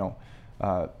 you know,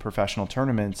 professional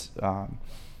tournaments,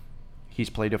 he's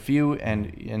played a few,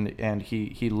 and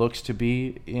he looks to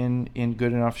be in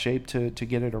good enough shape to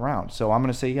get it around. So I'm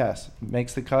going to say yes,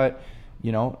 makes the cut,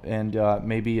 you know, and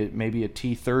maybe a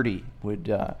T30 would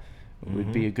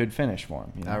be a good finish for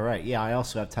him. You know? All right, yeah, I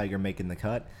also have Tiger making the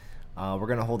cut. We're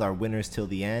going to hold our winners till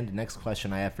the end. Next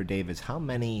question I have for Dave is, how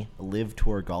many Live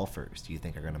Tour golfers do you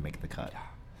think are going to make the cut?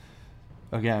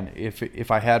 Again, if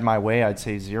I had my way, I'd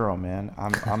say 0, man.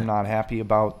 I'm not happy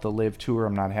about the Live Tour.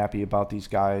 I'm not happy about these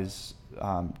guys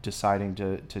deciding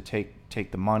to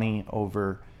take the money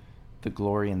over the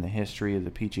glory and the history of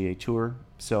the PGA Tour.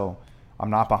 So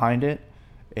I'm not behind it.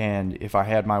 And if I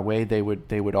had my way, they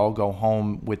would all go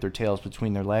home with their tails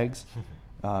between their legs,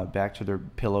 back to their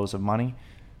pillows of money.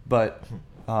 But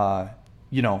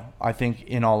you know, I think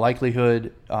in all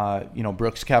likelihood, you know,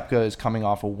 Brooks Koepka is coming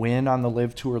off a win on the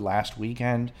Live Tour last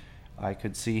weekend. I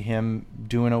could see him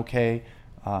doing okay.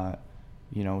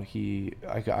 You know,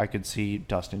 I could see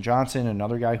Dustin Johnson,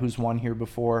 another guy who's won here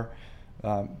before,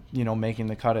 you know, making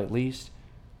the cut at least.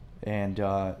 And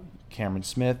Cameron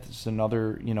Smith is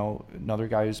another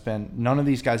guy who's been. None of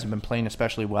these guys have been playing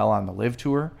especially well on the Live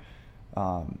Tour,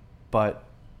 but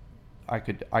I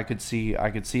could see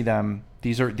them.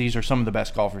 These are some of the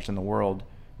best golfers in the world,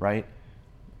 right?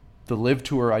 The Live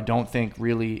Tour, I don't think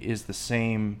really is the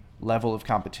same level of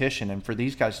competition, and for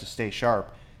these guys to stay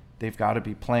sharp, they've got to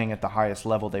be playing at the highest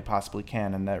level they possibly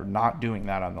can, and they're not doing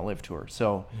that on the Live Tour.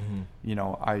 So, you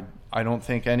know, I don't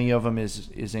think any of them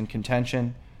is in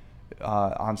contention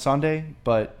on Sunday,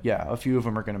 but yeah, a few of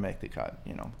them are going to make the cut.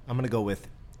 You know, I'm going to go with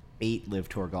 8 Live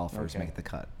Tour golfers make the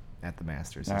cut at the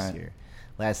Masters this year.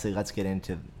 Lastly, let's get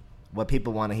into what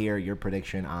people want to hear, your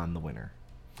prediction on the winner.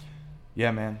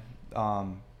 Yeah, man.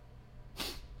 I'm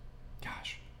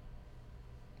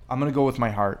going to go with my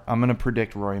heart. I'm going to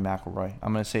predict Rory McIlroy.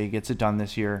 I'm going to say he gets it done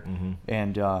this year.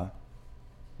 And,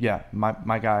 yeah,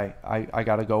 my guy, I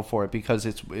got to go for it because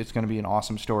it's going to be an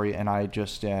awesome story, and I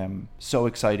just am so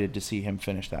excited to see him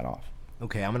finish that off.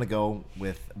 Okay, I'm going to go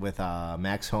with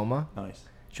Max Homa. Nice.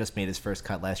 Just made his first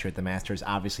cut last year at the Masters.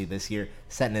 Obviously, this year,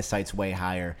 setting his sights way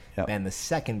higher. Yep. And the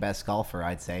second best golfer,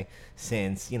 I'd say,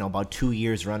 since, you know, about 2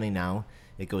 years running now.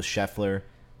 It goes Scheffler,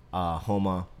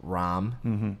 Homa,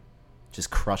 Rahm.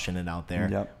 Just crushing it out there.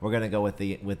 Yep. We're going to go with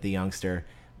the youngster.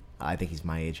 I think he's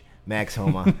my age. Max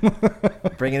Homa.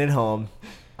 Bringing it home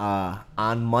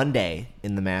on Monday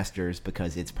in the Masters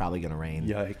because it's probably going to rain.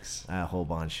 Yikes. A whole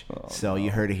bunch. Oh, so you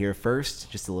heard it here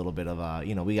first. Just a little bit of,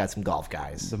 you know, we got some golf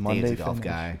guys. The Monday Dave's a golf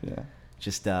finish. guy. Yeah.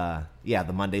 Just, the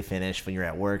Monday finish when you're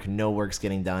at work. No work's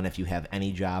getting done if you have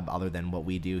any job other than what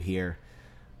we do here,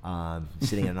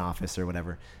 sitting in an office or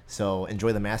whatever. So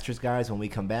enjoy the Masters, guys. When we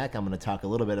come back, I'm going to talk a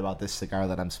little bit about this cigar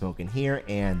that I'm smoking here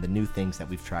and the new things that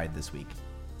we've tried this week.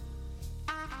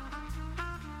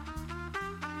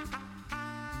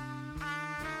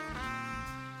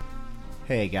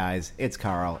 Hey guys, it's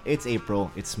Carl. It's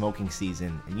April, it's smoking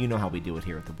season, and you know how we do it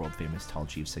here at the world famous Tall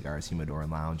Chief Cigars Humidor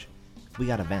and Lounge. We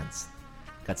got events.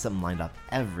 Got something lined up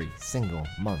every single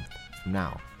month from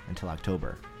now until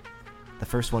October. The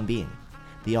first one being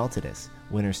the Altadis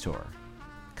Winners Tour,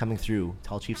 coming through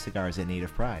Tall Chief Cigars at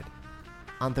Native Pride.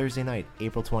 On Thursday night,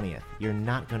 April 20th, you're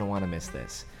not going to want to miss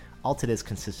this. Altadis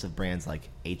consists of brands like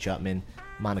H. Upman,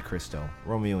 Monte Cristo,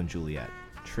 Romeo and Juliet,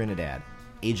 Trinidad,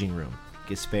 Aging Room,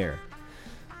 Gisper.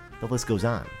 The list goes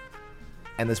on.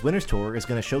 And this Winners Tour is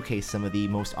going to showcase some of the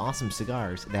most awesome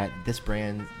cigars that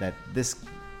this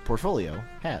portfolio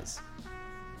has.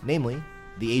 Namely,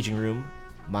 the Aging Room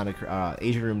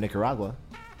Nicaragua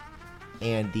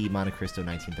and the Monte Cristo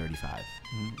 1935.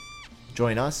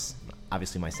 Join us,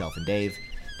 obviously myself and Dave,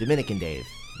 Dominican Dave,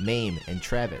 Mame, and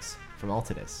Travis from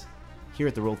Altadis. Here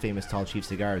at the world famous Tall Chief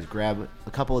Cigars, grab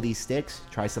a couple of these sticks,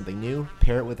 try something new,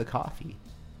 pair it with a coffee,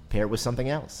 pair it with something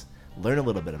else. Learn a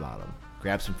little bit about them.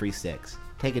 Grab some free sticks.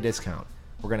 Take a discount.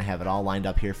 We're going to have it all lined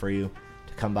up here for you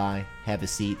to come by, have a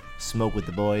seat, smoke with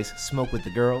the boys, smoke with the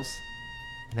girls,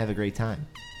 and have a great time.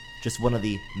 Just one of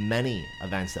the many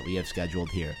events that we have scheduled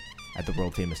here at the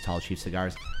world famous Tall Chief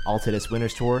Cigars. Altadis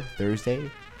Winners Tour, Thursday,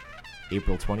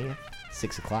 April 20th,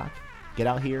 6 o'clock. Get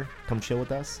out here. Come chill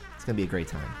with us. It's going to be a great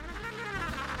time.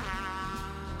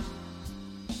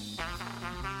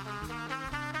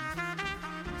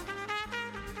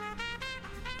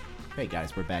 Hey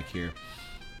guys, we're back here.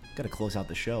 Got to close out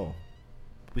the show.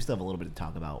 We still have a little bit to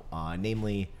talk about,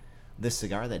 namely this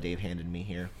cigar that Dave handed me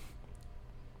here.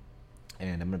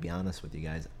 And I'm going to be honest with you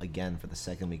guys, again, for the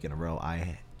second week in a row,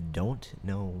 I don't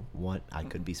know what I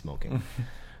could be smoking.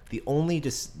 The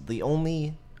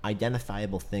only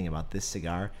identifiable thing about this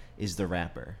cigar is the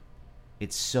wrapper.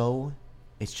 It's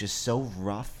just so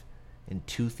rough and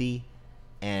toothy,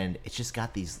 and it's just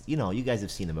got these, you guys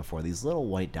have seen them before, these little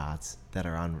white dots that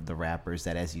are on the wrappers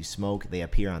that as you smoke, they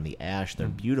appear on the ash. They're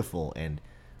beautiful and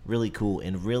really cool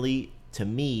and really, to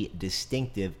me,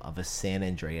 distinctive of a San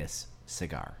Andreas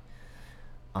cigar.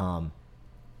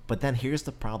 But then here's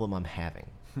the problem I'm having.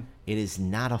 It is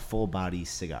not a full body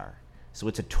cigar. So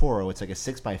it's a Toro. It's like a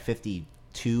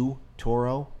 6x52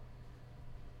 Toro,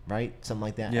 right? Something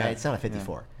like that. Yeah. It's not a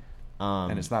 54. Yeah.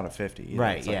 And it's not a 50 either.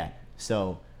 Right, it's yeah.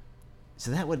 So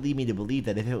that would lead me to believe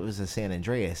that if it was a San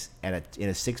Andreas in a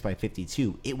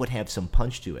 6x52, it would have some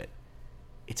punch to it.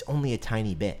 It's only a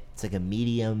tiny bit. It's like a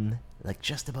medium, like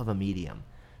just above a medium.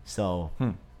 So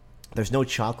there's no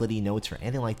chocolatey notes or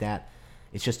anything like that.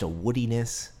 It's just a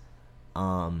woodiness.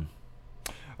 I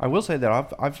will say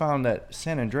that I've found that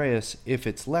San Andreas, if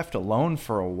it's left alone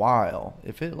for a while,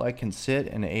 if it can sit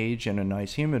and age in a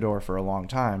nice humidor for a long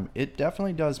time, it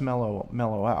definitely does mellow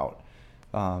out.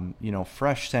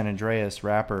 Fresh San Andreas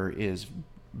wrapper is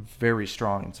very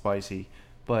strong and spicy,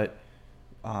 but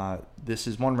this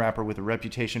is one wrapper with a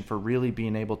reputation for really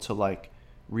being able to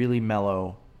really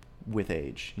mellow with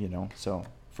age, so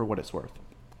for what it's worth.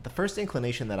 The first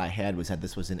inclination that I had was that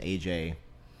this was an AJ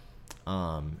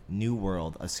New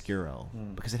World Oscuro,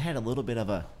 because it had a little bit of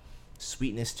a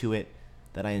sweetness to it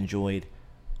that I enjoyed.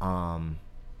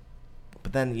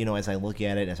 But then, as I look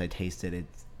at it, as I taste it,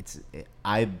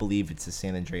 I believe it's a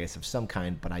San Andreas of some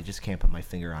kind, but I just can't put my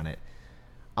finger on it.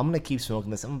 I'm going to keep smoking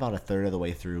this. I'm about a third of the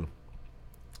way through.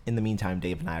 In the meantime,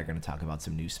 Dave and I are going to talk about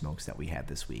some new smokes that we had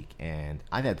this week. And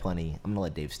I've had plenty. I'm going to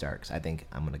let Dave start because I think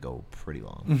I'm going to go pretty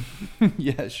long.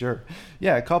 Yeah, sure.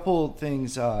 Yeah, a couple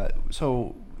things.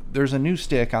 So there's a new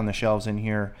stick on the shelves in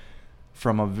here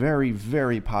from a very,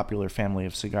 very popular family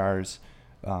of cigars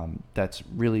that's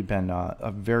really been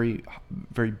a very,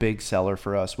 very big seller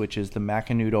for us, which is the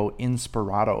Macanudo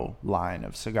Inspirado line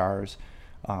of cigars.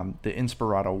 The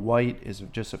Inspirado White is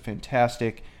just a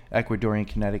fantastic Ecuadorian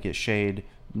Connecticut shade,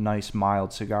 nice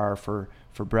mild cigar for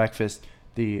breakfast.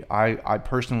 I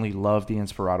personally love the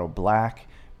Inspirado Black,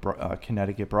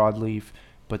 Connecticut broadleaf.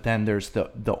 But then there's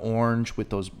the orange with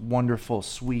those wonderful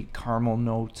sweet caramel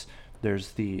notes.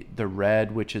 There's the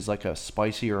red, which is like a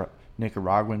spicier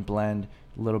Nicaraguan blend,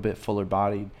 a little bit fuller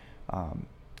bodied.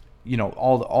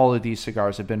 All of these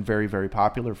cigars have been very, very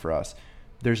popular for us.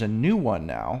 There's a new one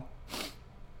now.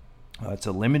 It's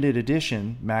a limited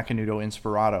edition Macanudo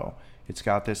Inspirado. It's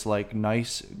got this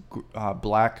nice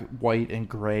black, white, and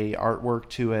gray artwork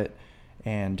to it,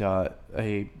 and a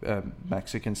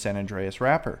Mexican San Andreas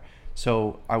wrapper.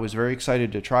 So I was very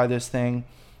excited to try this thing.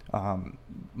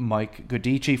 Mike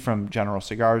Godici from General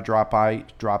Cigar dropped by,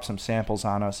 dropped some samples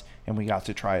on us, and we got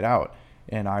to try it out.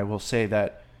 And I will say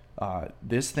that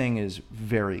this thing is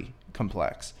very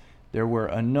complex. There were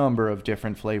a number of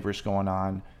different flavors going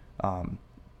on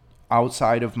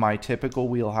outside of my typical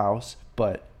wheelhouse,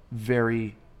 but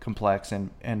very complex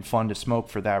and fun to smoke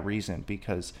for that reason,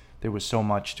 because there was so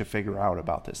much to figure out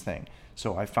about this thing.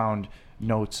 So I found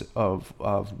notes of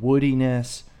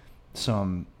woodiness,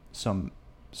 some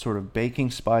sort of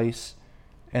baking spice,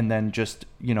 and then just,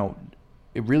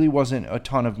 it really wasn't a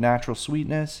ton of natural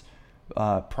sweetness,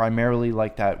 primarily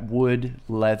like that wood,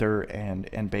 leather,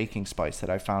 and baking spice that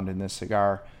I found in this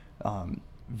cigar.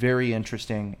 Very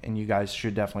interesting, and you guys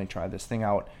should definitely try this thing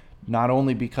out, not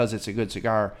only because it's a good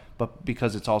cigar, but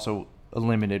because it's also a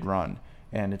limited run,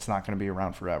 and it's not going to be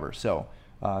around forever. So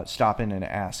stop in and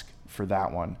ask for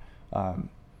that one.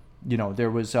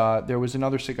 There was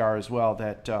another cigar as well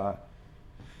that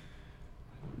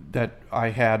I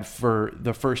had for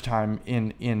the first time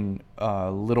in a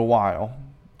little while,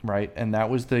 right? And that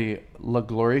was the La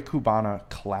Gloria Cubana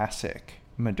Classic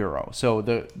Maduro. So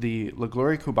the La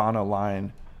Gloria Cubana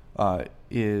line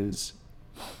is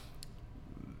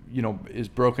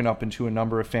broken up into a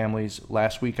number of families.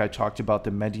 Last week I talked about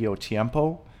the Medio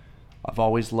Tiempo. I've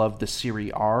always loved the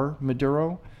Serie R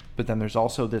Maduro, but then there's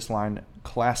also this line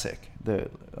Classic.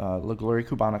 The La Gloria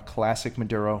Cubana Classic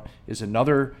Maduro is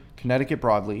another Connecticut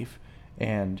broadleaf,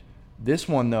 and this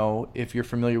one, though, if you're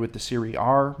familiar with the Serie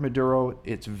R Maduro,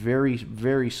 it's very,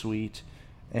 very sweet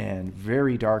and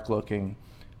very dark looking.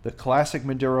 The Classic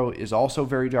Maduro is also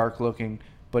very dark looking,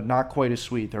 but not quite as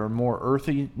sweet. There are more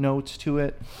earthy notes to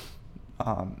it.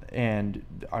 And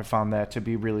I found that to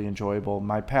be really enjoyable.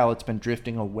 My palate's been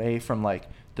drifting away from like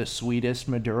the sweetest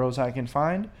Maduros I can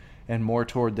find, and more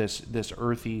toward this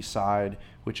earthy side,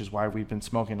 which is why we've been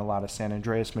smoking a lot of San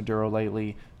Andreas Maduro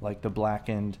lately, like the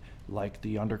Blackened, like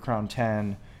the Undercrown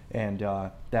 10, and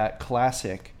that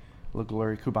classic La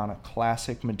Gloria Cubana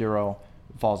classic Maduro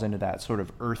falls into that sort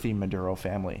of earthy Maduro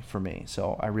family for me.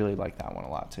 So I really like that one a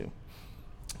lot too.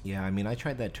 Yeah, I mean, I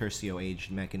tried that Tercio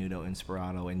aged Macanudo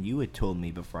Inspirado, and you had told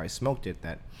me before I smoked it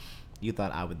that you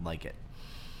thought I would like it.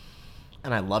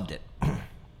 And I loved it.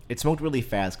 It smoked really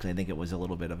fast because I think it was a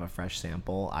little bit of a fresh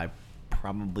sample. I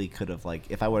probably could have, like,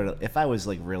 if I was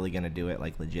like really gonna do it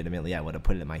like legitimately, I would have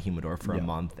put it in my humidor for a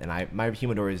month. And my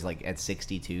humidor is like at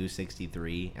 62,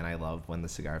 63, and I love when the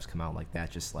cigars come out like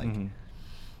that. Just like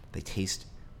they taste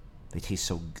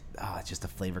so. Just the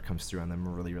flavor comes through on them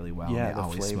really, really well. Yeah, the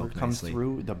flavor comes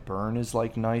through. The burn is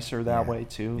like nicer that way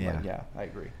too. Yeah. Like, yeah, I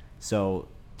agree. So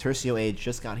Tercio Age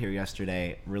just got here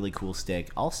yesterday. Really cool stick.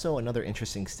 Also, another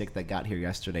interesting stick that got here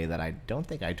yesterday that I don't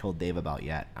think I told Dave about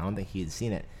yet. I don't think he had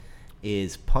seen it.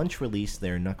 Is Punch released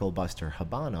their Knuckle Buster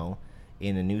Habano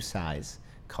in a new size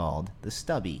called the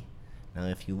Stubby. Now,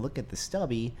 if you look at the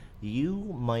Stubby,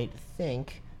 you might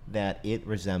think that it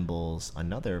resembles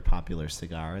another popular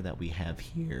cigar that we have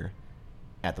here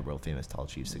at the world famous Tall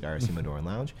Chief Cigars Humidor and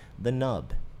Lounge, the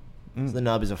Nub. So the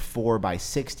Nub is a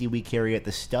 4x60. We carry it.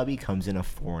 The Stubby comes in a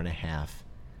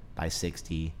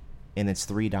 4.5x60, and it's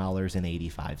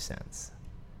 $3.85.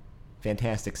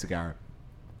 Fantastic cigar.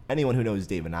 Anyone who knows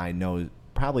Dave and I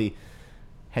probably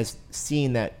has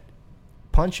seen that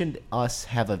Punch and us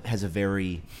has a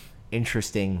very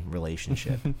interesting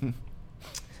relationship. We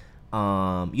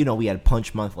had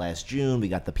Punch Month last June. We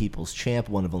got the People's Champ,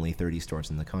 one of only 30 stores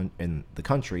in the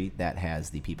country that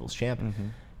has the People's Champ.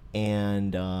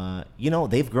 And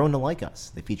they've grown to like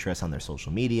us. They feature us on their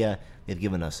social media. They've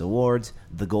given us awards,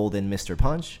 the Golden Mr.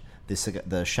 Punch,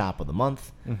 the Shop of the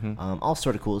Month, all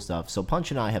sort of cool stuff. So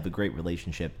Punch and I have a great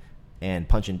relationship, and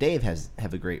Punch and Dave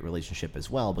have a great relationship as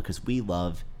well, because we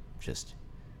love just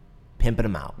pimping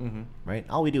them out, right?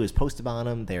 All we do is post about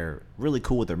them. They're really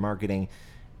cool with their marketing,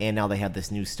 and now they have this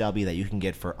new Stubby that you can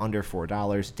get for under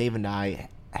 $4. Dave and I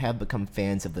have become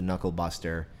fans of the Knuckle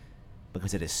Buster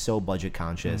because it is so budget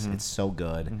conscious. It's so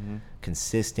good,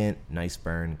 consistent, nice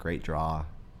burn, great draw.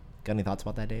 Got any thoughts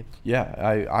about that, Dave?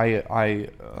 Yeah, I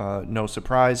no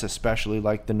surprise, especially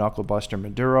like the Knuckle Buster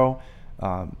Maduro.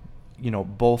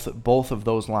 Both of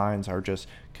those lines are just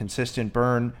consistent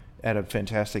burn at a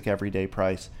fantastic everyday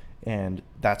price, and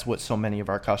that's what so many of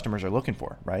our customers are looking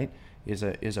for, right? Is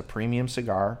a premium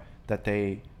cigar that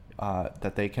they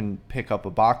can pick up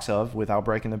a box of without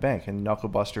breaking the bank, and Knuckle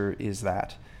Buster is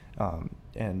that. The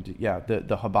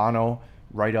Habano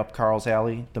right up Carl's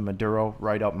alley, the Maduro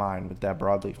right up mine with that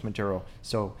broadleaf Maduro.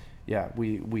 So yeah,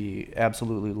 we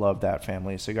absolutely love that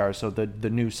family of cigars. So the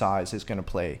new size is going to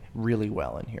play really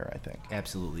well in here, I think.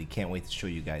 Absolutely. Can't wait to show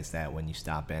you guys that when you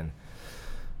stop in.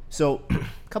 So a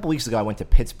couple weeks ago, I went to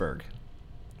Pittsburgh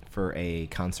for a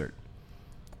concert.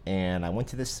 And I went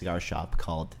to this cigar shop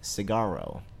called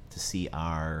Cigaro to see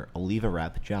our Oliva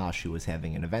rep, Josh, who was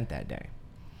having an event that day.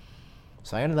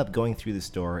 So I ended up going through the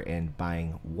store and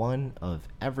buying one of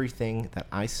everything that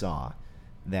I saw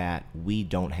that we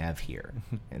don't have here.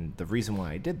 And the reason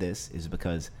why I did this is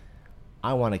because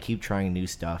I want to keep trying new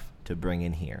stuff to bring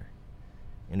in here.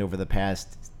 And over the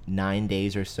past 9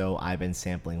 days or so, I've been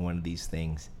sampling one of these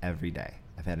things every day.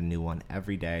 I've had a new one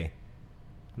every day.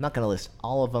 I'm not going to list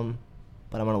all of them,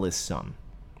 but I'm going to list some.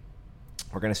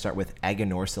 We're going to start with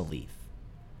Aganorsa Leaf.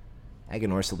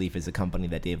 Aganorsa Leaf is a company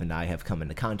that Dave and I have come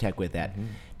into contact with at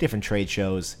different trade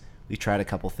shows. We've tried a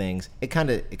couple things. It kind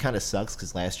of sucks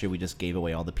because last year we just gave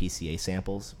away all the PCA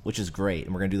samples, which is great,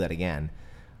 and we're going to do that again.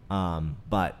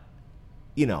 But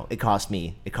it cost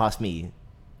me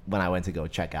when I went to go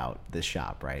check out this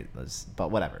shop, right?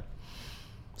 But whatever.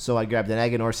 So I grabbed an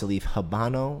Aganorsa Leaf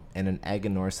Habano and an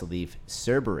Aganorsa Leaf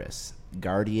Cerberus,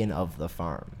 Guardian of the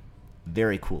Farm.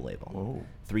 Very cool label. Whoa.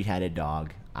 Three-headed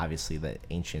dog. Obviously, the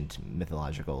ancient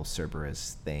mythological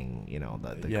Cerberus thing,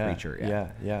 the creature. Yeah.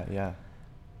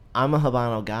 I'm a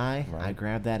Habano guy. Right. I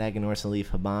grabbed that Aganorsa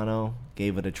Leaf Habano,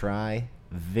 gave it a try.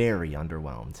 Very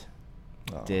underwhelmed.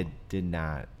 Oh.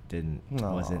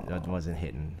 Wasn't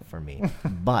hitting for me.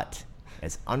 But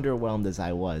as underwhelmed as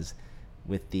I was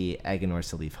with the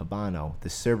Aganorsa Leaf Habano, the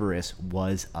Cerberus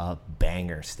was a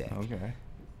banger stick. Okay.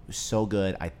 It was so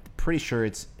good. I'm pretty sure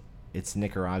it's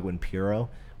Nicaraguan Puro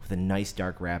with a nice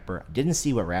dark wrapper. Didn't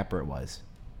see what wrapper it was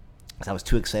because I was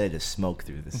too excited to smoke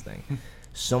through this thing.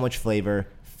 So much flavor,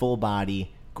 full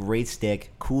body, great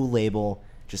stick, cool label,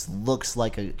 Just looks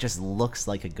like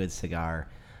a good cigar.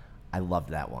 I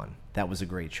loved that one. That was a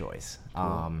great choice.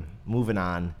 Cool. Moving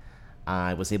on,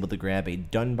 I was able to grab a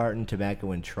Dunbarton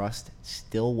Tobacco and Trust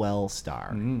Stillwell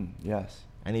Star. Yes.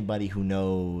 Anybody who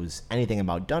knows anything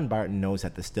about Dunbarton knows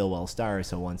that the Stillwell Star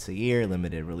is a once a year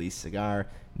limited release cigar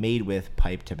made with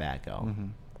pipe tobacco.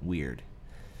 Weird.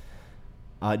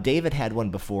 David had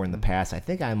one before in the past. I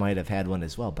think I might have had one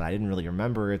as well, but I didn't really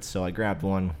remember it, so I grabbed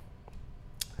one,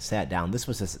 sat down. This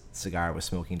was a cigar I was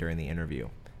smoking during the interview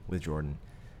with Jordan.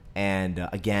 And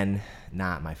again,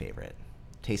 not my favorite.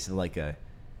 Tasted like a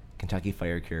Kentucky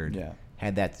fire cured. Yeah.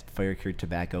 Had that fire cured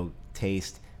tobacco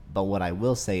taste. But what I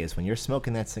will say is when you're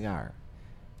smoking that cigar,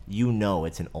 you know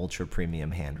it's an ultra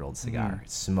premium hand rolled cigar.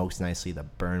 It smokes nicely. The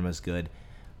burn was good.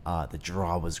 The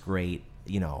draw was great.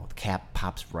 You know, the cap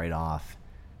pops right off.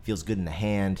 Feels good in the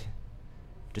hand.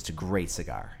 Just a great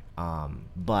cigar.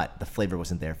 But the flavor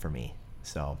wasn't there for me.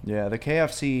 So yeah, the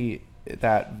KFC,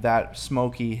 that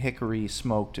smoky hickory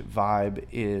smoked vibe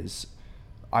is,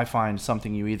 I find,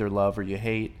 something you either love or you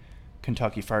hate.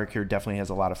 Kentucky Fire Cure definitely has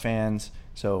a lot of fans,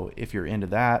 so if you're into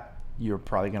that, you're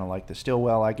probably going to like the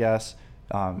Stillwell, I guess.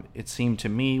 It seemed to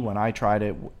me when I tried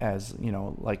it as, you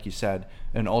know, like you said,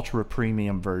 an ultra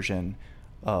premium version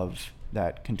of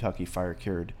that Kentucky Fire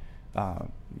Cured.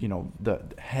 You know, the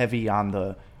heavy on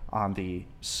the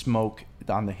smoke,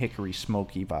 on the hickory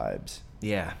smoky vibes.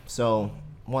 yeah, so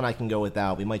one I can go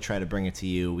without. We might try to bring it to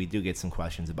you. We do get some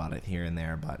questions about it here and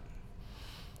there, but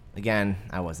again,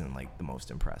 I wasn't like the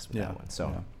most impressed with that one.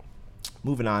 So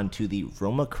moving on to the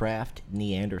Roma Craft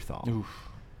Neanderthal. Oof.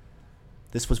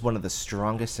 This was one of the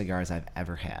strongest cigars I've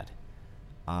ever had.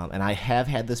 And I have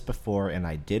had this before, and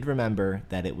I did remember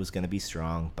that it was going to be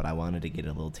strong, but I wanted to get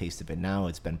a little taste of it now.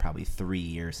 It's been probably 3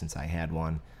 years since I had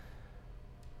one.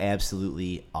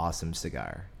 Absolutely awesome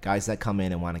cigar. Guys that come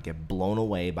in and want to get blown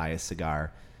away by a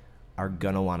cigar are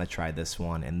going to want to try this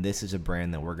one, and this is a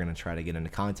brand that we're going to try to get into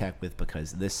contact with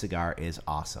because this cigar is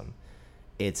awesome.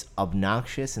 It's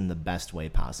obnoxious in the best way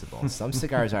possible. Some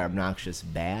cigars are obnoxious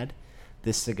bad.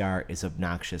 This cigar is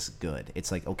obnoxious good.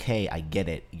 It's like, okay, I get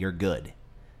it. You're good.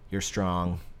 You're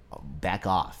strong. Back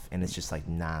off. And it's just like,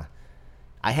 nah.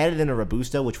 I had it in a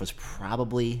Robusto, which was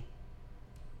probably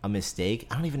a mistake.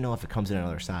 I don't even know if it comes in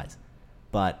another size.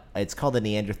 But it's called a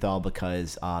Neanderthal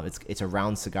because it's a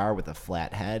round cigar with a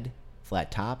flat head, flat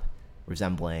top,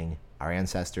 resembling our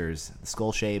ancestors'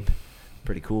 skull shape.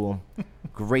 Pretty cool.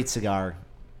 Great cigar.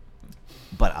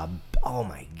 But, oh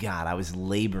my God, I was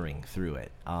laboring through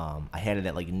it. I had it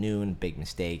at like noon, big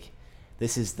mistake.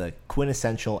 This is the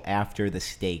quintessential after the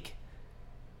steak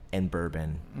and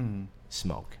bourbon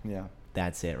smoke. Yeah.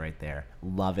 That's it right there.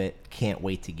 Love it. Can't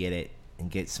wait to get it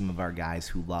and get some of our guys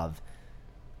who love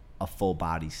a full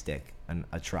body stick and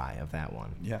a try of that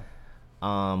one. Yeah.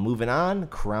 Moving on,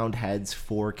 Crowned Heads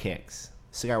 4 Kicks.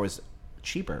 Cigar was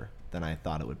cheaper than I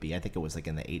thought it would be. I think it was like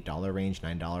in the $8 range,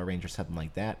 $9 range or something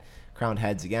like that. Crowned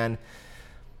Heads, again,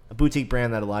 a boutique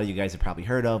brand that a lot of you guys have probably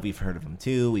heard of. We've heard of them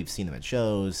too. We've seen them at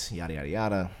shows, yada,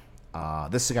 yada, yada.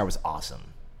 This cigar was awesome.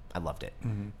 I loved it.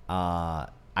 I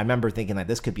remember thinking that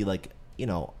this could be like, you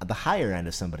know, the higher end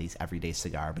of somebody's everyday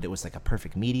cigar, but it was like a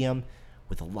perfect medium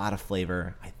with a lot of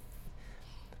flavor.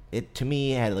 It, to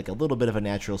me, had like a little bit of a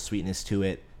natural sweetness to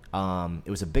it. It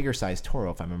was a bigger size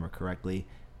Toro, if I remember correctly.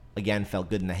 Again, felt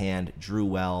good in the hand, drew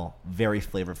well, very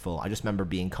flavorful. I just remember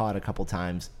being caught a couple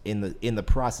times in the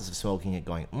process of smoking it,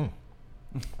 going,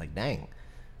 like dang,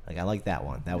 like I like that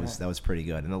one. That was pretty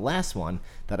good. And the last one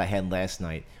that I had last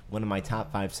night, one of my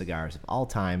top 5 cigars of all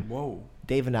time. Whoa.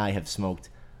 Dave and I have smoked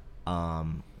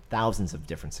thousands of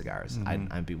different cigars.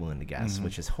 I'd be willing to guess,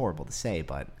 which is horrible to say,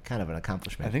 but kind of an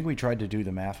accomplishment. I think we tried to do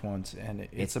the math once, and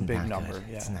it's a big number. Good.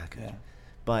 Yeah. It's not good. Yeah.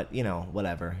 But, you know,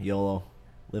 whatever. YOLO.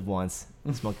 Live once.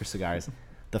 Smoke your cigars.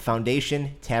 The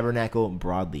Foundation Tabernacle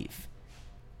Broadleaf.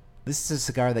 This is a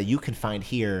cigar that you can find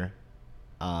here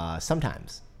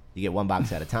sometimes. You get 1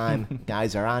 box at a time.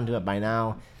 Guys are onto it by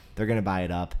now. They're going to buy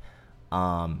it up.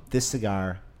 This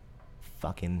cigar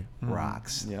fucking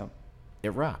rocks. Yeah.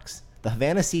 It rocks. The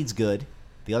Havana Seed's good.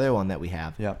 The other one that we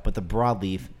have. Yeah. But the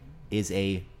Broadleaf is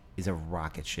a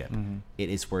rocket ship. It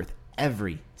is worth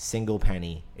every single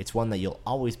penny. It's one that you'll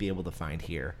always be able to find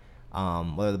here.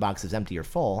 Whether the box is empty or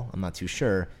full, I'm not too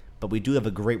sure. But we do have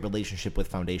a great relationship with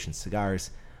Foundation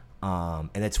Cigars. And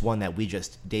it's one that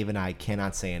Dave and I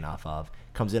cannot say enough of.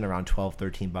 Comes in around $12,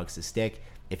 $13 a stick.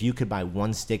 If you could buy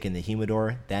 1 stick in the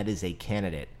humidor, that is a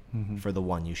candidate for the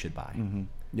one you should buy.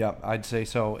 Yeah, I'd say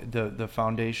so. The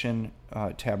Foundation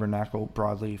Tabernacle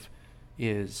Broadleaf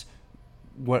is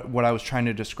what I was trying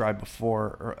to describe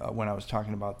before when I was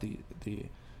talking about the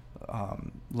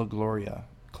La Gloria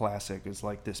Classic is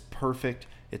like this perfect.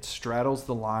 It straddles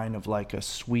the line of like a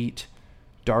sweet,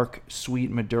 dark, sweet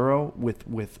Maduro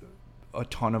with a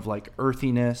ton of like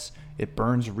earthiness. It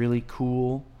burns really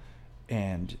cool,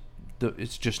 and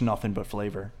it's just nothing but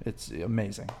flavor. It's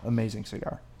amazing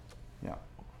cigar. Yeah.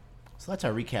 So that's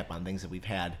our recap on things that we've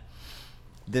had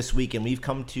this week, and we've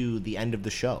come to the end of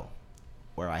the show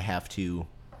where I have to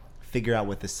figure out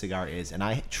what this cigar is, and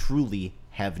I truly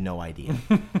have no idea.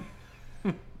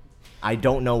 I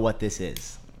don't know what this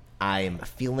is. I'm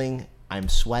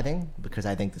sweating because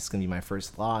I think this is going to be my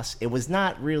first loss. It was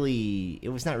not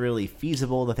really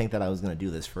feasible to think that I was going to do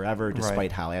this forever,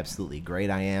 despite how absolutely great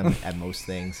I am at most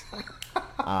things.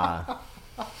 I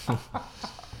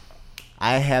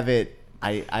have it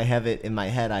in my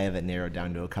head. I have it narrowed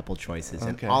down to a couple choices,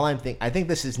 and I think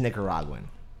this is Nicaraguan.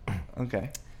 Okay.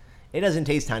 It doesn't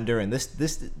taste Honduran.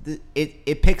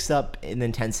 It picks up in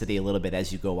intensity a little bit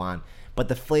as you go on, but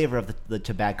the flavor of the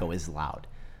tobacco is loud,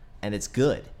 and it's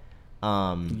good.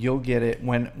 You'll get it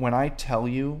when I tell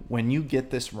you, when you get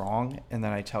this wrong, and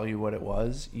then I tell you what it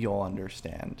was, you'll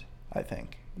understand. I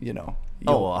think you'll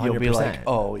 100%. be like,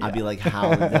 oh, yeah. I'll be like,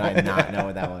 how did I not know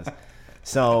what that was?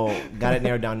 So got it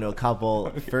narrowed down to a couple.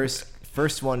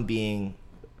 First one being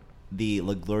the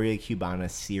La Gloria Cubana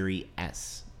Serie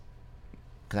S.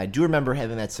 Because I do remember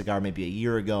having that cigar maybe a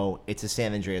year ago. It's a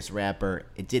San Andreas wrapper.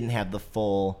 It didn't have the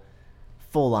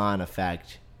full-on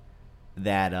effect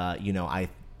that I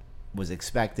was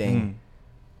expecting.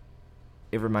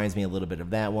 It reminds me a little bit of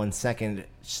that one. Second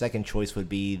choice would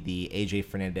be the AJ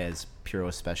Fernandez Puro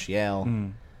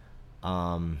Especial.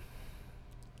 I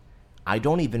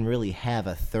don't even really have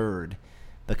a third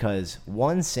because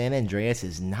one, San Andreas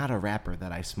is not a wrapper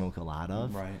that I smoke a lot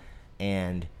of, right?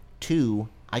 And two,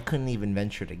 I couldn't even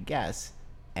venture to guess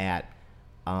at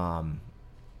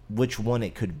which one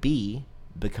it could be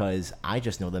because I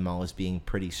just know them all as being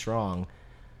pretty strong.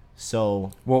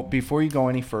 So, well, before you go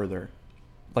any further,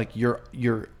 like you're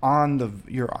on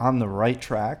the right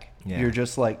track. Yeah. You're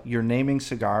just like you're naming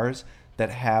cigars that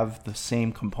have the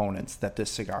same components that this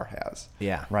cigar has.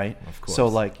 Yeah. Right? Of course. So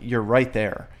like you're right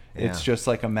there. Yeah. It's just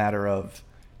like a matter of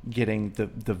getting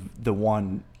the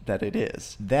one that it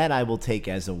is. That I will take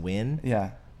as a win.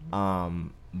 Yeah.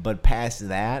 But past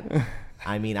that,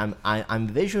 I mean, I'm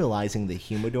visualizing the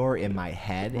humidor in my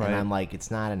head, right. And I'm like,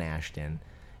 it's not an Ashton.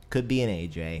 It could be an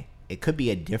AJ. It could be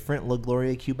a different La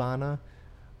Gloria Cubana.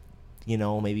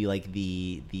 Maybe like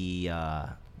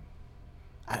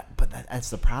but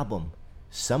that's the problem.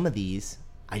 Some of these,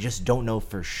 I just don't know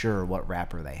for sure what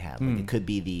wrapper they have. Like it could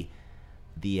be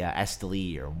the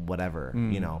Esteli or whatever,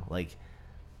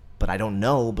 but I don't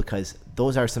know because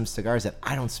those are some cigars that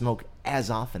I don't smoke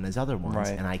as often as other ones,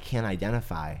 right. And I can't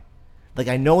identify. Like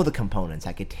I know the components,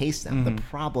 I could taste them. The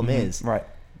problem is, right.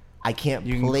 I can't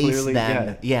place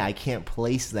them. Yeah, I can't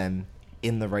place them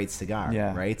in the right cigar.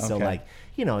 Yeah. Right. Okay. So like,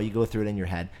 you go through it in your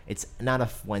head. It's not a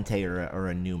Fuente or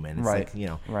a Newman. It's right.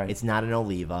 like, right. It's not an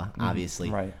Oliva,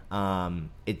 obviously. Right.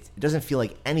 It doesn't feel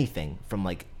like anything from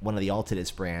like one of the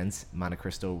Altadis brands, Monte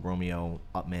Cristo, Romeo,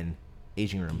 Upman,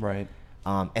 Aging Room. Right.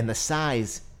 And the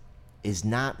size is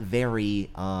not very,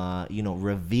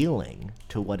 revealing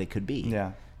to what it could be.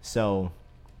 Yeah. So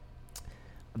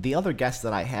the other guess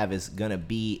that I have is gonna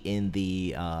be in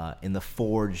the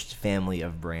Forged family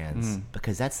of brands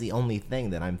because that's the only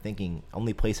thing that I'm thinking,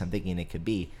 only place I'm thinking it could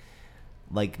be.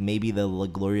 Like maybe the La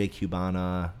Gloria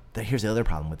Cubana. Here's the other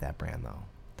problem with that brand though.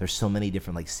 There's so many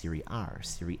different like Serie R,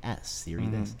 Serie S, Serie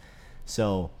this.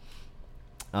 So,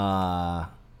 my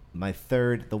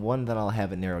third, the one that I'll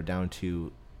have it narrowed down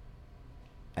to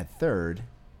at third.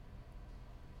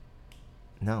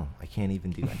 No, I can't even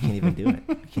do it. I can't even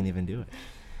do it.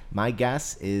 My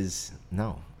guess is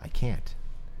no, I can't.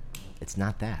 It's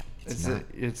not that.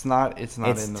 It's not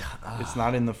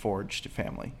in the Forged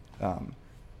family. Yeah.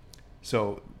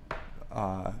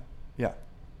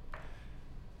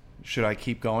 Should I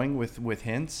keep going with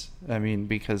hints? I mean,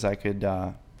 because I could.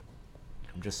 I'm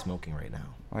just smoking right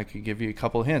now. I could give you a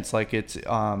couple hints. Like it's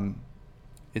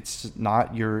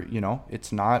not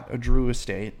it's not a Drew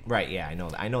estate. Right. Yeah, I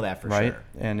know that for right? sure.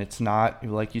 And it's not,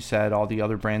 like you said, all the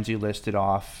other brands you listed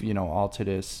off.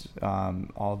 Altadis,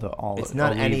 all. It's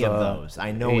not Oliva, any of those.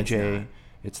 I know AJ,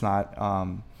 it's not.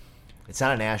 It's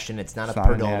not an Ashton. It's not a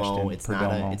Perdomo. It's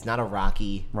not a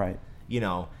Rocky. Right.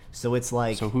 So it's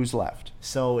like. So who's left?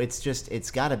 So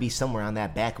it's got to be somewhere on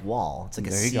that back wall. It's like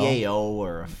there a CAO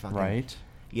or a fucking. Right.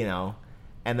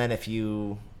 And then if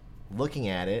you looking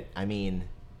at it, I mean.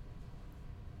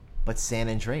 But San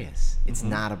Andreas, it's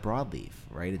not a broadleaf,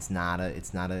 right? It's not a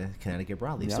Connecticut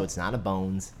broadleaf, Yeah. So it's not a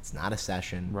Bones, it's not a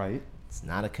Session, Right. It's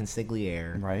not a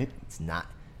Consigliere, Right. It's not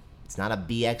It's not a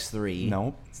BX3.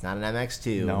 Nope. It's not an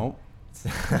MX2. Nope.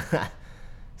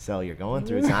 So you're going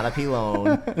through. It's not a Pilone.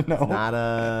 No. It's not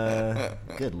a.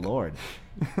 Good Lord.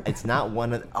 It's not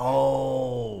one of.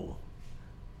 Oh.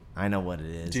 I know what it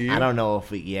is. Do you? I don't know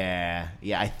if we. Yeah.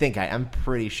 I'm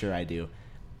pretty sure I do.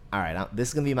 All right. This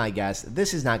is gonna be my guess.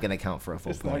 This is not gonna count for a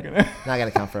full point. Not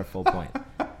gonna count for a full point.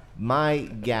 My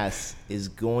guess is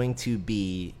going to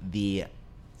be the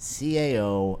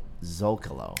CAO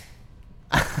Zocalo.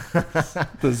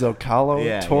 The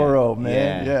Zocalo Toro,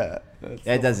 man. Yeah.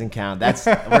 That doesn't count. That's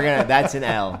an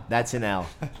L. That's an L.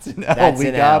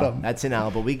 We got him. That's an L,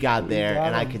 but we got there,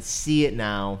 and I could see it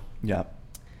now. Yep.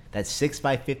 That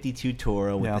 6x52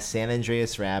 Toro with the San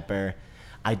Andreas wrapper.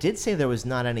 I did say there was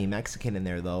not any Mexican in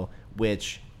there, though,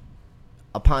 which,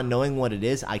 upon knowing what it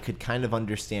is, I could kind of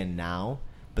understand now.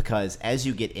 Because as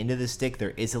you get into the stick,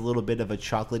 there is a little bit of a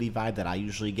chocolatey vibe that I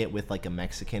usually get with like a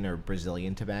Mexican or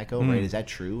Brazilian tobacco, right? Is that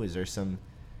true? Is there some?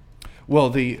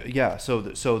 Well, so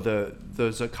the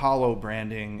Zocalo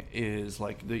branding is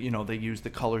like they use the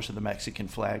colors of the Mexican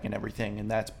flag and everything, and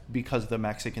that's because of the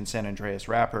Mexican San Andreas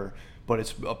wrapper, but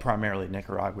it's a primarily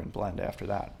Nicaraguan blend after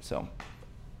that. So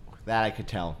that I could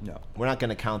tell. No, we're not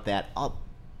going to count that up.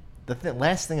 The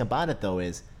last thing about it though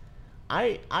is,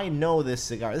 I know this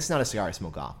cigar. This is not a cigar I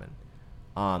smoke often.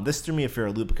 This threw me for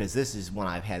a loop because this is one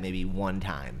I've had maybe one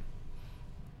time.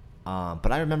 But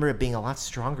I remember it being a lot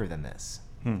stronger than this.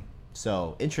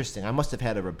 So interesting. I must have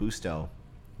had a Robusto.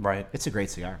 Right. It's a great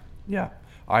cigar. Yeah,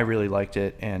 I really liked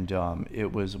it, and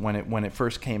it was when it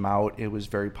first came out. It was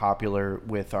very popular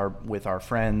with our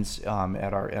friends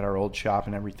at our old shop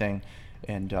and everything.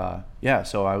 And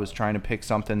so I was trying to pick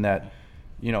something that.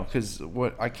 Because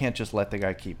I can't just let the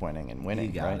guy keep winning and winning.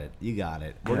 You got it. You got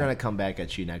it. We're gonna come back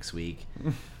at you next week.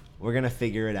 We're gonna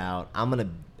figure it out. I'm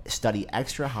gonna study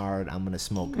extra hard. I'm gonna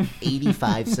smoke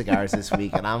 85 cigars this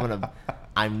week, and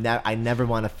I never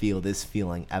want to feel this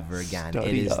feeling ever again.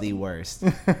 It is the worst.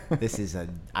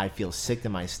 I feel sick to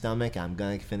my stomach. I'm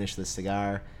gonna finish the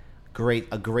cigar.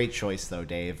 A great choice though,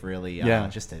 Dave. Really,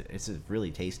 it's really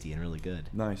tasty and really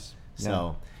good. Nice.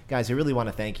 So. Guys, I really want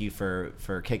to thank you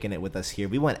for kicking it with us here.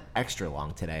 We went extra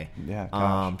long today. Yeah,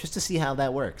 gosh. Just to see how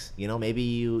that works.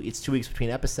 Maybe it's 2 weeks between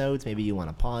episodes. Maybe you want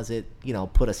to pause it.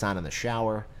 Put us on in the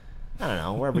shower. I don't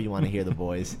know, wherever you want to hear the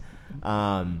voice.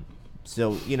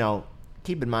 So,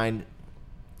 keep in mind,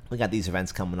 we got these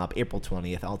events coming up. April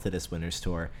 20th, Altadis Winners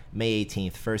Tour. May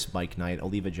 18th, first bike night.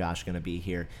 Oliva Josh going to be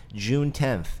here. June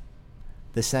 10th,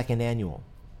 the second annual.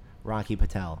 Rocky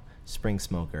Patel, Spring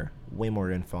Smoker. Way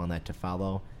more info on that to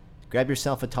follow. Grab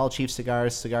yourself a Tall Chief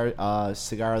Cigars Cigar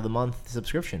of the Month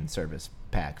subscription service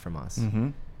pack from us.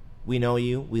 Mm-hmm. We know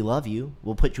you. We love you.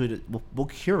 We'll we'll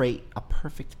curate a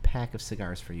perfect pack of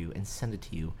cigars for you and send it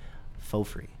to you for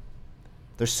free.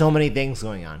 There's so many things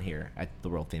going on here at the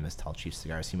world famous Tall Chief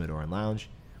Cigars Humidor and Lounge.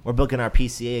 We're booking our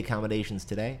PCA accommodations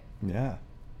today. Yeah.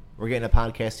 We're getting a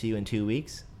podcast to you in 2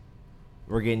 weeks.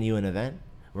 We're getting you an event.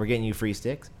 We're getting you free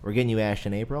sticks. We're getting you Ash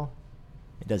in April.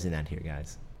 It doesn't end here,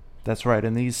 guys. That's right.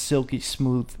 And these silky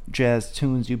smooth jazz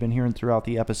tunes you've been hearing throughout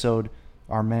the episode,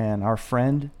 our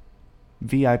friend,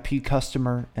 VIP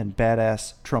customer, and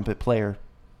badass trumpet player,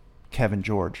 Kevin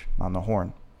George on the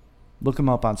horn. Look him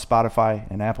up on Spotify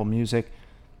and Apple Music.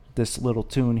 This little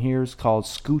tune here is called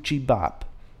Scoochie Bop.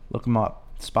 Look him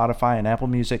up. Spotify and Apple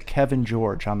Music, Kevin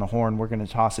George on the horn. We're going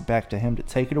to toss it back to him to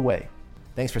take it away.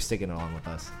 Thanks for sticking along with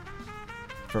us.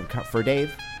 For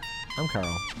Dave, I'm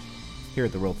Carl. Here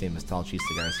at the world famous Tall Chief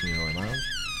Cigars Humidor and Lounge.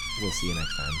 We'll see you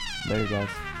next time. Later, guys.